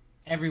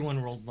 Everyone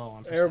rolled low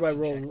on perception.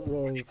 Everybody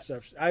rolled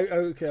perception.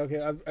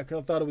 Okay. I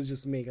thought it was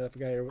just me because I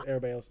forgot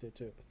everybody else did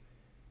too.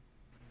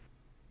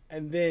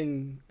 And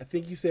then I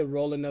think you said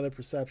roll another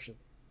perception,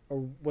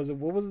 or was it?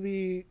 What was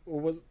the? Or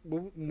was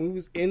when we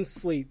was in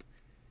sleep?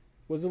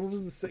 Was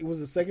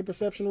the second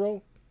perception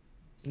roll?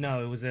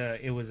 No, it was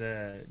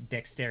a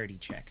dexterity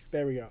check.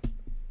 There we go.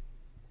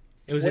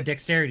 It was a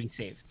dexterity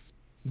save.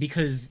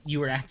 Because you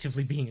were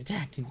actively being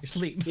attacked in your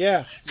sleep.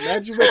 Yeah.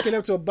 Imagine waking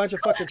up to a bunch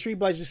of fucking tree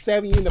blights just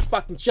stabbing you in the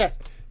fucking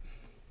chest.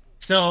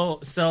 So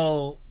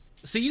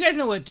you guys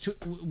know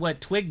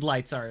what twig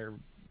blights are,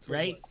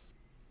 right?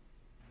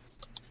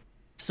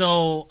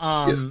 So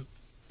Yes.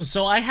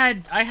 so I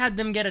had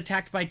them get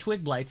attacked by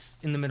twig blights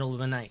in the middle of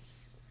the night.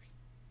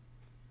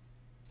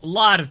 A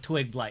lot of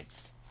twig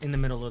blights in the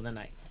middle of the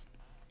night.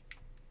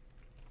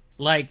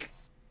 Like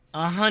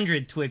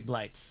 100 twig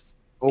blights.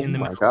 Oh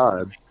my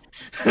god.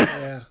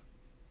 Yeah.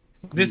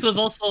 This was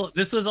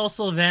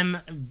also them.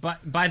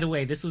 By the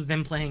way, this was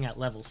them playing at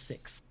level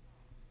 6.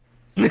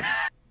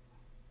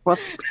 What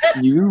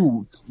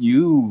you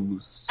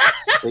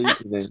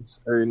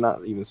Satanist, or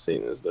not even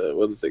Satanist?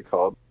 What is it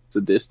called?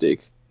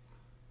 Sadistic.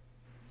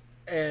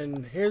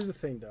 And here's the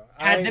thing, though.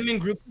 I had them in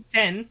groups of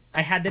 10.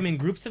 I had them in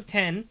groups of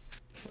 10,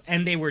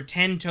 and they were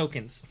 10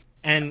 tokens.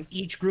 And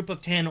each group of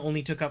 10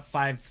 only took up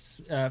 5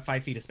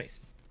 feet of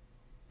space.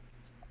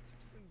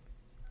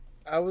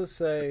 I would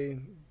say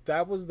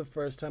that was the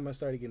first time I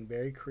started getting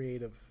very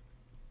creative.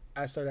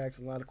 I started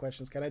asking a lot of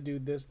questions. Can I do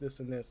this, this,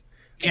 and this?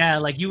 Yeah,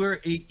 like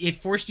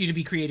it forced you to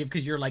be creative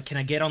because you're like, can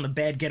I get on the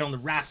bed, get on the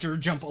rafter,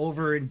 jump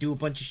over, and do a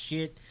bunch of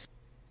shit?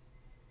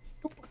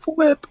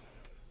 Flip.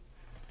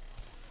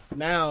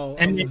 Now,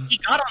 And then he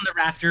got on the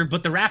rafter,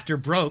 but the rafter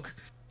broke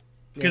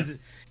because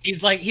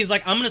he's like,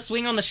 I'm gonna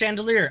swing on the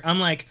chandelier. I'm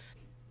like,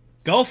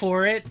 go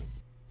for it.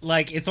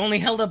 Like, it's only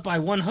held up by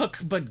one hook,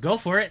 but go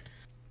for it.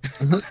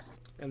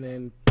 and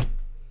then,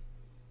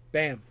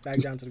 bam, back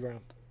down to the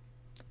ground.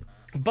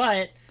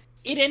 But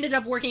it ended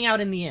up working out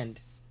in the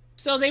end.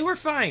 So they were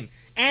fine.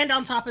 And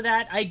on top of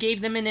that, I gave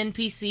them an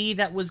NPC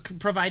that was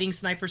providing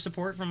sniper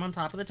support from on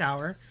top of the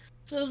tower.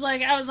 So I was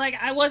like,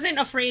 I wasn't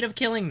afraid of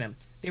killing them.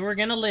 They were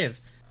gonna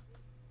live.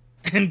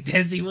 And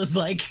Desi was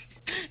like,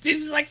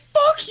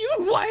 fuck you,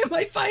 why am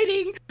I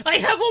fighting? I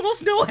have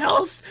almost no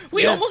health.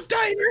 We almost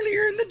died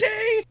earlier in the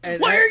day.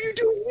 And why are you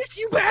doing this,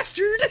 you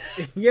bastard?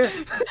 Yeah.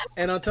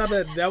 And on top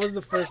of that, that was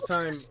the first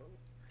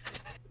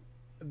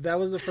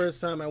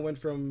time I went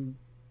from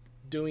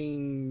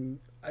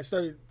I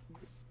started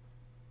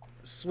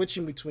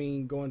switching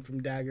between going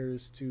from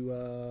daggers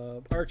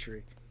to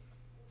archery.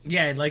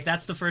 Yeah, like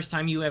that's the first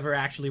time you ever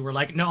actually were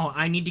like, no,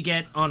 I need to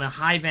get on a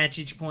high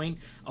vantage point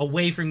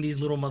away from these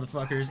little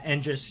motherfuckers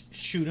and just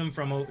shoot them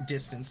from a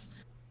distance.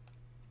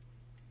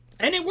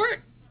 And it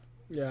worked.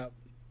 Yeah.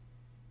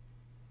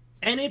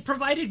 And it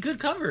provided good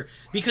cover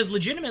because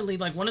legitimately,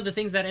 like, one of the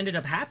things that ended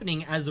up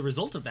happening as a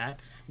result of that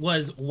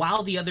was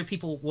while the other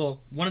people,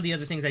 one of the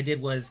other things I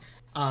did was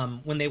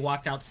when they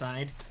walked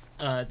outside,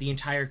 the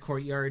entire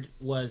courtyard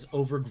was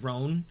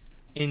overgrown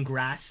in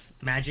grass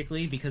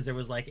magically because there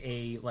was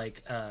it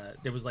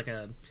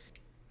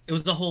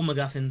was the whole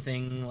MacGuffin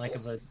thing, like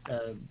of a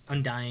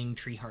undying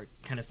tree heart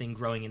kind of thing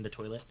growing in the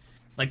toilet,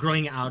 like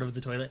growing out of the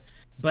toilet.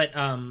 But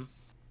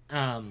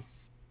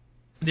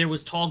there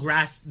was tall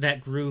grass that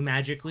grew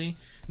magically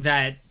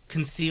that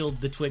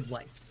concealed the twig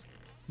blights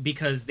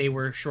because they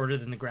were shorter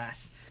than the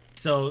grass.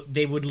 So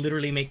they would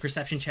literally make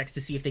perception checks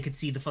to see if they could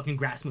see the fucking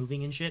grass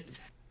moving and shit.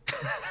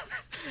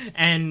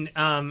 And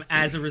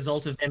as a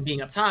result of them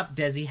being up top,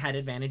 Desi had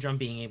advantage on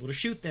being able to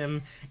shoot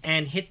them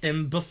and hit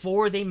them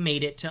before they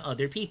made it to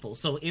other people.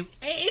 So it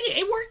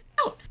worked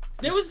out.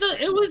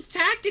 It was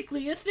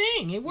tactically a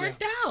thing. It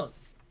worked out.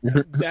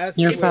 That's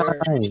You're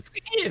where fine.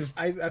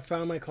 I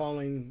found my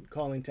calling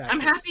tactics. I'm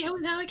happy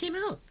with how it came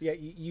out. Yeah,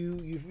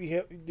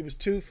 there was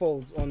two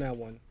folds on that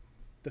one.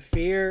 The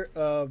fear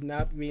of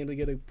not being able to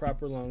get a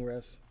proper long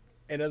rest.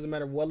 It doesn't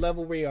matter what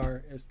level we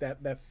are. It's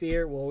that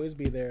fear will always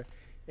be there.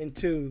 And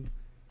two,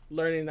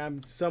 learning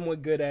I'm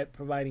somewhat good at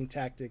providing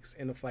tactics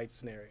in a fight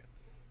scenario.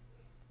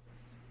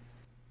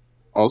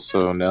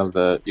 Also, now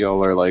that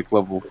y'all are like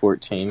level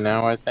 14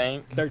 now, I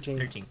think 13.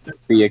 Thirteen.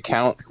 the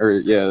account, or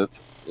yeah,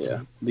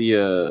 Yeah,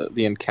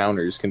 the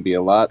encounters can be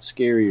a lot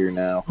scarier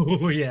now.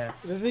 Oh yeah.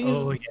 The thing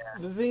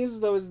is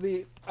though is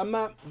the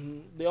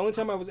only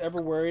time I was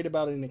ever worried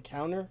about an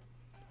encounter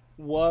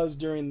was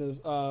during this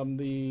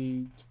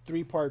the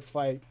 3-part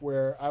fight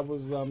where I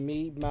was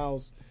me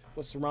Mouse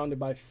was surrounded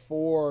by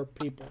 4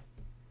 people.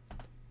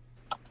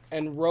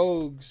 And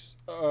rogues,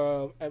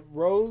 I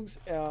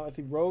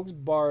think rogues,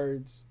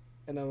 bards,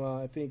 and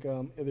I think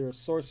either a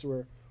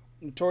sorcerer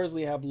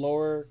notoriously have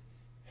lower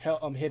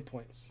hit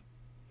points.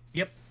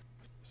 Yep.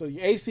 So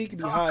your AC could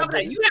be high.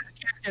 But you have a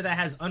character that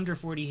has under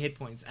 40 hit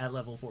points at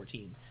level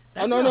 14.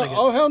 That's no.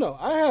 Oh hell no!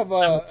 I have.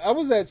 I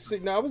was at.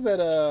 No, I was at.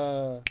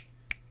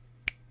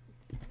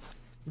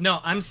 No,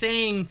 I'm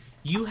saying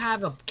you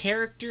have a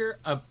character,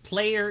 a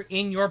player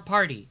in your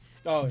party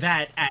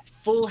that at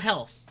full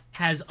health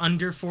has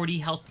under 40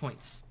 health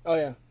points. Oh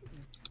yeah,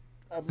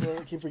 I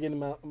keep forgetting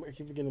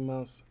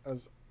Mouse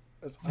as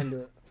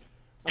under.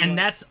 And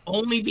that's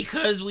only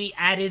because we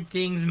added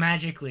things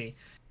magically.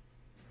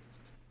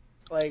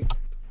 Like,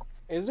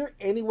 is there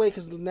any way?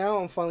 Because now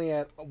I'm finally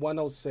at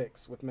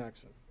 106 with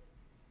Maxim.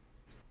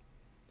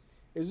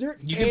 Is there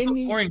you can put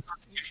more in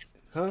Constitution?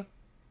 Huh?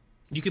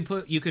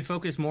 You could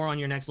focus more on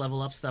your next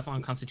level up stuff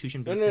on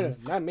Constitution based No,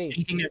 not me.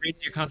 Anything that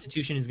raises your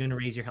Constitution is going to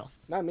raise your health.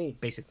 Not me.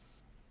 Basically.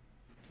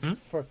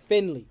 For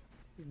Finley,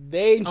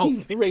 they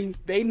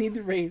need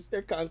to raise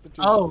their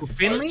Constitution. Oh,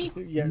 Finley?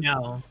 Yes.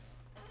 No.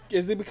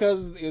 Is it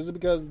because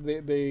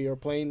they are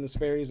playing as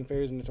fairies and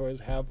fairies and notorious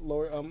have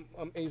lower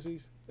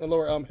ACs and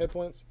lower hit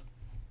points?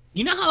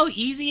 You know how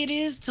easy it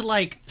is to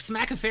like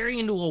smack a fairy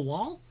into a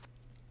wall?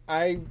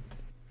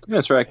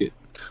 That's racket.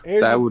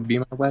 That would be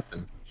my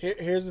weapon.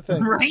 Here's the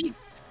thing. Right?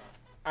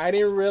 I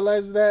didn't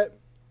realize that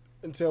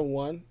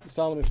until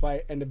Solomon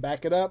fight, and to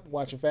back it up,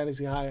 watching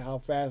Fantasy High, how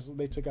fast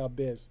they took out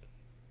Biz.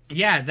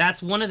 Yeah,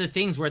 that's one of the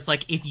things where it's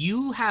like, if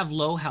you have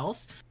low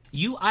health,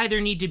 you either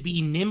need to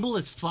be nimble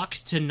as fuck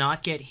to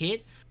not get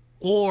hit,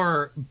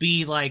 or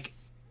be like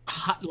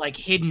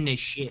hidden as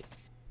shit.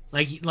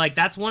 Like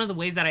that's one of the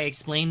ways that I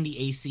explain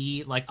the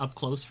AC like up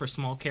close for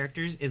small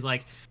characters is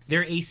like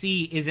their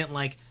AC isn't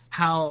like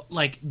how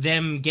like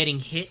them getting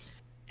hit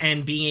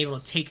and being able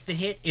to take the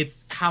hit.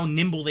 It's how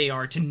nimble they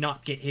are to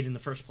not get hit in the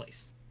first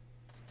place.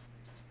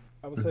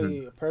 I would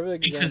say a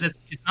perfect example. Because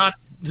it's not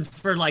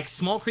for like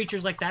small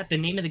creatures like that. The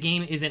name of the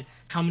game isn't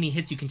how many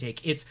hits you can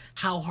take. It's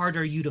how hard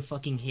are you to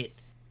fucking hit.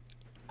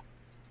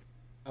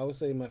 I would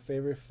say my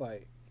favorite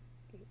fight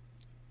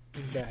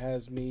that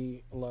has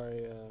me,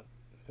 Ilaria,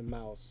 and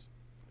Mouse.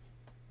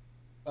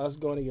 Us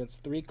going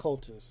against 3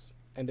 cultists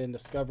and then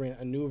discovering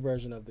a new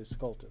version of this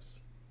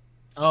cultist.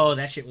 Oh,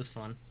 that shit was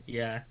fun.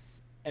 Yeah.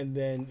 And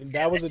then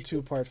that was a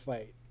 2-part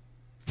fight.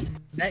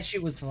 That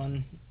shit was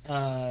fun.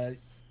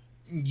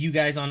 You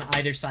guys on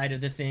either side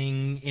of the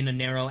thing in a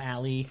narrow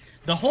alley.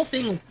 The whole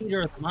thing was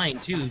theater of the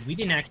mind too. We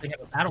didn't actually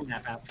have a battle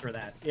map out for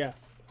that. Yeah.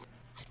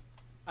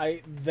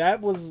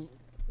 That was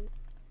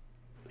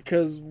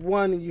because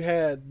one, you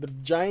had the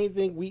giant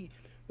thing.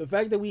 The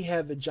fact that we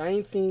had the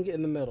giant thing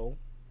in the middle,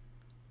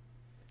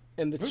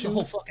 and there was a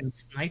whole fucking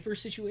sniper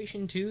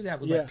situation too that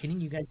was like pinning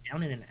you guys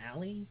down in an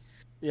alley.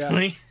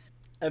 Yeah.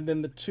 And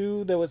then the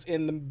 2 that was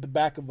in the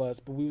back of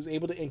us, but we was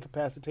able to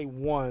incapacitate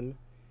 1,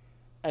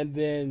 and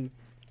then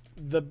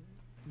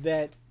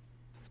that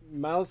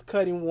Mouse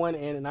cutting one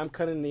end and I'm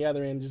cutting the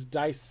other end, just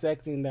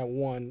dissecting that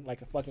one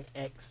like a fucking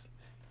X.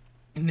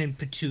 And then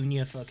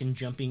Petunia fucking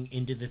jumping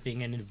into the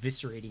thing and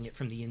eviscerating it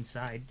from the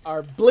inside.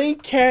 Our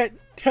Blink Cat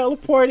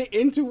teleported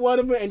into one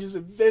of them and just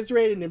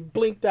eviscerated and then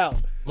blinked out.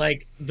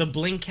 Like, the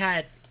Blink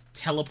Cat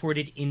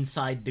teleported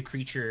inside the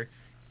creature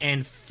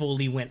and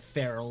fully went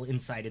feral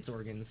inside its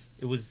organs.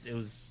 It was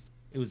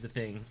the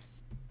thing.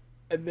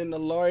 And then the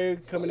lawyer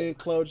coming in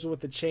close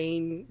with the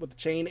chain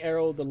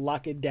arrow to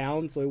lock it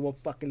down so it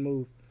won't fucking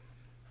move.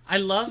 I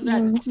love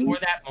that before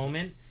that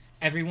moment,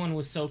 everyone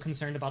was so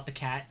concerned about the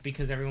cat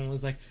because everyone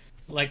was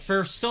like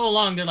for so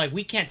long they're like,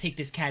 we can't take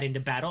this cat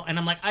into battle, and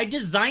I'm like, I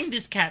designed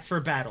this cat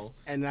for battle,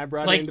 and I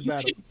brought it into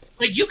battle.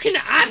 You can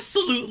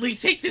absolutely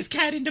take this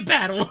cat into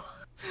battle.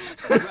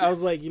 I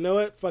was like, you know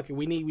what? Fuck it.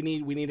 We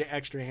need an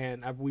extra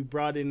hand. We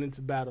brought it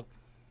into battle.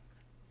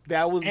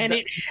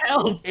 It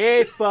helped.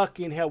 It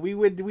fucking helped.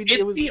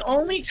 It was the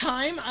only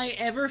time I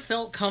ever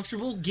felt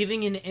comfortable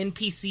giving an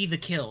NPC the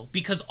kill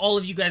because all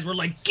of you guys were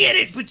like, "Get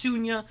it,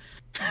 Petunia."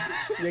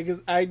 Yeah,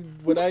 because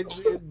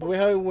the way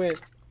how it went,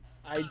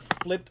 I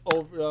flipped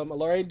over.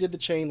 Ilaria did the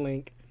chain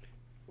link,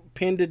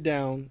 pinned it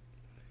down.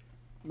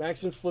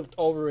 Maxon flipped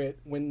over it.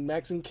 When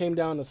Maxon came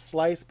down to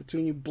slice,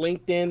 Petunia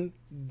blinked in,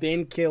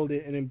 then killed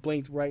it, and then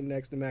blinked right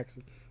next to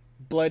Maxon,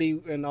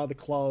 bloody and all the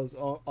claws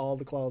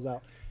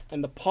out.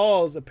 And the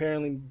paws,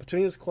 apparently,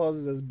 Petunia's claws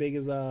is as big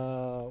as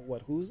I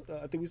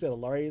think we said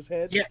Ilaria's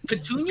head. Yeah,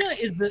 Petunia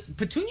is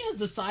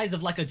the size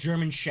of like a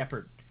German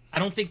Shepherd. I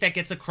don't think that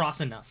gets across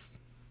enough.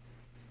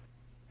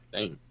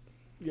 Dang.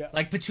 Yeah.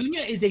 Like,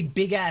 Petunia is a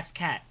big ass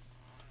cat.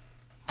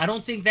 I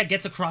don't think that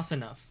gets across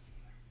enough.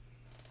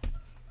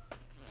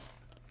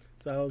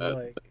 So I was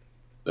like,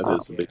 that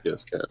is a big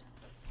ass cat.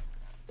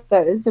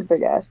 That is a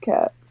big ass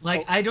cat.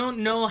 Like, I don't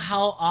know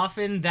how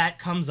often that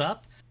comes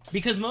up,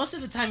 because most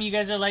of the time you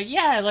guys are like,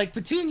 yeah, like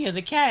Petunia,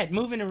 the cat,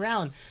 moving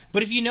around.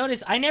 But if you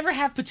notice, I never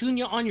have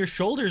Petunia on your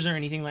shoulders or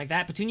anything like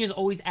that. Petunia's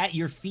always at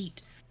your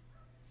feet.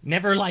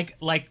 Never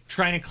like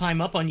trying to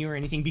climb up on you or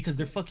anything, because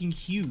they're fucking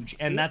huge.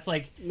 And that's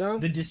like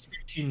the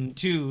description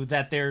too,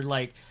 that they're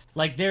like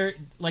they're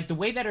like, the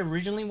way that it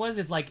originally was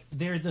is like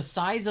they're the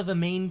size of a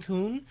Maine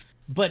Coon,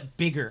 but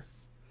bigger.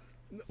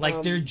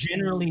 Like they're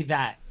generally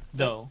that.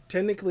 Though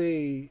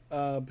technically,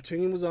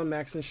 Petunia was on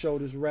Maxon's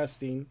shoulders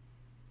resting,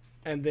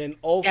 and then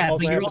also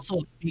but you're also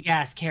a big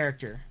ass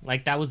character.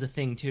 Like that was a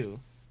thing too.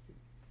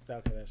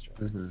 Okay, that's true.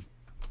 Mm-hmm.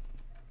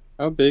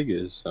 How big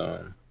is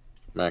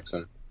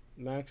Maxon?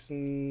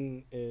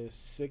 Maxon is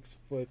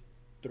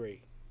 6'3".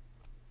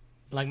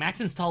 Like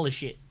Maxon's tall as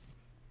shit.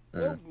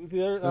 Delius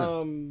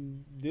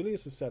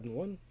is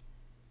 7'1".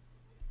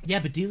 Yeah,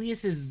 but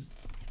Delius is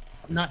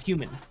not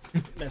human.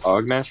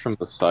 Ognash from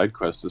the side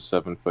quest is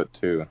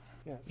 7'2".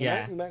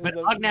 Yeah, but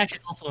Ognash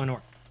is also an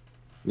orc.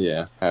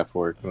 Yeah, half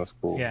orc. That's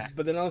cool. Yeah,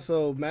 but then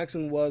also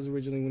Maxon was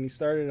originally, when he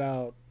started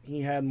out,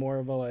 he had more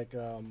of a like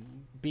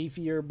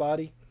beefier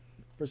body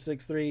for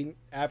 6'3".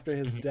 After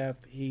his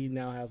death, he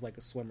now has like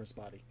a swimmer's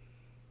body.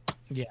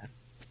 Yeah,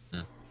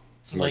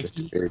 Like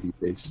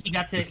he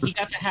got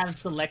to have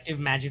selective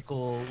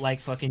magical like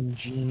fucking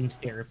gene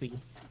therapy.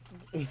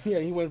 Yeah,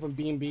 he went from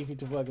being beefy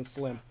to fucking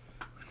slim.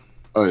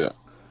 Oh yeah.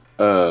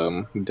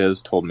 Des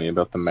told me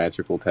about the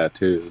magical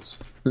tattoos.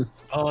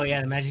 Oh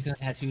yeah, the magical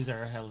tattoos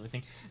are a hell of a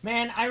thing.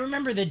 Man, I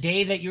remember the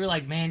day that you were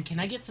like, man, can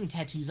I get some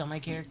tattoos on my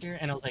character?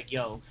 And I was like,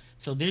 yo,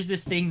 so there's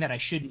this thing that I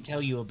shouldn't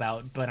tell you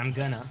about, but I'm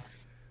gonna.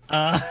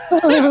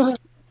 I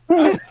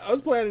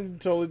was planning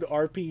totally to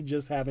RP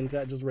just having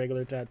just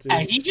regular tattoos.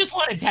 Yeah, he just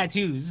wanted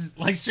tattoos,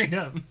 like straight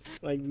up.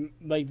 Like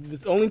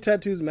the only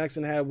tattoos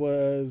Maxon had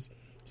was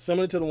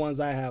similar to the ones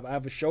I have. I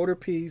have a shoulder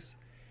piece,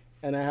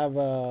 and I have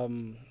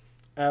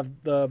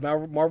the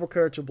Marvel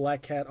character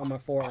Black Cat on my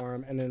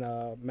forearm, and then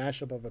a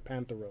mashup of a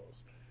Panther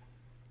Rose.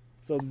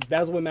 So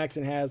that's what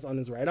Maxon has on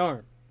his right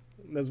arm.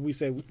 As we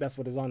say, that's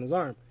what is on his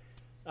arm.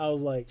 I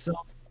was like,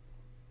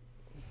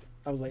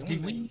 I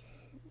want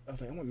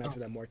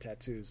Maxon to have more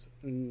tattoos.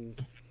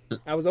 And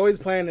I was always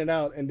planning it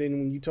out, and then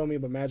when you told me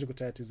about magical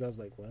tattoos, I was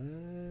like, what?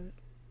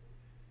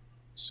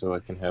 So I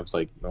can have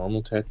like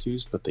normal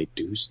tattoos, but they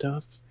do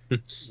stuff?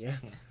 Yeah.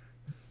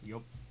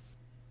 Yup.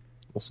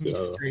 Let's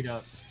go. Straight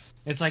up.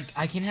 It's like,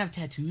 I can have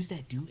tattoos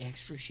that do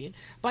extra shit.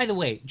 By the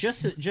way,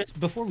 just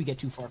before we get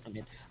too far from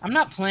it, I'm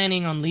not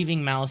planning on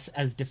leaving Mouse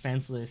as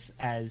defenseless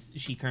as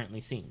she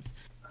currently seems.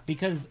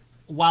 Because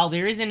while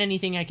there isn't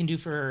anything I can do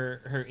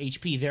for her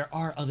HP, there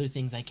are other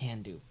things I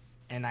can do.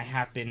 And I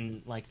have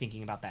been like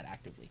thinking about that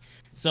actively.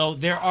 So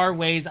there are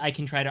ways I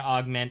can try to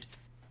augment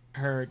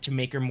her to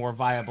make her more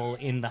viable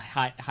in the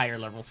higher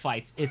level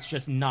fights. It's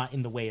just not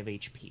in the way of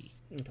HP.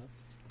 Okay.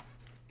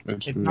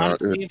 It's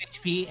not in the way of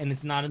HP, and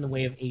it's not in the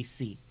way of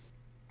AC.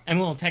 And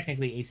well,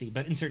 technically AC,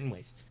 but in certain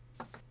ways.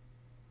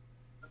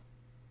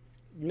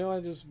 You know,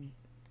 I just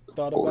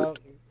thought about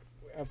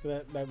after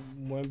that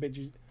one bit.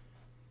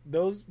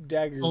 Those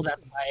daggers. So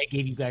that's why I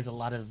gave you guys a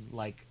lot of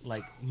like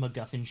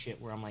MacGuffin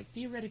shit, where I'm like,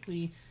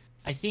 theoretically,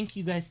 I think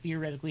you guys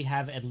theoretically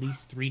have at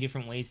least 3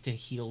 different ways to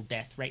heal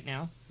death right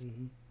now.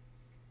 Mm-hmm.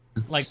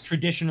 Like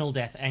traditional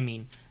death, I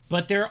mean.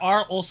 But there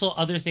are also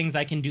other things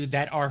I can do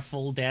that are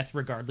full death,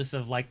 regardless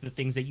of like the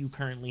things that you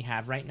currently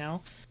have right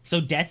now. So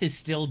death is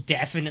still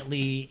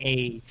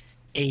definitely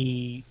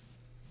a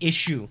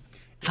issue.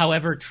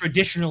 However,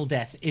 traditional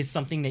death is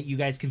something that you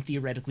guys can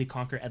theoretically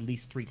conquer at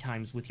least 3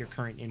 times with your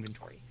current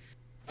inventory.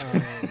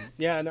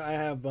 Yeah, no, I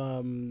have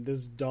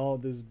this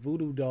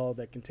voodoo doll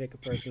that can take a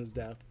person's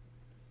death.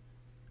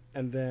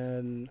 And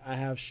then I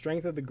have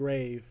Strength of the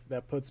Grave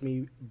that puts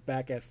me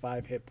back at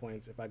 5 hit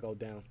points if I go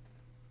down.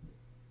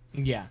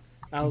 Yeah,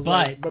 but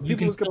people you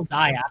can still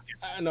die after.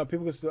 I know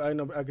people can still. I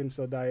know I can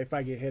still die if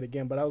I get hit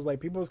again. But I was like,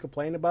 people was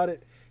complaining about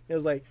it. It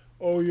was like,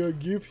 oh yeah,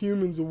 give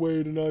humans a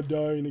way to not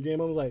die in the game.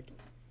 I was like,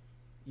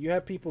 you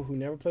have people who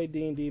never played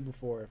D&D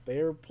before. If they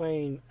are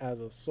playing as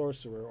a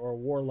sorcerer or a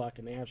warlock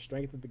and they have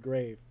Strength of the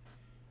Grave,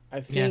 I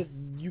think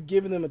you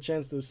giving them a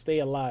chance to stay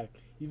alive.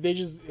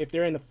 If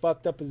they're in a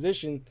fucked up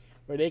position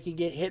where they can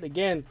get hit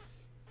again,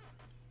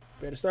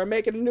 better start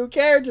making a new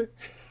character.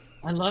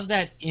 I love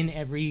that in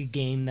every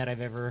game that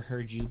I've ever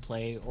heard you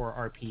play or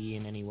RP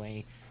in any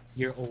way,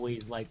 you're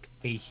always like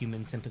a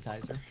human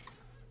sympathizer.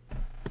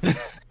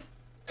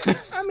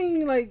 I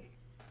mean, like,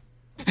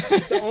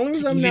 the only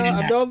reason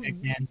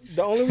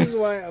the only reason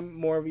why I'm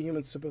more of a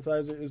human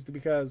sympathizer is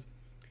because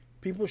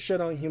people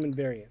shit on human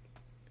variant,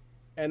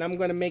 and I'm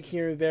gonna make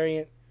human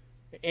variant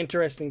an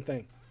interesting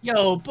thing.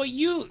 Yo, but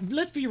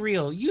let's be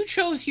real. You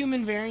chose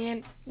human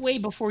variant way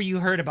before you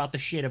heard about the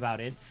shit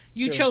about it.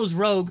 You chose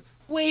rogue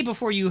way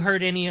before you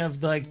heard any of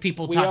the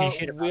people talking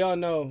shit about it. We all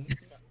know.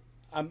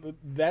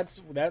 That's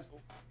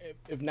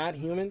if not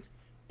human,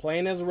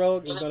 playing as a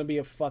rogue is going to be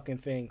a fucking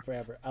thing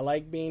forever. I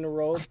like being a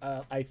rogue.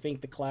 I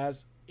think the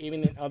class,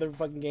 even in other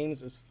fucking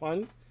games, is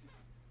fun.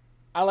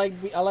 I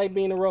like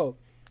being a rogue.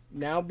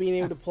 now being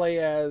able to play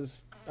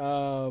as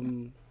a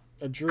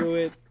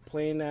druid,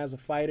 playing as a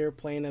fighter,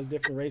 playing as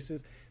different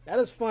races, that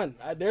is fun.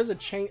 There's a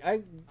change.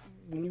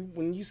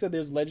 When you said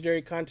there's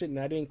legendary content and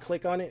I didn't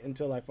click on it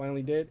until I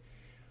finally did,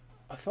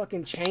 a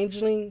fucking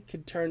changeling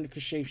could turn to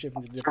shapeshift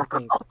into different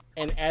things,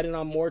 and adding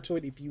on more to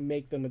it if you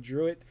make them a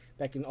druid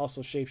that can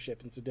also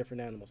shapeshift into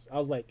different animals. I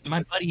was like,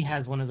 my buddy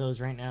has one of those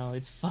right now.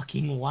 It's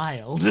fucking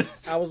wild.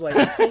 I was like,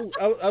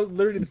 I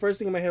literally the first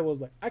thing in my head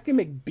was like, I can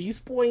make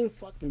Beast Boy in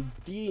fucking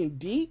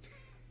D&D.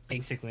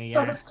 Basically,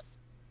 yeah.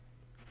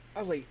 I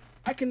was like,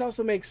 I can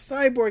also make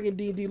Cyborg in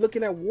D&D.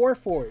 Looking at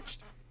Warforged.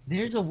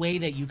 There's a way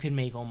that you can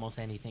make almost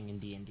anything in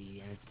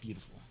D&D, and it's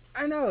beautiful.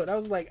 I know. That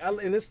was like,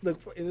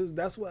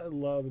 that's what I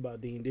love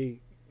about D&D.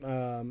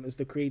 It's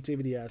the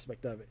creativity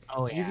aspect of it.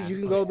 Oh yeah. You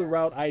can go the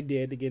route I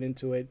did to get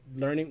into it,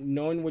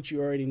 knowing what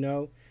you already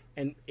know,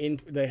 and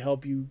to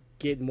help you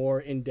get more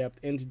in depth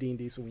into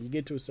D&D. So when you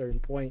get to a certain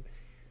point,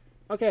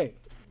 okay,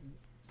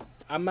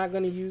 I'm not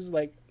gonna use,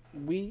 like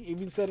we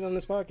even said it on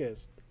this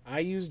podcast,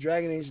 I use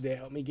Dragon Age to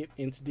help me get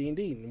into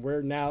D&D, and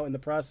we're now in the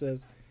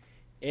process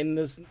in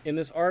this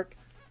arc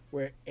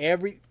where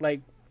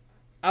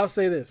I'll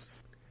say this.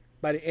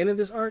 By the end of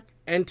this arc,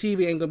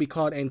 Antiva ain't gonna be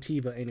called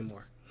Antiva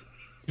anymore.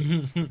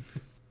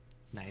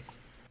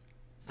 Nice.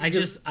 I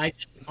just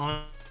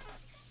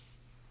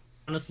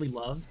honestly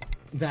love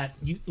that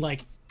you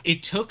like.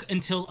 It took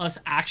until us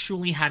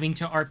actually having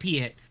to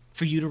RP it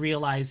for you to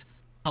realize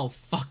how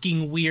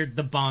fucking weird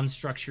the bond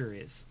structure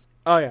is.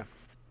 Oh yeah.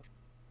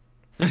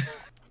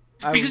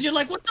 Because you're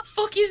like, what the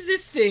fuck is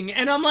this thing?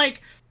 And I'm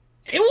like,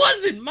 it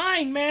wasn't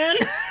mine, man.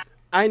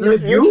 I know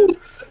you.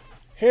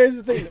 Here's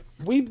the thing.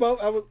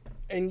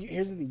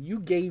 Here's the thing. You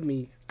gave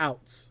me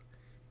outs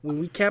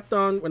when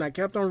I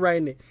kept on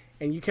writing it,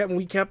 and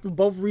we kept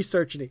both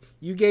researching it.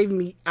 You gave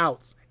me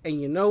outs,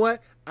 and you know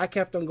what? I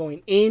kept on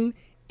going in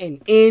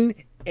and in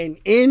and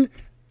in.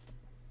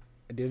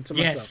 I did it to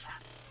myself.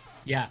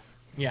 Yes.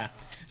 Yeah.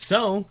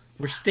 So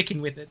we're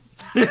sticking with it.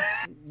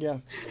 Yeah.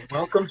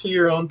 Welcome to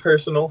your own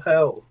personal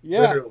hell.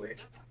 Yeah. Literally.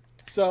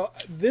 So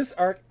this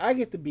arc, I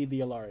get to be the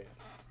Alaria.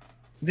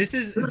 This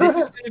is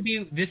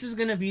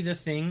gonna be the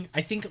thing.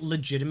 I think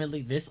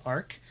legitimately this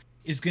arc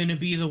is gonna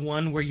be the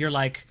one where you're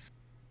like,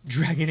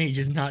 Dragon Age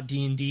is not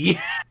D&D.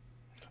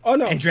 Oh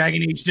no. And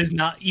Dragon Age does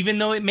not, even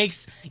though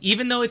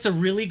it's a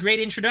really great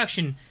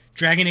introduction,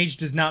 Dragon Age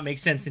does not make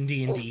sense in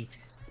D&D.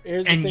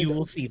 And you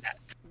will see that.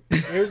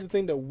 Here's the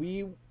thing that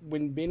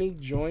when Benny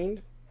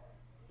joined,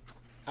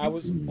 I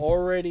was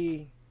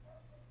already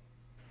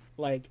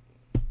like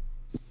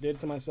did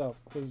to myself,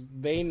 because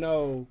they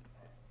know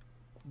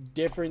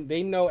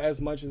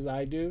as much as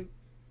I do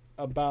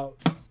about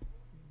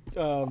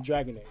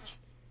Dragon Age.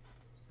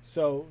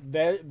 So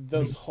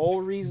this whole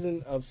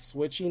reason of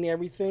switching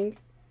everything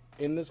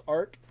in this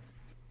arc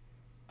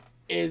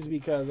is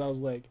because I was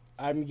like,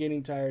 I'm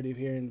getting tired of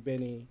hearing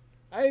Benny.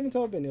 I even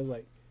told Benny, I was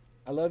like,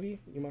 I love you.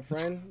 You're my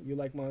friend. You're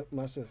like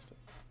my sister.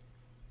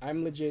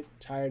 I'm legit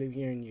tired of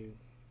hearing you.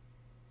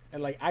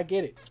 And like, I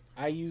get it.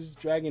 I use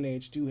Dragon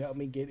Age to help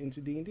me get into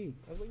D&D.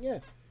 I was like, yeah,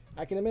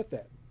 I can admit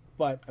that.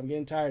 But I'm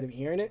getting tired of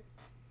hearing it.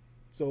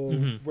 So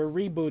we're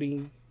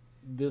rebooting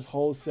this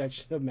whole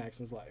section of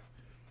Maxim's life.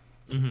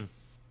 Mm-hmm.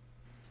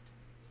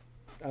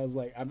 I was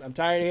like, I'm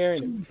tired of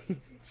hearing it.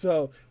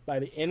 So by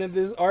the end of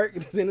this arc,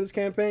 the end of this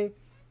campaign,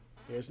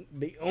 there's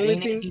the only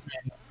thing.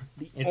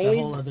 A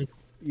whole other.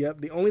 Yep,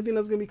 the only thing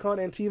that's gonna be called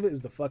Antiva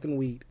is the fucking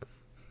weed.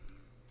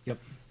 Yep.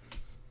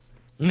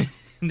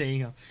 There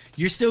you go.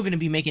 You're still gonna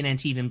be making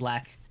Antiva in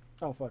black.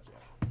 Oh fuck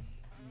yeah!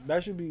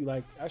 That should be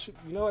like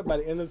You know what? By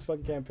the end of this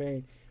fucking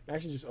campaign, I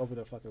should just open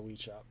a fucking weed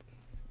shop.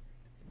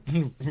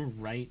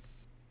 Right.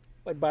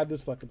 Like by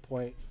this fucking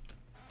point.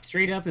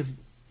 Straight up, if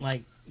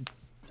like.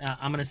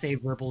 I'm gonna say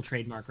verbal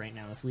trademark right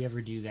now. If we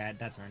ever do that,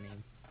 that's our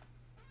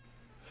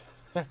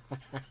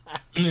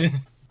name.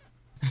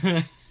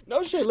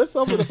 No shit. Let's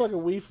open a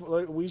fucking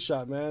weed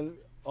shop, man.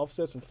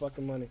 Offset some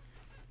fucking money.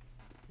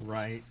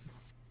 Right.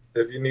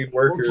 If you need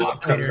workers, I'll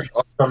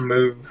come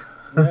move.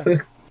 Yeah.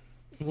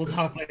 We'll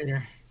talk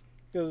later.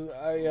 Because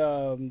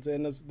to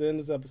end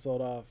this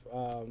episode off,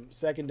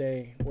 second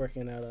day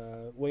working at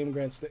William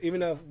Grant State,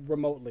 even though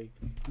remotely.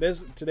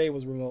 Today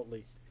was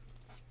remotely.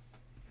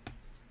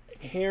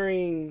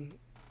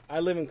 I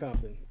live in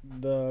Compton.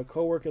 A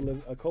coworker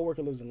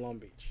lives in Long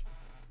Beach.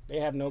 They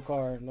have no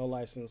car, no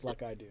license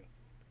like I do.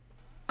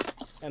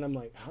 And I'm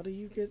like, how do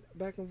you get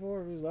back and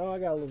forth? He's like, oh, I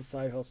got a little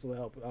side hustle to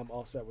help. I'm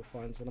all set with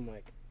funds. And I'm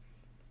like,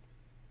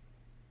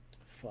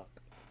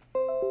 fuck.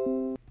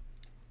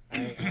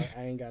 I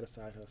ain't got a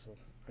side hustle.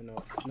 I know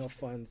no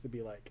funds to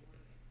be like,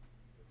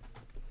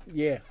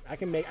 yeah, I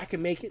can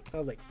make it. I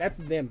was like, that's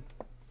them.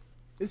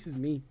 This is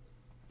me.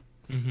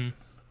 Mm-hmm.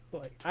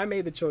 Like, I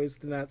made the choice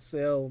to not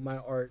sell my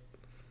art.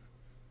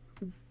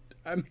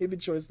 I made the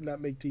choice to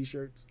not make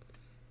t-shirts.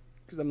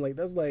 Because I'm like,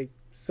 that's like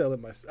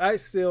selling my... I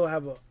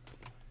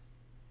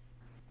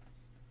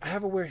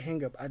have a weird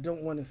hang up. I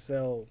don't want to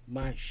sell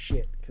my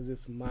shit because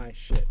it's my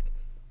shit.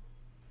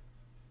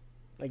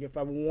 Like, if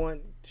I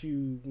want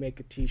to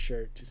make a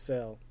t-shirt to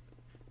sell,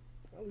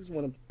 at least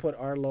want to put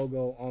our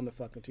logo on the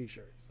fucking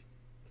t-shirts.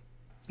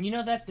 You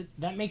know,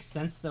 that makes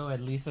sense though,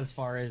 at least as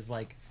far as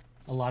like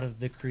a lot of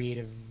the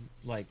creative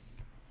like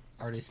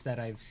artists that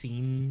I've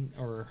seen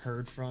or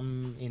heard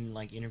from in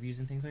like interviews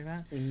and things like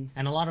that. Mm-hmm.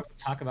 And a lot of them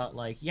talk about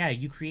like, yeah,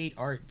 you create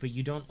art, but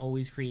you don't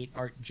always create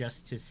art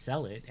just to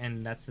sell it.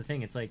 And that's the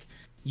thing. It's like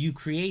you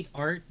create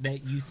art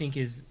that you think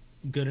is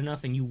good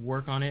enough and you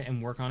work on it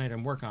and work on it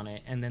and work on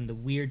it. And then the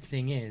weird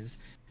thing is,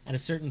 at a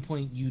certain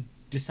point you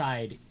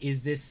decide,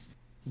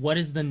 what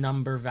is the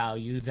number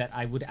value that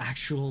I would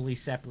actually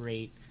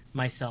separate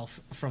myself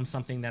from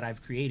something that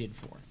I've created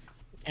for?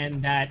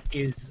 And that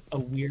is a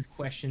weird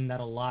question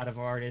that a lot of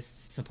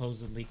artists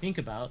supposedly think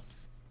about.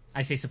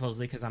 I say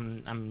supposedly because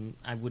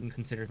I wouldn't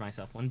consider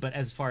myself one, but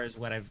as far as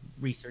what I've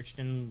researched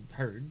and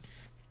heard,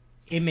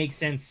 it makes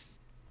sense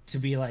to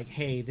be like,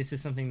 hey, this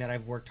is something that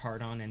I've worked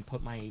hard on and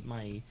put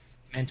my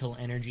mental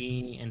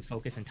energy and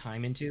focus and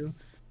time into.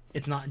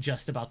 It's not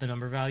just about the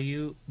number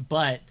value,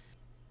 but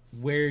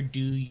where do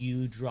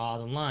you draw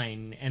the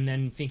line? And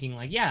then thinking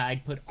like, yeah,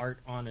 I'd put art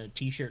on a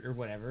t-shirt or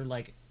whatever,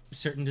 like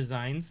certain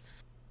designs.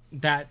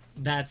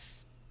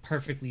 That's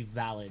perfectly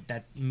valid.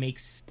 That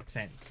makes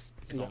sense.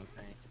 Is all I'm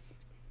saying.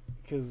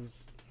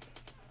 Because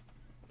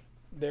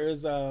there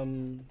is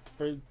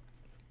for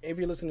if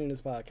you're listening to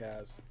this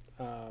podcast,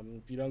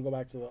 if you don't go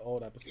back to the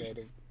old episode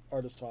of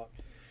Artist Talk,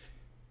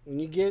 when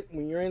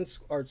you're in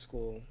art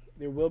school,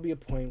 there will be a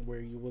point where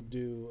you will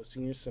do a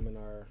senior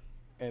seminar,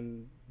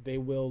 and they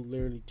will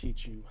literally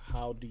teach you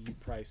how do you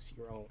price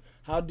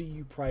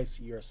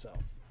yourself.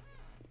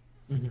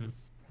 Mm-hmm.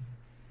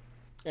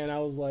 And I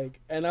was like,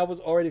 and I was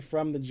already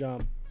from the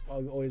jump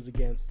always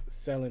against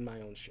selling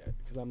my own shit,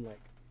 because I'm like,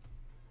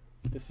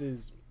 this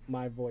is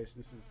my voice,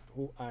 this is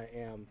who I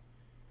am,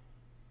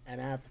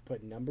 and I have to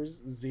put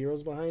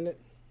zeros behind it.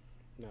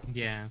 No.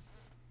 Yeah.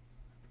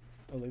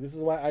 I was like, this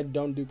is why I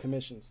don't do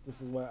commissions.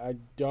 This is why I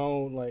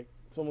don't like.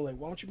 Someone like,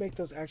 why don't you make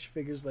those action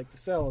figures like to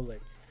sell? I was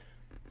like,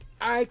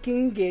 I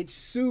can get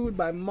sued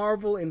by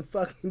Marvel and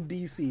fucking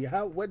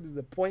DC. What is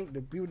the point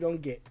that people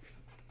don't get?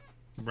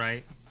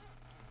 Right.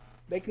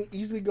 They can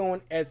easily go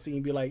on Etsy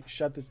and be like,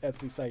 shut this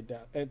Etsy site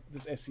down,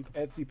 this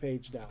Etsy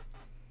page down.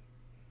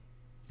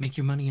 Make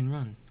your money and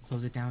run.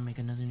 Close it down. Make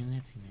another new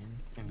Etsy,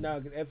 man. No,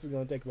 because Etsy's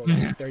gonna take about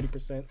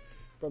 30%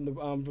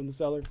 from the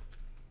seller.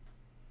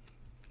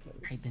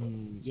 Right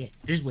then, yeah.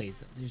 There's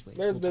ways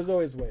though. There's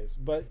always ways.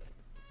 But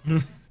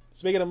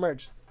speaking of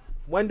merch,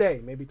 one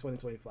day, maybe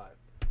 2025.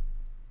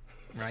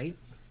 Right.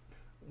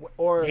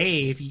 Or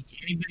hey,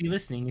 anybody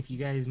listening, if you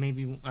guys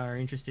maybe are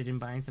interested in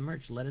buying some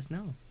merch, let us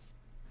know.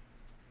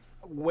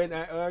 When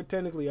I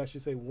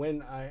should say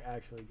when I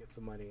actually get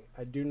some money.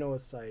 I do know a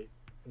site,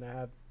 and I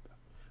have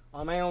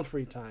on my own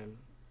free time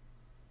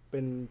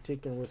been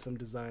taking with some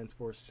designs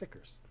for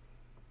stickers.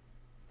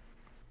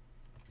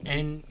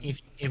 And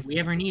if we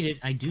ever need it,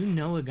 I do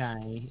know a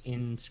guy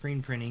in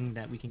screen printing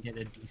that we can get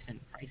a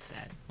decent price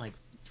at, like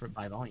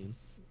by volume.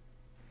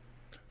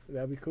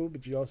 That'd be cool,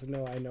 but you also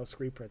know I know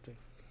screen printing.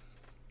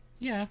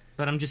 Yeah,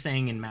 but I'm just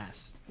saying in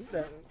mass.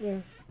 Yeah.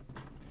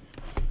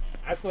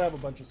 I still have a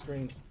bunch of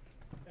screens,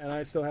 and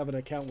I still have an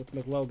account with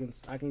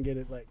McLogan's. I can get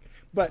it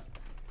but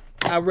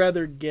I'd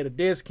rather get a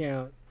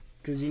discount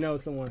because you know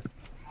someone.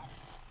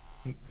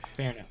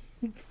 Fair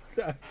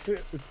enough.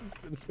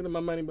 Spending my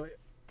money, but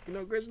you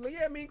know, Christian's like,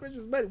 yeah, me and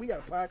Christian's buddy, we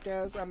got a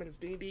podcast. I'm in a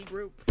D&D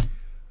group.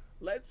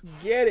 Let's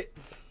get it.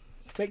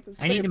 Let's make this.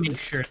 I need to make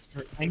shirts.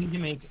 I need to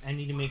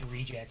make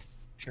rejects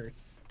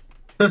shirts.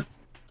 That'd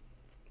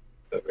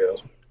be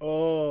awesome.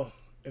 Oh,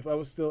 if I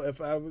was still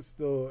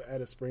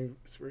at a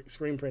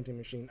screen printing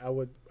machine, I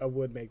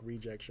would make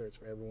reject shirts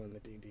for everyone in the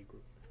D&D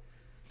group.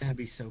 That'd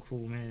be so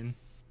cool, man.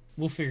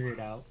 We'll figure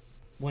it out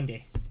one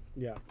day.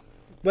 Yeah.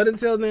 But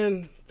until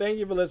then, thank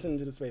you for listening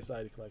to the Space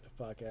Society Collective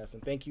podcast,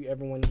 and thank you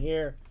everyone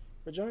here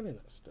for joining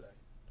us today.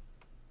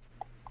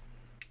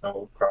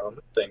 No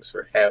problem. Thanks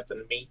for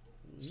having me.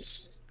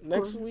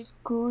 Next week.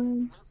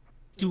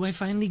 Do I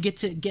finally get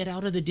to get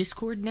out of the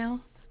Discord now?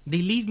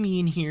 They leave me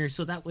in here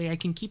so that way I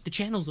can keep the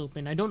channels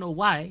open. I don't know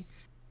why.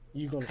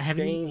 You're going to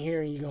stay in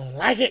here and you're going to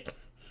like it.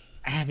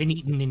 I haven't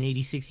eaten in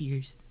 86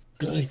 years.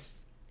 Please.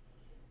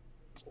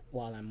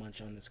 While I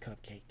munch on this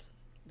cupcake,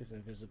 this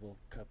invisible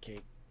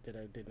cupcake that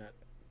I did not...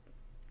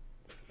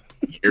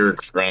 Your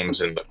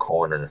crumbs in the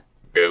corner.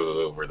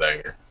 Go over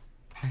there.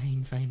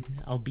 Fine.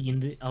 I'll be in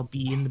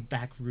the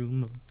back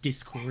room of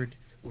Discord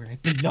where I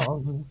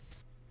belong.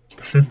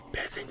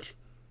 Peasant.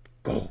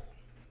 Go.